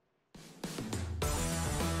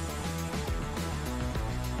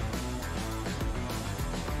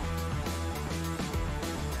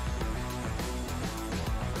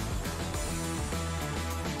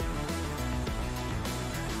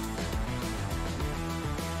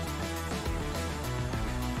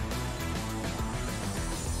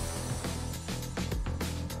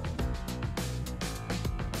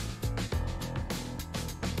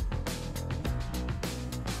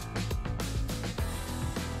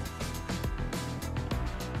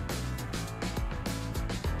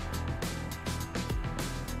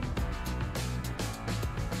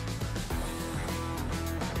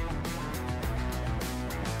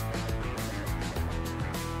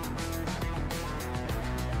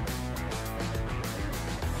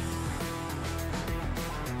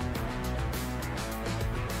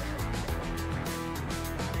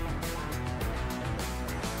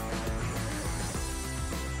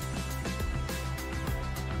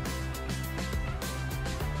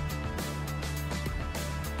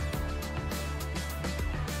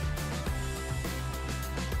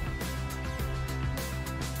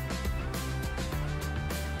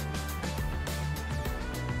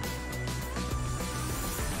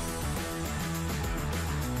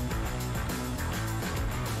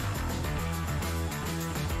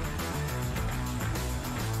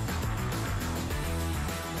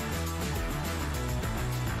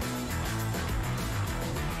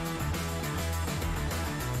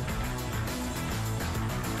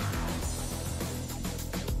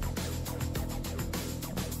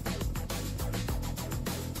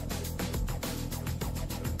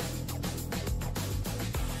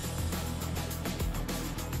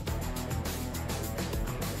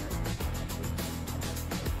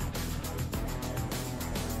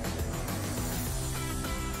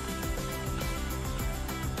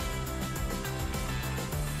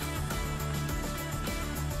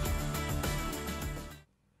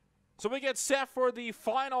 So we get set for the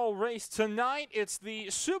final race tonight. It's the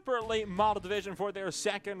Super Late Model Division for their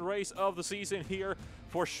second race of the season here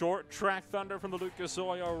for Short Track Thunder from the Lucas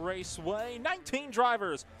Oil Raceway. 19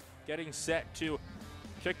 drivers getting set to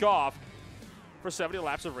kick off for 70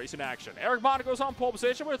 laps of racing action. Eric Monaco's on pole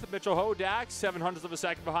position with Mitchell Hodak, 700ths of a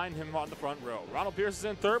second behind him on the front row. Ronald Pierce is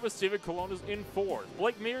in third with Steven Colon is in fourth.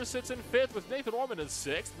 Blake Mears sits in fifth with Nathan Orman in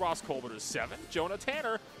sixth. Ross Colbert is seventh. Jonah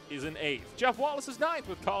Tanner is in eighth. Jeff Wallace is ninth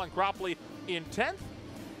with Colin Cropley in 10th.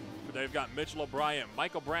 They've got Mitchell O'Brien,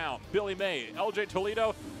 Michael Brown, Billy May, LJ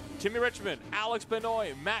Toledo, Timmy Richmond, Alex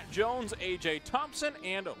Benoit, Matt Jones, AJ Thompson,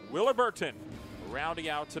 and Willer Burton. Rounding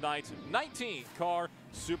out tonight's 19-car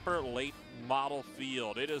Super Late Model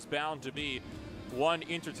field. It is bound to be one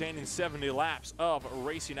entertaining 70 laps of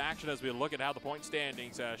racing action as we look at how the point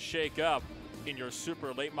standings shake up in your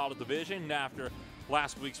Super Late Model division after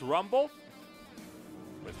last week's Rumble,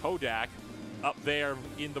 with Hodak up there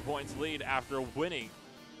in the points lead after winning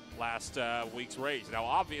last week's race. Now,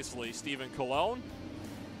 obviously, Steven Colon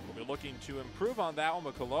will be looking to improve on that one,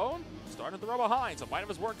 but Colon starting at the row behind, so might have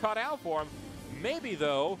his work cut out for him. Maybe,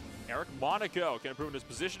 though, Eric Monaco can improve in his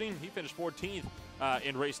positioning. He finished 14th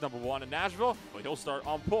in race number 1 in Nashville, but he'll start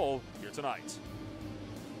on pole here tonight.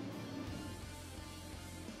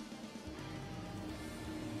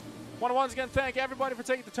 Want to once again thank everybody for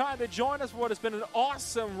taking the time to join us for what has been an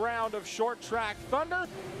awesome round of Short Track Thunder.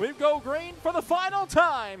 We go green for the final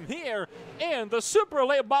time here in the Super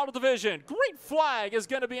Late Model Division. Green flag is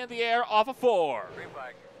going to be in the air off of 4. Green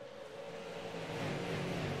flag.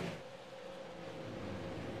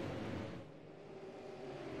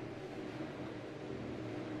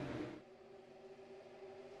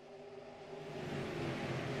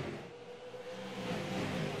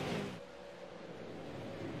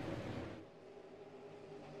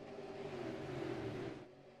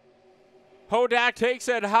 Hodak takes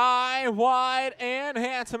it high, wide, and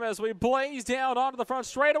handsome as we blaze down onto the front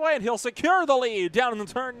straightaway, and he'll secure the lead down in the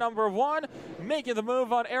turn number 1, making the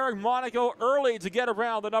move on Eric Monaco early to get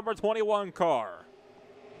around the number 21 car.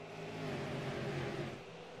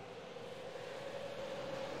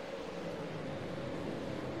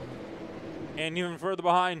 And even further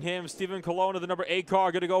behind him, Steven Colon of the number 8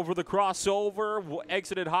 car going to go for the crossover.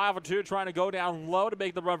 Exited high off of 2, trying to go down low to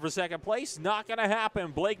make the run for second place. Not going to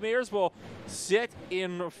happen. Blake Mears will sit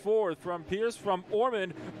in 4th from Pierce. From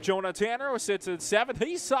Orman, Jonah Tanner who sits in 7th.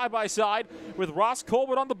 He's side by side with Ross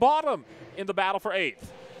Colbert on the bottom in the battle for 8th.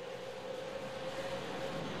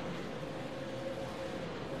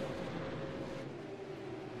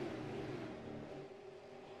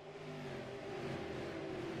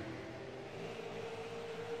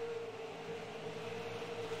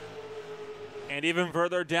 And even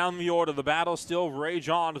further down the order, the battle still rage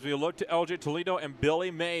on as we look to LJ Toledo and Billy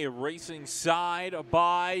May racing side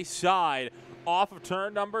by side off of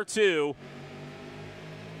turn number 2.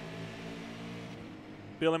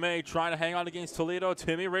 Billy May trying to hang on against Toledo.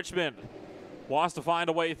 Timmy Richmond wants to find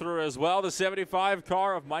a way through as well. The 75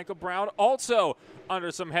 car of Michael Brown also under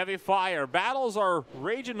some heavy fire. Battles are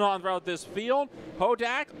raging on throughout this field.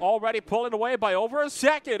 Hodak already pulling away by over a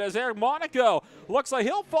second as Eric Monaco looks like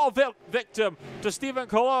he'll fall victim to Stephen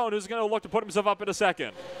Colon, who's going to look to put himself up in a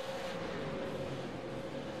second.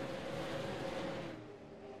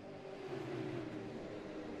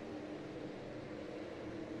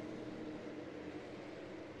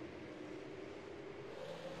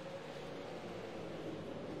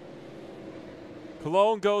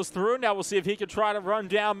 Cologne goes through. Now we'll see if he can try to run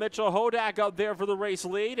down Mitchell Hodak up there for the race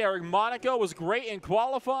lead. Eric Monaco was great in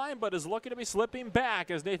qualifying, but is looking to be slipping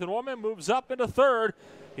back as Nathan Orman moves up into third.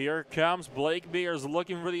 Here comes Blake Mears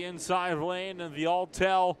looking for the inside lane, and the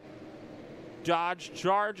Altel Dodge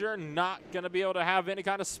Charger not going to be able to have any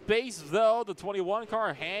kind of space, though. The 21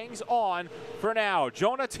 car hangs on for now.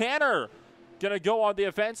 Jonah Tanner going to go on the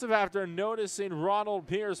offensive after noticing Ronald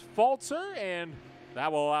Pierce falter, and that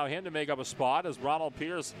will allow him to make up a spot as Ronald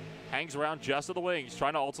Pierce hangs around just to the wings,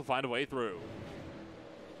 trying to also find a way through.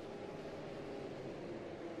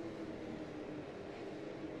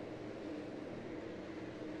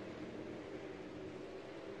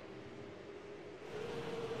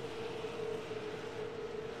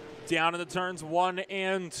 Down in the turns 1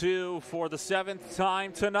 and 2 for the 7th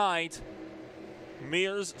time tonight.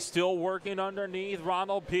 Mears still working underneath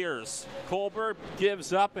Ronald Pierce. Colbert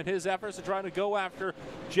gives up in his efforts to try to go after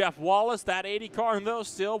Jeff Wallace. That 80 car, though,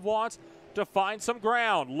 still wants to find some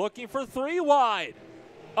ground. Looking for 3 wide.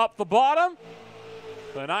 Up the bottom.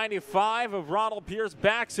 The 95 of Ronald Pierce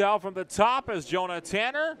backs out from the top as Jonah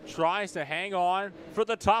Tanner tries to hang on for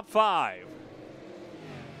the top 5.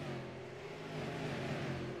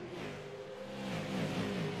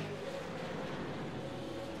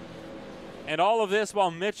 And all of this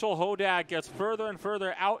while Mitchell Hodak gets further and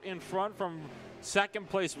further out in front from second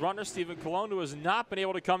place runner Stephen Colon, who has not been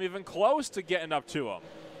able to come even close to getting up to him.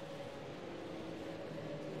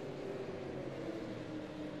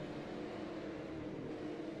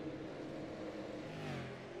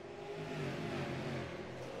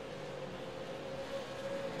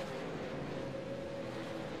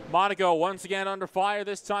 Monaco once again under fire,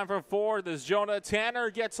 this time from 4th as Jonah Tanner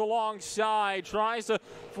gets alongside, tries to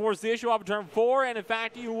force the issue off of turn 4, and in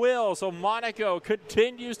fact he will. So Monaco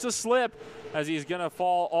continues to slip as he's going to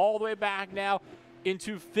fall all the way back now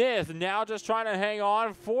into 5th. Now just trying to hang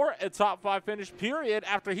on for a top 5 finish period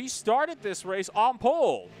after he started this race on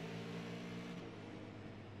pole.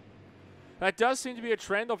 That does seem to be a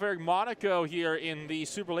trend of Eric Monaco here in the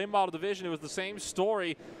Super Late Model Division. It was the same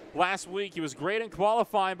story last week. He was great in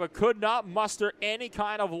qualifying, but could not muster any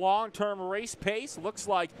kind of long-term race pace. Looks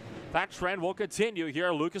like that trend will continue here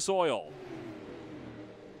at Lucas Oil.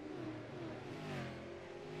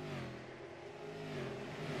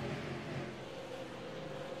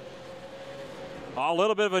 A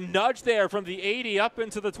little bit of a nudge there from the 80 up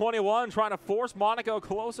into the 21, trying to force Monaco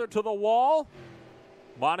closer to the wall.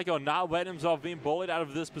 Monaco not letting himself being bullied out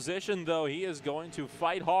of this position, though he is going to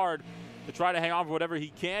fight hard to try to hang on for whatever he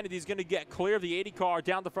can. And he's going to get clear of the 80 car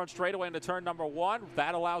down the front straightaway into turn number 1.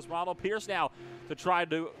 That allows Ronald Pierce now to try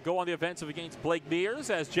to go on the offensive against Blake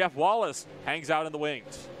Mears as Jeff Wallace hangs out in the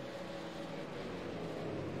wings.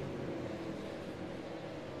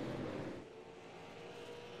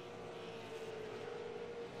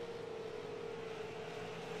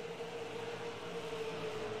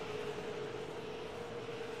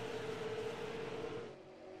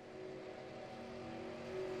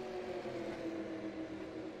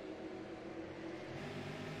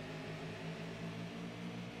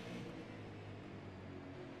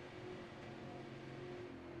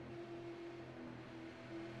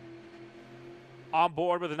 On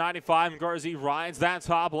board with the 95, Garzi rides that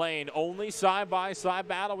top lane. Only side-by-side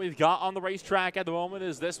battle we've got on the racetrack at the moment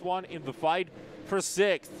is this one in the fight for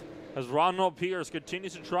 6th. As Ronald Pierce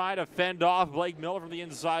continues to try to fend off Blake Miller from the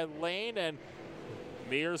inside lane, and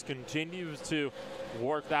Mears continues to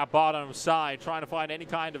work that bottom side, trying to find any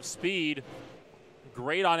kind of speed.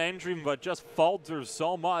 Great on entry, but just falters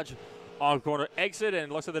so much on corner exit,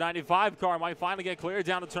 and looks like the 95 car might finally get cleared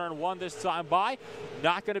down to turn 1 this time by.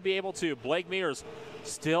 Not going to be able to. Blake Mears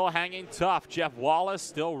still hanging tough. Jeff Wallace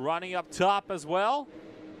still running up top as well.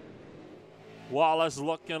 Wallace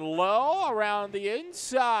looking low around the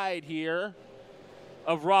inside here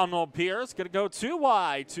of Ronald Pierce. Going to go 2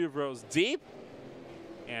 wide, 2 rows deep.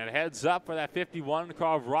 And heads up for that 51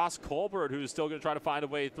 car of Ross Colbert, who's still going to try to find a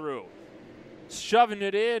way through. Shoving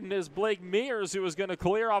it in is Blake Mears, who is going to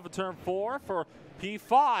clear off of turn 4 for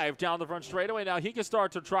P5 down the front straightaway. Now he can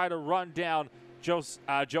start to try to run down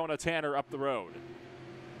Jonah Tanner up the road.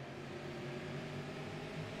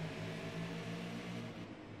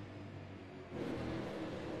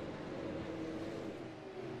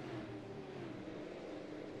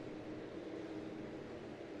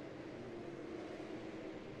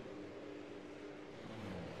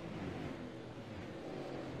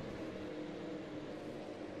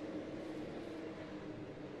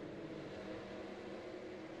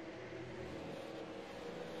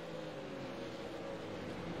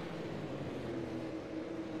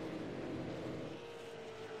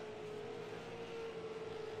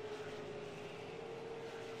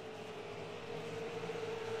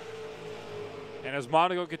 And as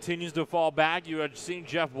Monaco continues to fall back, you had seen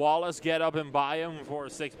Jeff Wallace get up and by him for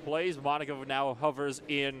 6th place. Monaco now hovers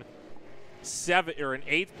in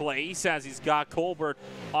 8th place as he's got Colbert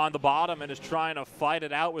on the bottom and is trying to fight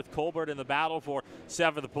it out with Colbert in the battle for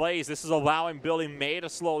 7th place. This is allowing Billy May to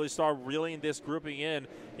slowly start reeling this grouping in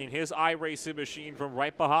his iRacing machine from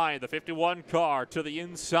right behind. The 51 car to the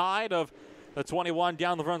inside of the 21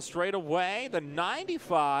 down the front straightaway. The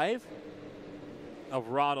 95 of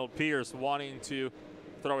Ronald Pierce wanting to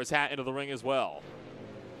throw his hat into the ring as well.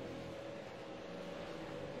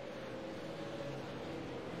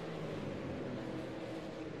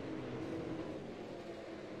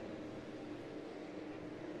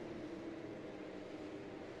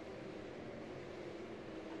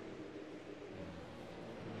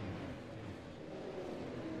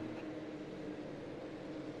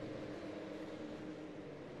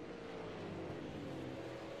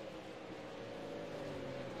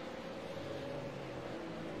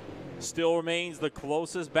 Still remains the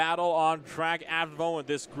closest battle on track at the moment.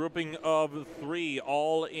 This grouping of 3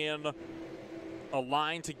 all in a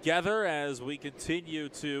line together as we continue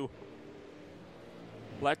to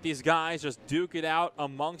let these guys just duke it out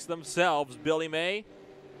amongst themselves. Billy May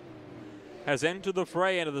has entered the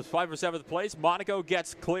fray into the 5th or 7th place. Monaco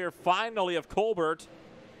gets clear finally of Colbert.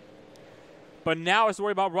 But now it's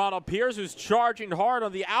worried about Ronald Pierce, who's charging hard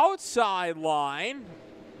on the outside line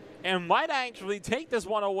and might actually take this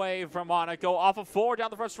one away from Monaco off of 4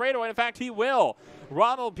 down the front straightaway. In fact, he will.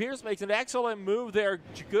 Ronald Pierce makes an excellent move there.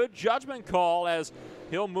 Good judgment call as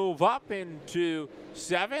he'll move up into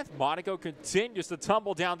 7th. Monaco continues to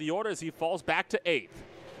tumble down the order as he falls back to 8th.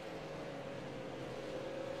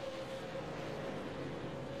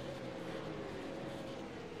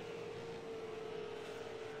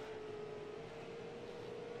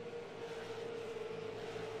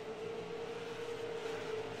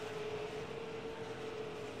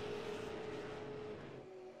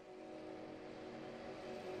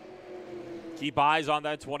 Keep eyes on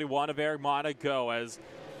that 21 of Eric Monaco as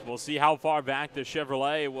we'll see how far back the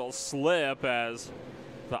Chevrolet will slip as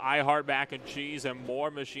the iHeart Mac and Cheese and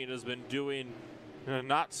More machine has been doing a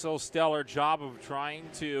not so stellar job of trying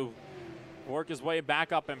to work his way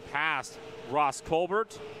back up and past Ross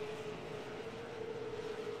Colbert,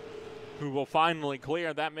 who will finally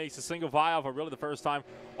clear. That makes a single file for really the first time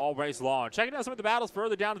all race long. Checking out some of the battles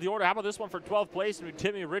further down to the order. How about this one for 12th place?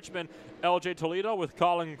 Timmy Richmond, LJ Toledo with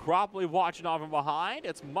Colin Cropley watching on from behind.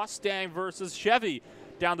 It's Mustang versus Chevy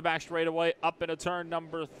down the back straightaway up into turn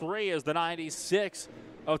number 3 as the 96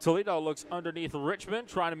 of Toledo looks underneath Richmond,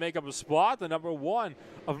 trying to make up a spot. The number 1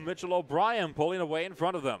 of Mitchell O'Brien pulling away in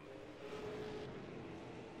front of them.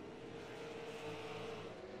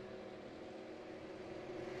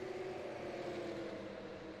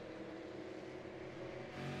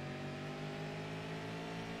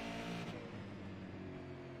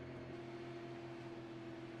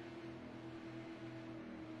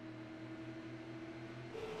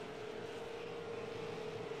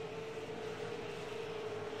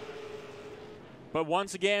 But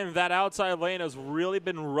once again, that outside lane has really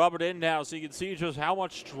been rubbered in now, so you can see just how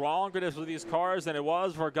much stronger it is for these cars than it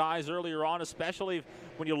was for guys earlier on, especially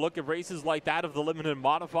when you look at races like that of the limited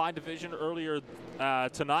modified division earlier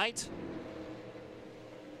tonight.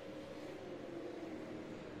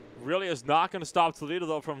 Really is not going to stop Toledo,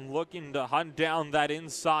 though, from looking to hunt down that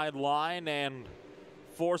inside line and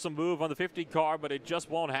force a move on the 50 car, but it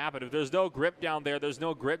just won't happen. If there's no grip down there, there's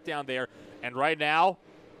no grip down there. And right now,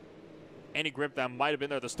 any grip that might have been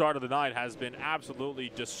there at the start of the night has been absolutely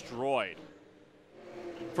destroyed.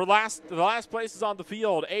 For the last places on the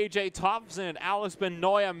field, A.J. Thompson, Alex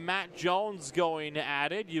Benoit, Matt Jones going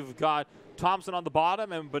at it. You've got Thompson on the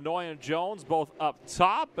bottom and Benoit and Jones both up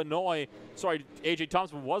top. A.J.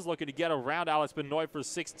 Thompson was looking to get around Alex Benoit for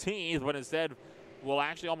 16th, but instead will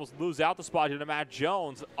actually almost lose out the spot here to Matt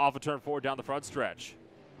Jones off of turn 4 down the front stretch.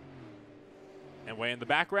 And way in the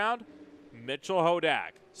background, Mitchell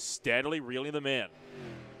Hodak steadily reeling them in.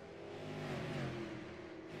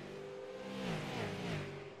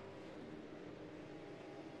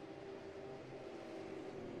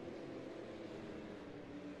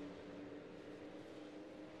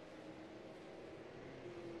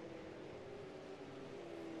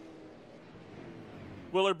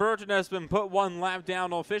 Willard Burton has been put one lap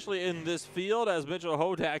down officially in this field as Mitchell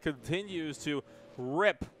Hodak continues to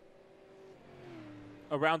rip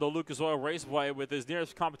around the Lucas Oil Raceway, with his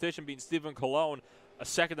nearest competition being Stephen Colon, a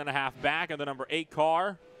second and a half back, and the number 8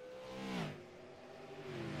 car.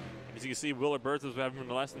 As you can see, Willard Burton is having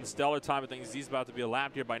a less than stellar time of things. He's about to be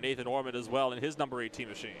lapped here by Nathan Ormond as well in his number 18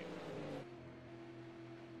 machine.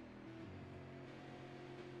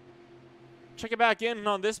 Checking back in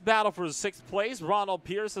on this battle for 6th place, Ronald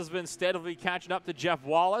Pierce has been steadily catching up to Jeff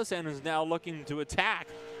Wallace and is now looking to attack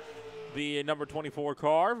the number 24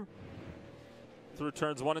 car through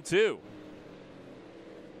turns 1 and 2.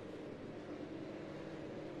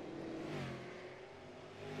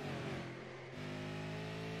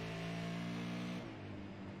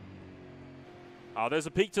 Oh, there's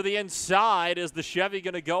a peek to the inside. Is the Chevy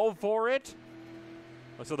going to go for it?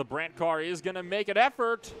 So the Brandt car is going to make an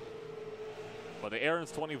effort. But the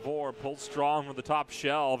Aaron's 24 pulled strong from the top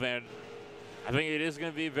shelf, and I think it is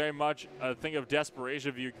going to be very much a thing of desperation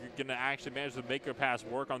if you're going to actually manage to make your pass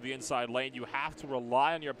work on the inside lane. You have to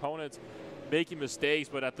rely on your opponents making mistakes,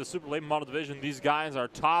 but at the super late model division, these guys are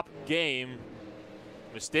top game.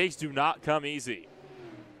 Mistakes do not come easy.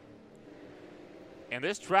 And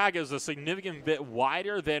this track is a significant bit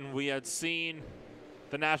wider than we had seen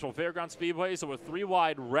the National Fairgrounds Speedway, so a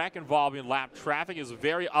 3-wide wreck involving lap traffic is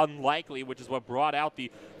very unlikely, which is what brought out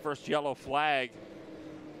the first yellow flag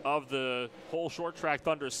of the whole short track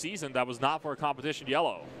Thunder season that was not for a competition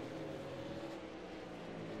yellow.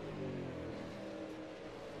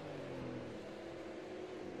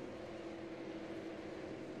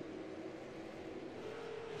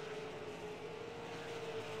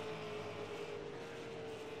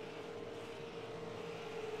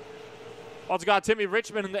 Also got Timmy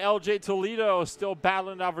Richmond in the LJ Toledo still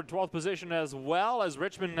battling out for 12th position, as well as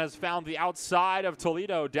Richmond has found the outside of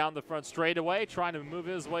Toledo down the front straightaway, trying to move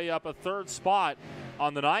his way up a 3rd spot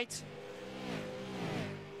on the night.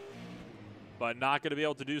 But not going to be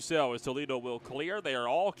able to do so as Toledo will clear. They are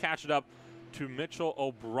all catching up to Mitchell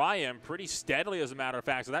O'Brien pretty steadily, as a matter of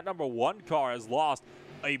fact. So that number 1 car has lost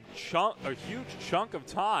a huge chunk of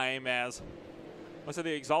time as, let's say,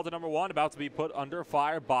 the Exalted number 1 about to be put under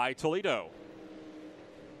fire by Toledo.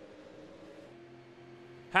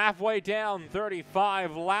 Halfway down,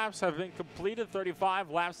 35 laps have been completed,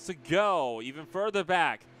 35 laps to go. Even further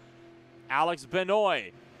back, Alex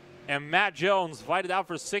Benoit and Matt Jones fight it out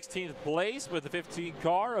for 16th place with the 15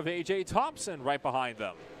 car of A.J. Thompson right behind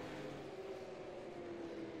them.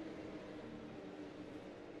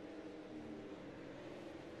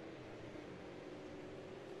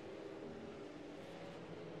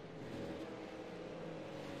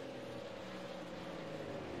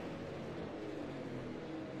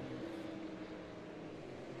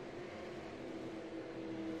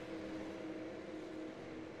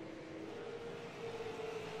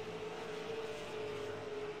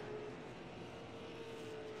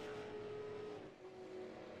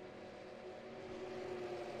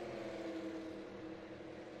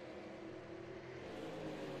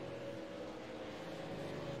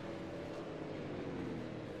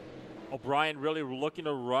 O'Brien really looking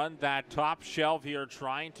to run that top shelf here,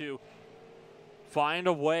 trying to find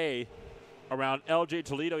a way around LJ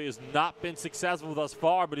Toledo. He has not been successful thus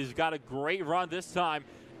far, but he's got a great run this time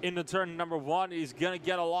into turn number 1. He's going to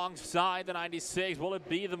get alongside the 96. Will it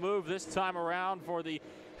be the move this time around for the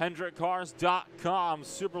HendrickCars.com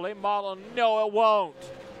super late model? No, it won't.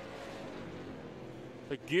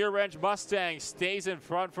 The Gear Wrench Mustang stays in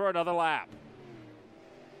front for another lap.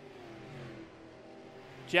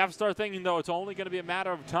 You have to start thinking, though, it's only going to be a matter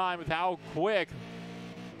of time with how quick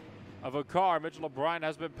of a car Mitchell O'Brien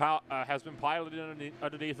has been piloted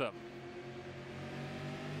underneath him.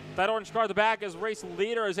 That orange car at the back is race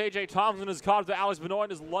leader as A.J. Thompson is caught up to Alex Benoit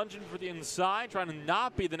and is lunging for the inside, trying to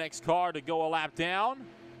not be the next car to go a lap down.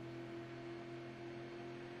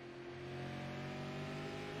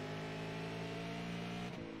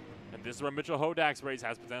 This is where Mitchell Hodak's race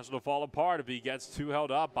has potential to fall apart if he gets too held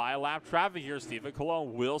up by a lap traffic here. Stephen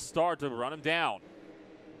Colon will start to run him down.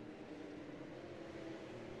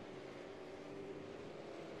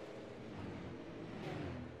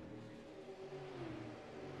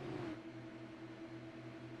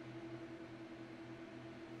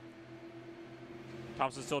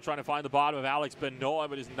 Thompson still trying to find the bottom of Alex Benoit,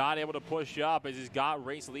 but he's not able to push up as he's got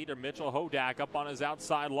race leader Mitchell Hodak up on his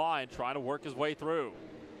outside line, trying to work his way through.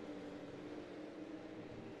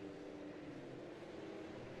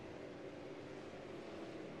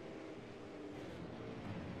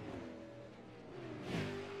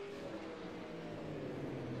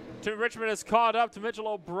 Tim Richmond has caught up to Mitchell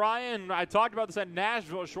O'Brien. I talked about this at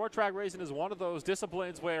Nashville. Short track racing is one of those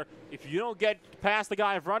disciplines where if you don't get past the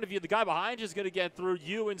guy in front of you, the guy behind you is going to get through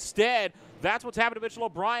you instead. That's what's happened to Mitchell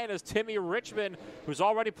O'Brien as Timmy Richmond, who's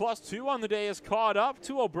already +2 on the day, is caught up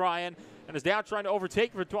to O'Brien and is now trying to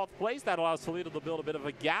overtake for 12th place. That allows Toledo to build a bit of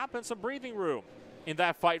a gap and some breathing room in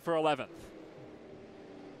that fight for 11th.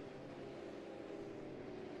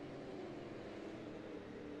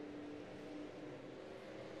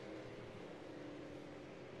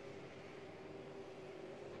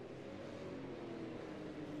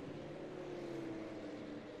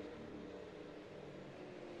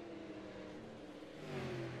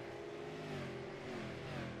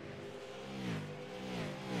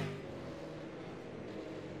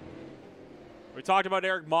 We talked about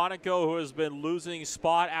Eric Monaco, who has been losing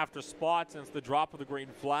spot after spot since the drop of the green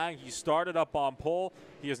flag. He started up on pole.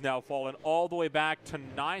 He has now fallen all the way back to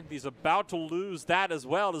 9th. He's about to lose that as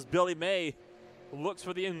well as Billy May looks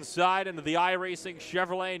for the inside into the iRacing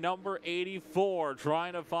Chevrolet number 84,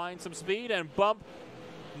 trying to find some speed and bump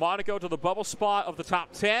Monaco to the bubble spot of the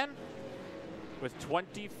top 10 with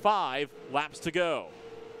 25 laps to go.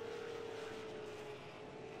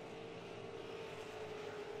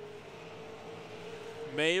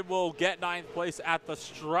 May will get 9th place at the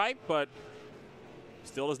stripe, but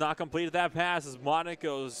still has not completed that pass as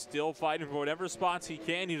Monaco is still fighting for whatever spots he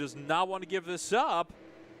can. He does not want to give this up,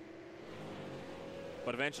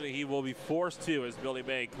 but eventually he will be forced to as Billy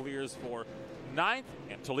May clears for 9th,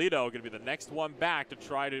 and Toledo going to be the next one back to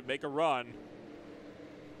try to make a run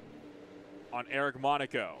on Eric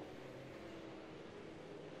Monaco.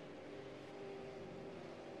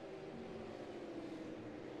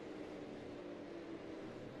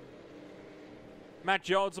 Matt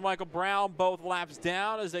Jones and Michael Brown both laps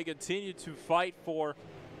down as they continue to fight for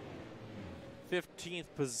 15th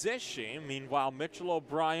position. Meanwhile, Mitchell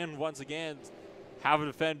O'Brien once again having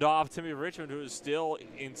to fend off Timmy Richmond, who is still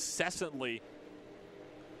incessantly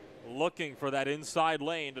looking for that inside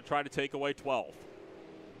lane to try to take away 12th.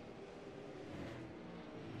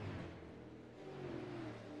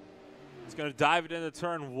 He's going to dive it into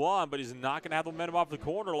turn 1, but he's not going to have the momentum off the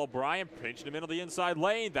corner. O'Brien pinching him into the inside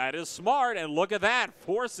lane. That is smart, and look at that.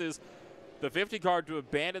 Forces the 50 car to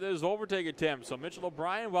abandon his overtake attempt. So Mitchell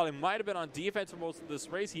O'Brien, while he might have been on defense for most of this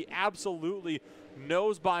race, he absolutely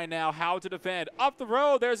knows by now how to defend. Up the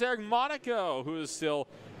road, there's Eric Monaco, who is still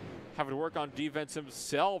having to work on defense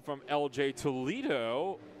himself from LJ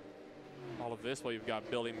Toledo. All of this while you've got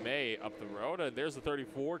Billy May up the road. And there's the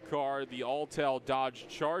 34 car, the Alltel Dodge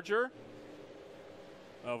Charger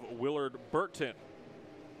of Willard Burton,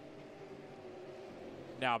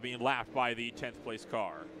 now being lapped by the 10th place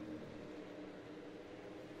car.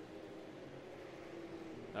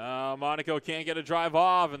 Monaco can't get a drive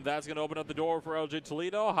off, and that's going to open up the door for LJ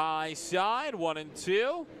Toledo. High side, 1 and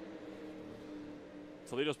 2.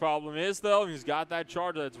 Toledo's problem is, though, he's got that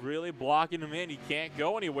Charger that's really blocking him in. He can't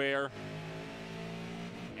go anywhere,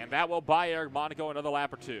 and that will buy Eric Monaco another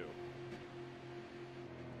lap or 2.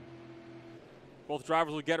 Both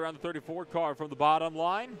drivers will get around the 34 car from the bottom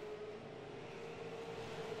line.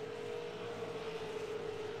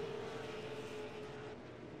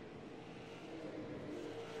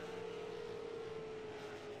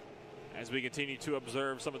 As we continue to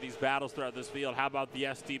observe some of these battles throughout this field, how about the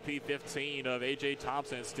SDP 15 of A.J.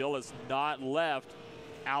 Thompson? Still has not left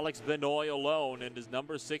Alex Benoit alone in his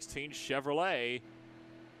number 16 Chevrolet.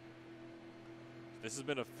 This has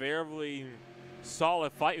been a fairly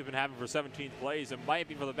solid fight we've been having for 17th place. It might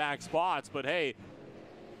be for the back spots, but hey,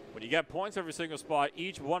 when you get points every single spot,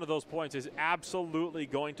 each one of those points is absolutely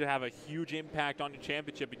going to have a huge impact on your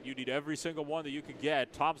championship, and you need every single one that you can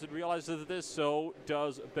get. Thompson realizes this, so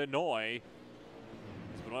does Benoit.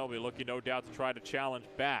 Benoit will be looking, no doubt, to try to challenge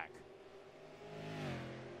back.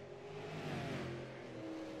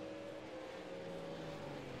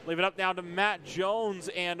 Leave it up now to Matt Jones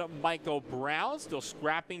and Michael Brown, still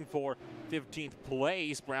scrapping for 15th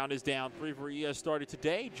place. Brown is down 3 for ES started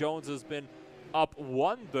today. Jones has been up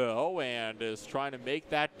 1, though, and is trying to make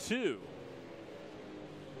that 2.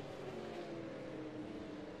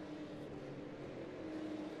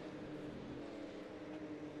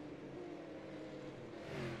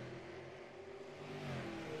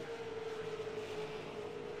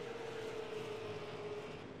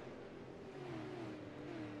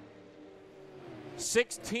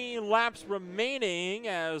 16 laps remaining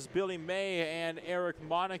as Billy May and Eric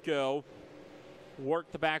Monaco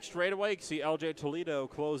work the back straightaway. You can see LJ Toledo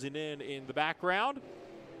closing in the background.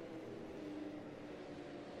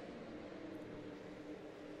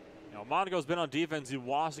 Now, Monaco's been on defense. He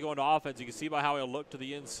wants to go into offense. You can see by how he'll look to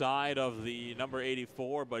the inside of the number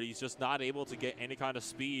 84, but he's just not able to get any kind of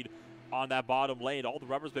speed on that bottom lane. All the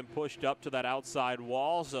rubber's been pushed up to that outside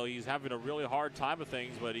wall, so he's having a really hard time of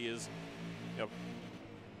things, but he is, you know,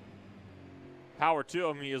 power to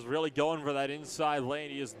him. He is really going for that inside lane.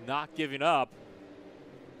 He is not giving up.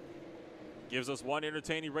 Gives us one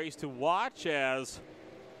entertaining race to watch, as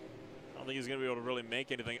I don't think he's going to be able to really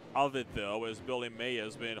make anything of it, though, as Billy May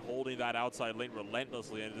has been holding that outside lane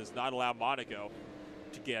relentlessly and does not allow Monaco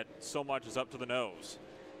to get so much as up to the nose.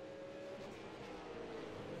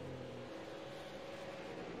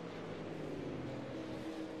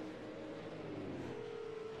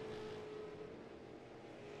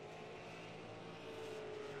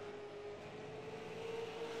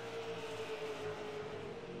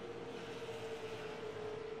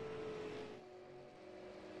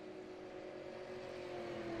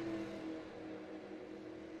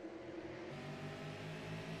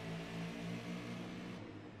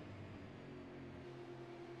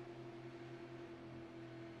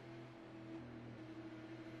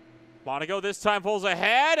 Monaco this time pulls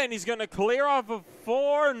ahead, and he's going to clear off of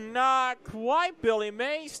 4. Not quite. Billy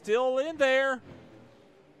May still in there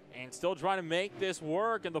and still trying to make this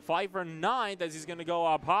work in the fight for 9th as he's going to go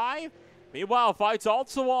up high. Meanwhile, fight's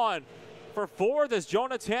also on for 4th as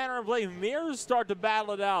Jonah Tanner and Blake Mears start to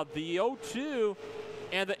battle it out. The 02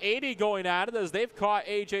 and the 80 going at it as they've caught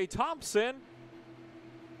A.J. Thompson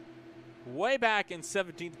way back in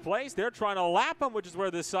 17th place. They're trying to lap him, which is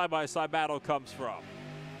where this side-by-side battle comes from.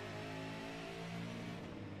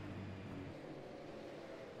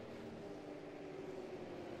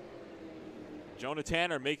 Jonah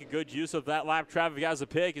Tanner making good use of that lap traffic as a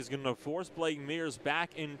pick. He's going to force Blake Mears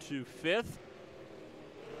back into 5th.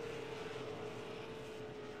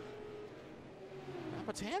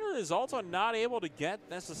 But Tanner is also not able to get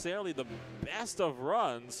necessarily the best of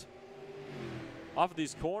runs off of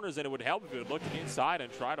these corners, and it would help if he would look to the inside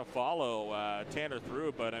and try to follow Tanner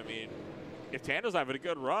through. But, I mean, if Tanner's having a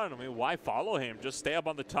good run, I mean, why follow him? Just stay up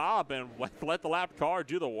on the top and let the lap car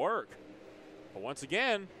do the work. But once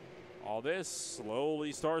again, all this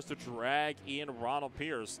slowly starts to drag in Ronald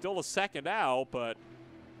Pierce. Still a second out, but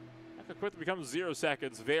that could quickly become 0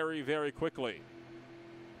 seconds very, very quickly.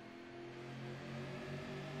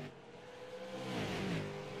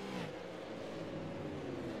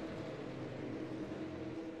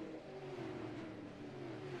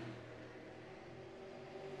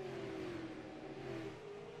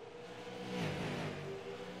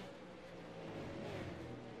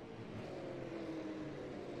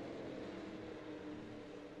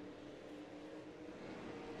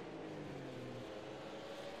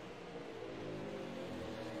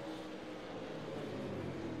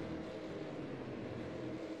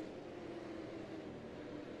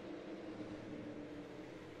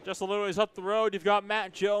 Just a little ways up the road, you've got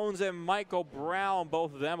Matt Jones and Michael Brown.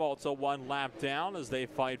 Both of them also 1 lap down as they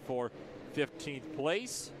fight for 15th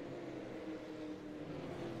place.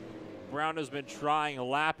 Brown has been trying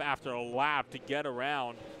lap after lap to get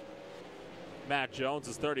around Matt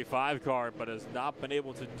Jones' 35 car, but has not been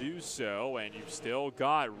able to do so. And you've still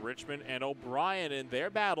got Richmond and O'Brien in their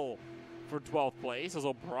battle for 12th place, as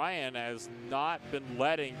O'Brien has not been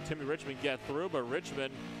letting Timmy Richmond get through, but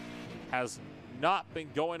Richmond has not been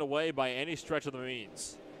going away by any stretch of the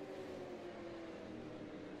means.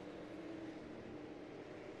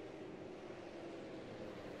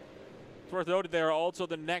 It's worth noting there are also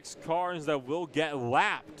the next cars that will get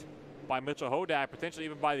lapped by Mitchell Hodak, potentially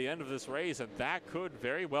even by the end of this race, and that could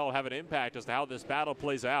very well have an impact as to how this battle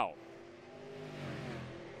plays out.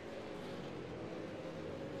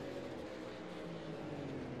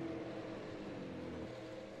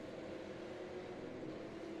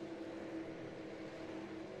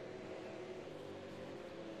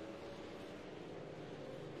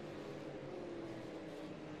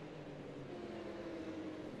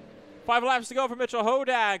 Five laps to go for Mitchell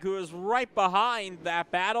Hodak, who is right behind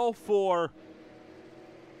that battle for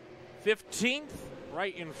 15th,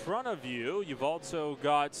 right in front of you. You've also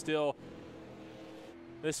got still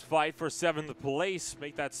this fight for 7th place.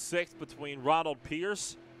 Make that 6th between Ronald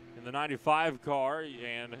Pierce in the 95 car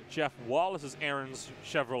and Jeff Wallace's Aaron's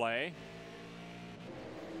Chevrolet.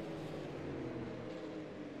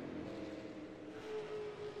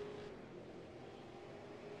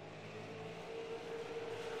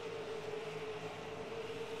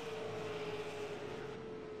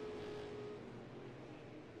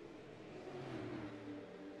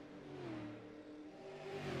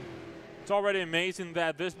 It's already amazing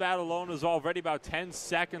that this battle alone is already about 10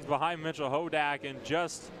 seconds behind Mitchell Hodak and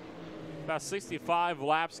just about 65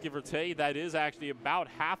 laps, give or take. That is actually about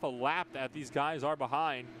half a lap that these guys are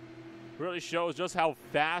behind. Really shows just how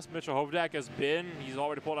fast Mitchell Hodak has been. He's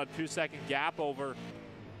already pulled out a 2-second gap over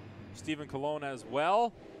Stephen Colon as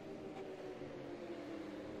well.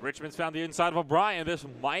 Richmond's found the inside of O'Brien. This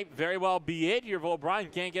might very well be it here. If O'Brien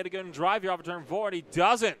can't get a good drive here off of turn 4, and he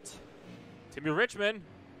doesn't. Timmy Richmond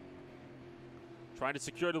trying to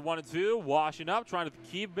secure the 1 and 2, washing up, trying to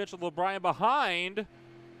keep Mitchell O'Brien behind.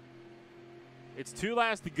 It's 2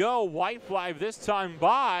 laps to go. White flag this time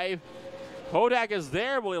by. Hodak is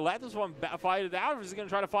there. Will he let this one fight it out, or is he going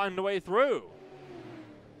to try to find a way through?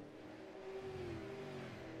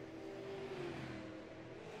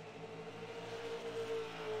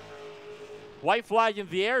 White flag in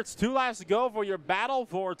the air. It's 2 laps to go for your battle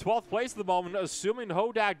for 12th place at the moment, assuming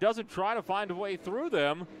Hodak doesn't try to find a way through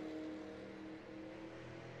them.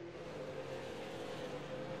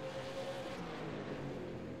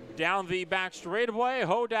 Down the back straightaway,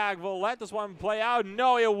 Hodak will let this one play out.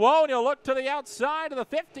 No, he won't. He'll look to the outside of the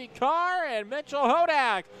 50 car, and Mitchell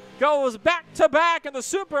Hodak goes back-to-back in the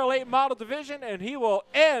Super Late Model Division, and he will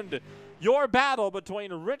end your battle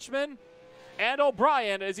between Richmond and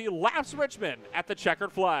O'Brien as he laps Richmond at the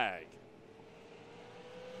checkered flag.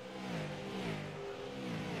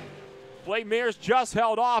 Blake Mears just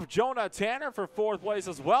held off Jonah Tanner for 4th place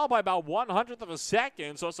as well by about 1/100th of a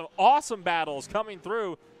second, so some awesome battles coming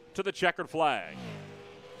through to the checkered flag.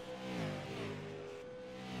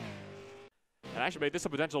 And actually made this a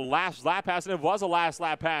potential last lap pass, and it was a last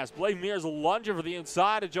lap pass. Blake Mears lunging for the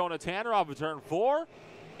inside of Jonah Tanner off of turn 4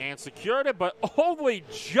 and secured it, but only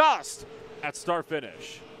just at start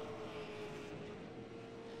finish.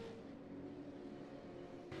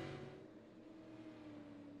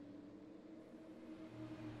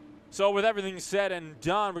 So with everything said and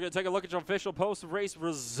done, we're going to take a look at your official post-race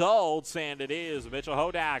results, and it is Mitchell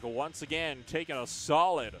Hodak once again taking a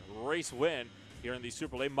solid race win here in the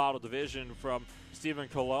Super Late Model Division from Stephen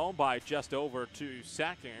Colon by just over 2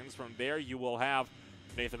 seconds. From there, you will have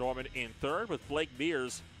Nathan Norman in 3rd with Blake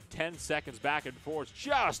Mears 10 seconds back and forth,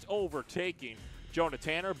 just overtaking Jonah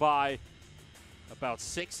Tanner by about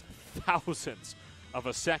 6 thousandths of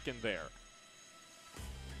a second there.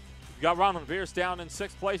 We got Ronald Pierce down in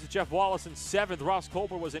 6th place, Jeff Wallace in 7th, Ross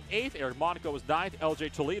Colbert was in 8th, Eric Monaco was 9th,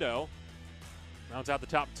 LJ Toledo rounds out the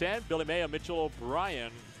top 10. Billy Mayo, Mitchell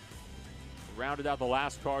O'Brien rounded out the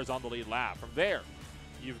last cars on the lead lap. From there,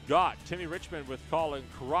 you've got Timmy Richmond with Colin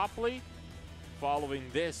Cropley. Following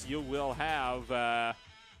this, you will have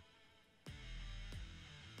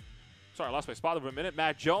sorry, I lost my spot for a minute.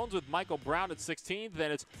 Matt Jones with Michael Brown at 16th.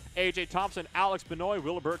 Then it's A.J. Thompson, Alex Benoit,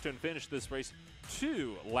 Will Burton finish this race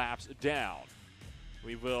 2 laps down.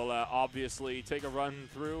 We will obviously take a run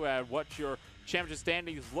through at what your championship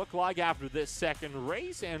standings look like after this second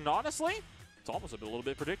race. And honestly, it's almost a little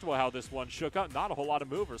bit predictable how this one shook up. Not a whole lot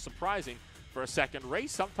of movers. Surprising for a second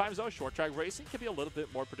race. Sometimes, though, short track racing can be a little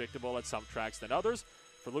bit more predictable at some tracks than others.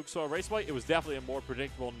 For Lucas Oil Raceway, it was definitely a more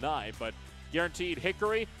predictable night. But Guaranteed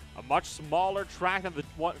Hickory, a much smaller track than the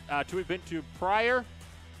one, two we've been to prior.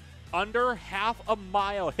 Under half a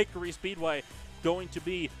mile Hickory Speedway, going to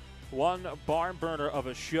be one barn burner of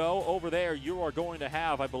a show. Over there, you are going to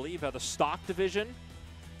have, I believe, the stock division.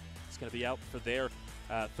 It's going to be out for their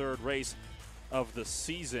 3rd race of the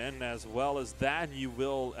season. As well as that, you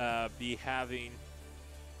will be having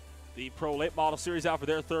the Pro Late Model Series out for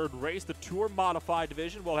their 3rd race. The Tour Modified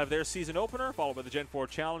division will have their season opener, followed by the Gen 4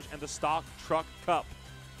 Challenge, and the Stock Truck Cup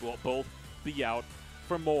will both be out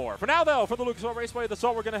for more. For now, though, for the Lucas Oil Raceway, that's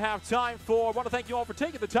all we're going to have time for. I want to thank you all for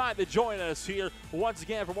taking the time to join us here once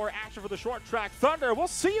again for more action for the Short Track Thunder. We'll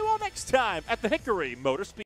see you all next time at the Hickory Motor Speedway.